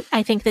think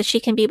that she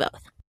can be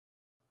both.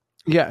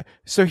 Yeah.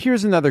 So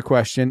here's another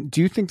question.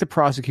 Do you think the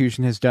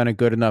prosecution has done a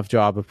good enough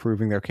job of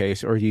proving their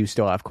case, or do you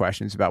still have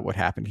questions about what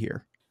happened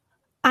here?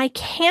 I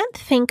can't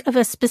think of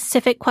a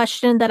specific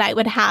question that I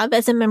would have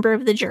as a member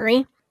of the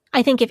jury.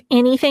 I think if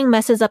anything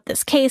messes up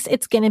this case,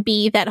 it's going to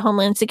be that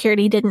Homeland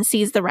Security didn't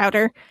seize the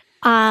router.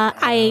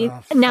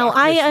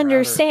 I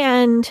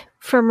understand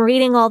from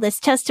reading all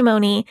this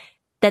testimony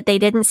that they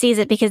didn't seize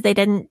it because they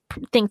didn't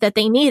think that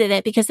they needed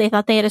it, because they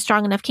thought they had a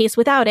strong enough case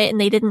without it,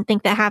 and they didn't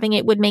think that having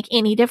it would make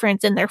any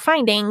difference in their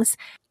findings.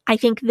 I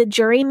think the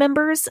jury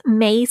members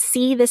may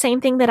see the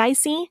same thing that I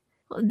see.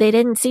 They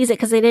didn't seize it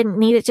because they didn't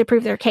need it to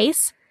prove their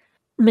case.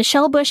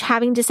 Michelle Bush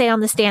having to say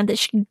on the stand that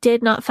she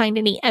did not find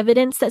any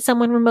evidence that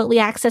someone remotely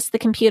accessed the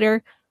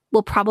computer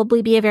will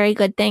probably be a very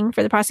good thing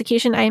for the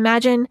prosecution, I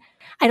imagine.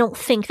 I don't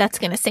think that's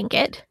going to sink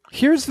it.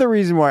 Here's the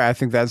reason why I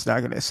think that's not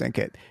going to sink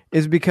it,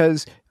 is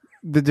because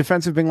the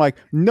defense have been like,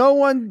 no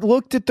one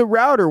looked at the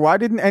router. Why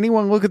didn't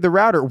anyone look at the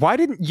router? Why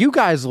didn't you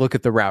guys look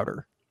at the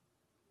router?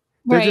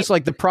 They're just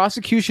like, the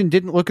prosecution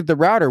didn't look at the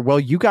router. Well,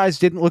 you guys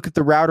didn't look at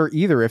the router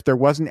either. If there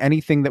wasn't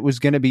anything that was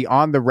going to be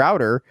on the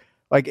router,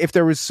 like if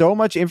there was so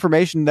much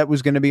information that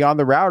was going to be on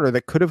the router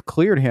that could have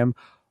cleared him,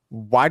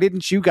 why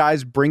didn't you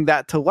guys bring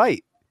that to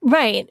light?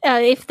 Right.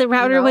 If the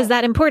router was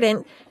that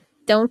important,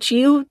 don't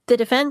you, the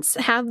defense,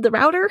 have the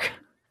router?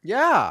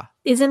 Yeah.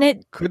 Isn't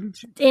it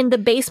in the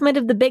basement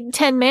of the Big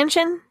Ten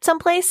mansion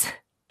someplace?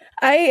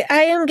 I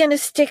am going to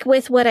stick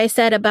with what I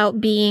said about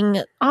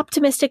being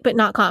optimistic but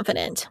not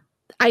confident.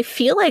 I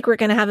feel like we're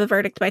going to have a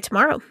verdict by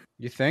tomorrow.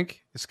 You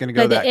think it's going to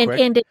go that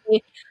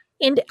quick?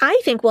 And I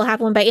think we'll have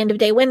one by end of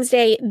day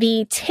Wednesday.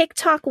 The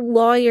TikTok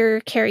lawyer,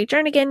 Carrie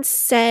Jernigan,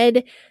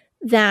 said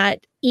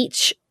that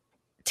each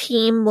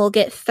team will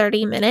get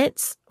 30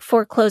 minutes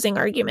for closing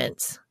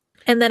arguments.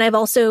 And then I've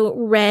also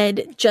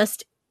read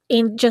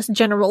in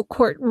general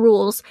court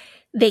rules,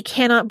 they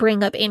cannot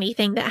bring up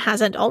anything that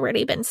hasn't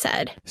already been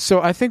said. So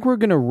I think we're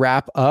going to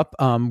wrap up.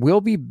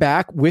 We'll be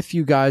back with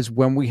you guys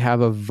when we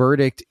have a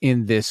verdict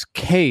in this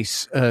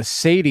case.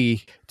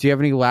 Sadie, do you have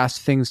any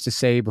last things to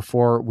say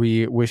before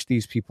we wish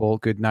these people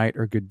good night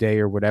or good day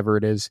or whatever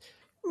it is?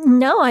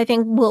 No, I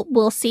think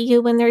we'll see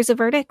you when there's a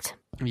verdict.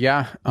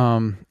 Yeah.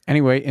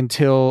 Anyway,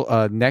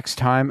 until next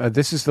time,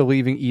 this is the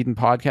Leaving Eden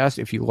podcast.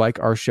 If you like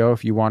our show,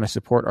 if you want to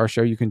support our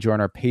show, you can join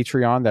our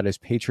Patreon. That is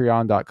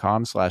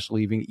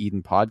patreon.com/Leaving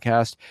Eden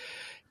podcast.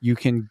 You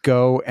can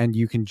go and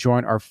you can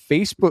join our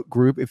Facebook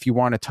group if you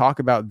want to talk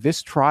about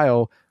this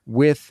trial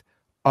with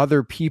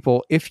other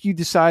people. If you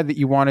decide that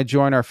you want to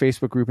join our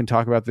Facebook group and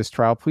talk about this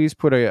trial, please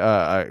put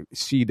a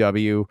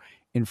CW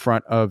in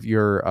front of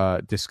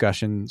your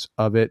discussions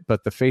of it.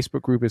 But the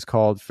Facebook group is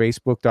called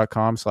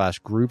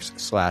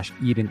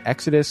facebook.com/groups/Eden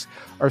Exodus.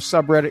 Our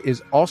subreddit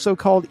is also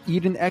called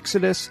Eden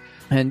Exodus.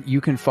 And you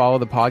can follow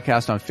the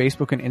podcast on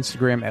Facebook and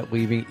Instagram at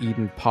Leaving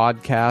Eden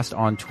Podcast,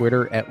 on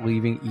Twitter at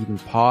Leaving Eden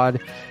Pod.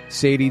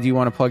 Sadie, do you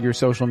want to plug your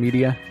social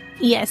media?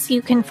 Yes,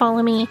 you can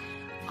follow me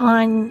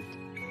on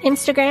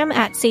Instagram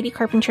at Sadie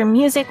Carpenter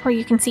Music, where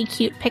you can see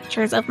cute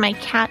pictures of my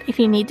cat if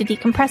you need to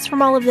decompress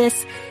from all of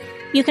this.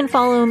 You can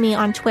follow me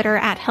on Twitter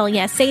at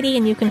HellYesSadie,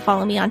 and you can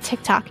follow me on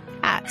TikTok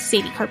at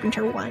Sadie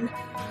Carpenter 1.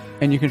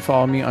 And you can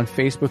follow me on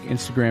Facebook,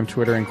 Instagram,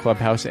 Twitter, and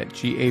Clubhouse at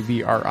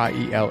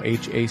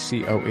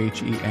GAVRIELHACOHEN.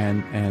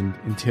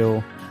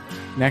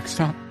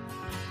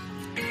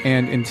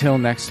 And until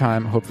next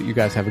time, hope that you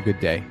guys have a good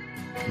day.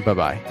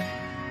 Bye-bye.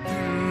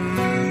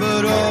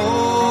 But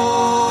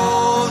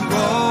old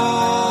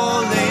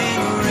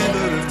rolling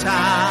river of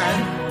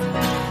time,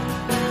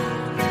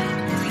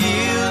 you've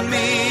healed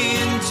me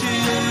in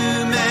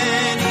too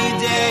many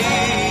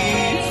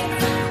days.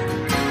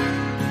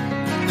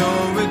 No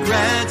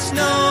regrets,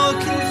 no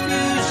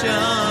confusion,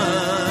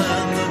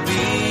 there'll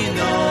be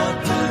no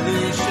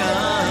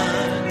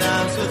pollution.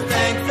 I'm so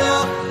thankful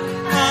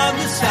I've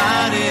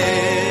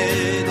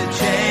decided to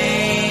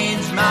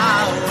change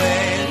my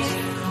ways.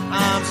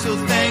 I'm so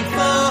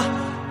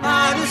thankful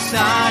I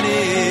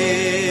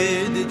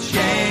decided to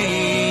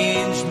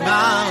change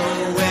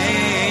my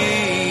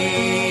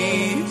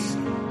ways.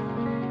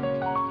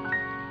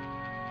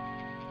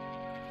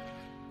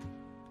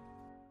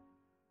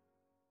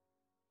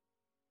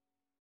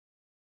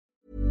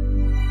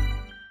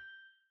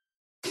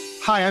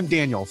 Hi, I'm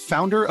Daniel,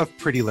 founder of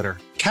Pretty Litter.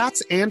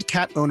 Cats and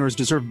cat owners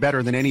deserve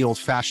better than any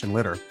old-fashioned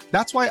litter.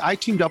 That's why I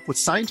teamed up with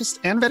scientists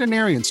and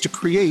veterinarians to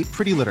create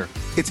Pretty Litter.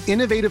 Its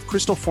innovative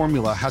crystal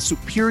formula has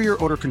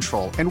superior odor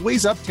control and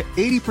weighs up to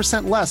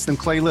 80% less than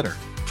clay litter.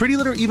 Pretty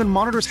Litter even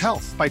monitors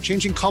health by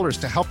changing colors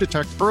to help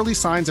detect early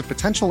signs of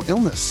potential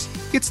illness.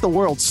 It's the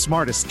world's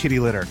smartest kitty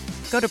litter.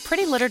 Go to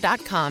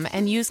prettylitter.com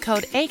and use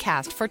code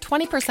ACAST for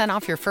 20%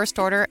 off your first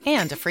order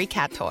and a free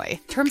cat toy.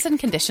 Terms and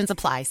conditions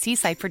apply. See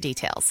site for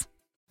details.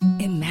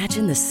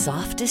 Imagine the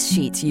softest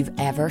sheets you've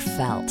ever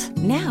felt.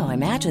 Now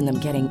imagine them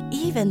getting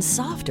even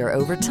softer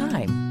over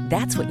time.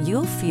 That's what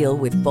you'll feel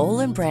with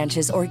Boll &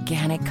 Branch's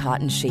organic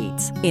cotton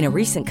sheets. In a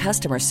recent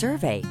customer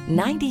survey,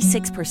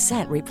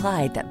 96%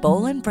 replied that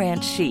Boll &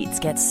 Branch sheets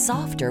get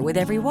softer with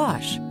every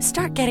wash.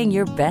 Start getting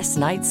your best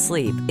night's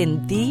sleep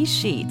in these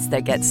sheets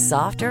that get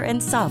softer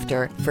and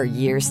softer for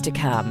years to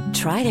come.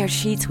 Try their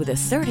sheets with a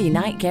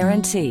 30-night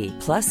guarantee.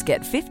 Plus,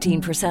 get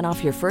 15%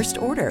 off your first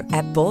order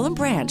at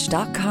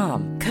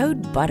bollandbranch.com.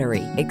 Code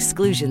BUTTERY.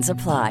 Exclusions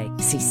apply.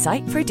 See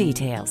site for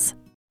details.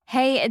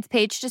 Hey, it's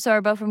Paige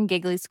DeSorbo from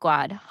Giggly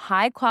Squad.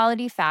 High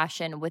quality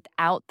fashion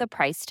without the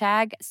price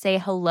tag. Say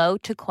hello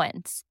to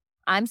Quince.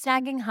 I'm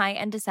snagging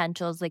high-end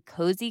essentials like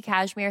cozy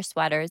cashmere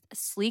sweaters,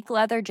 sleek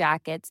leather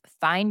jackets,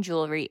 fine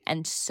jewelry,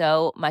 and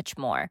so much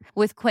more.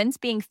 With Quince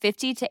being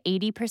 50 to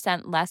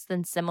 80% less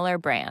than similar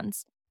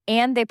brands.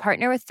 And they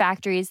partner with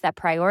factories that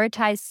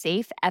prioritize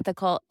safe,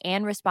 ethical,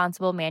 and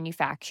responsible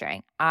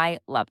manufacturing. I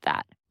love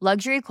that.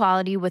 Luxury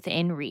quality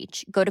within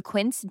reach. Go to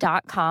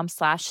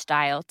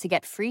quince.com/style to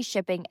get free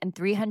shipping and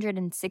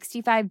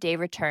 365-day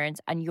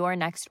returns on your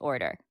next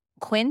order.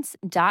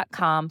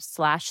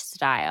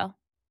 Quince.com/style.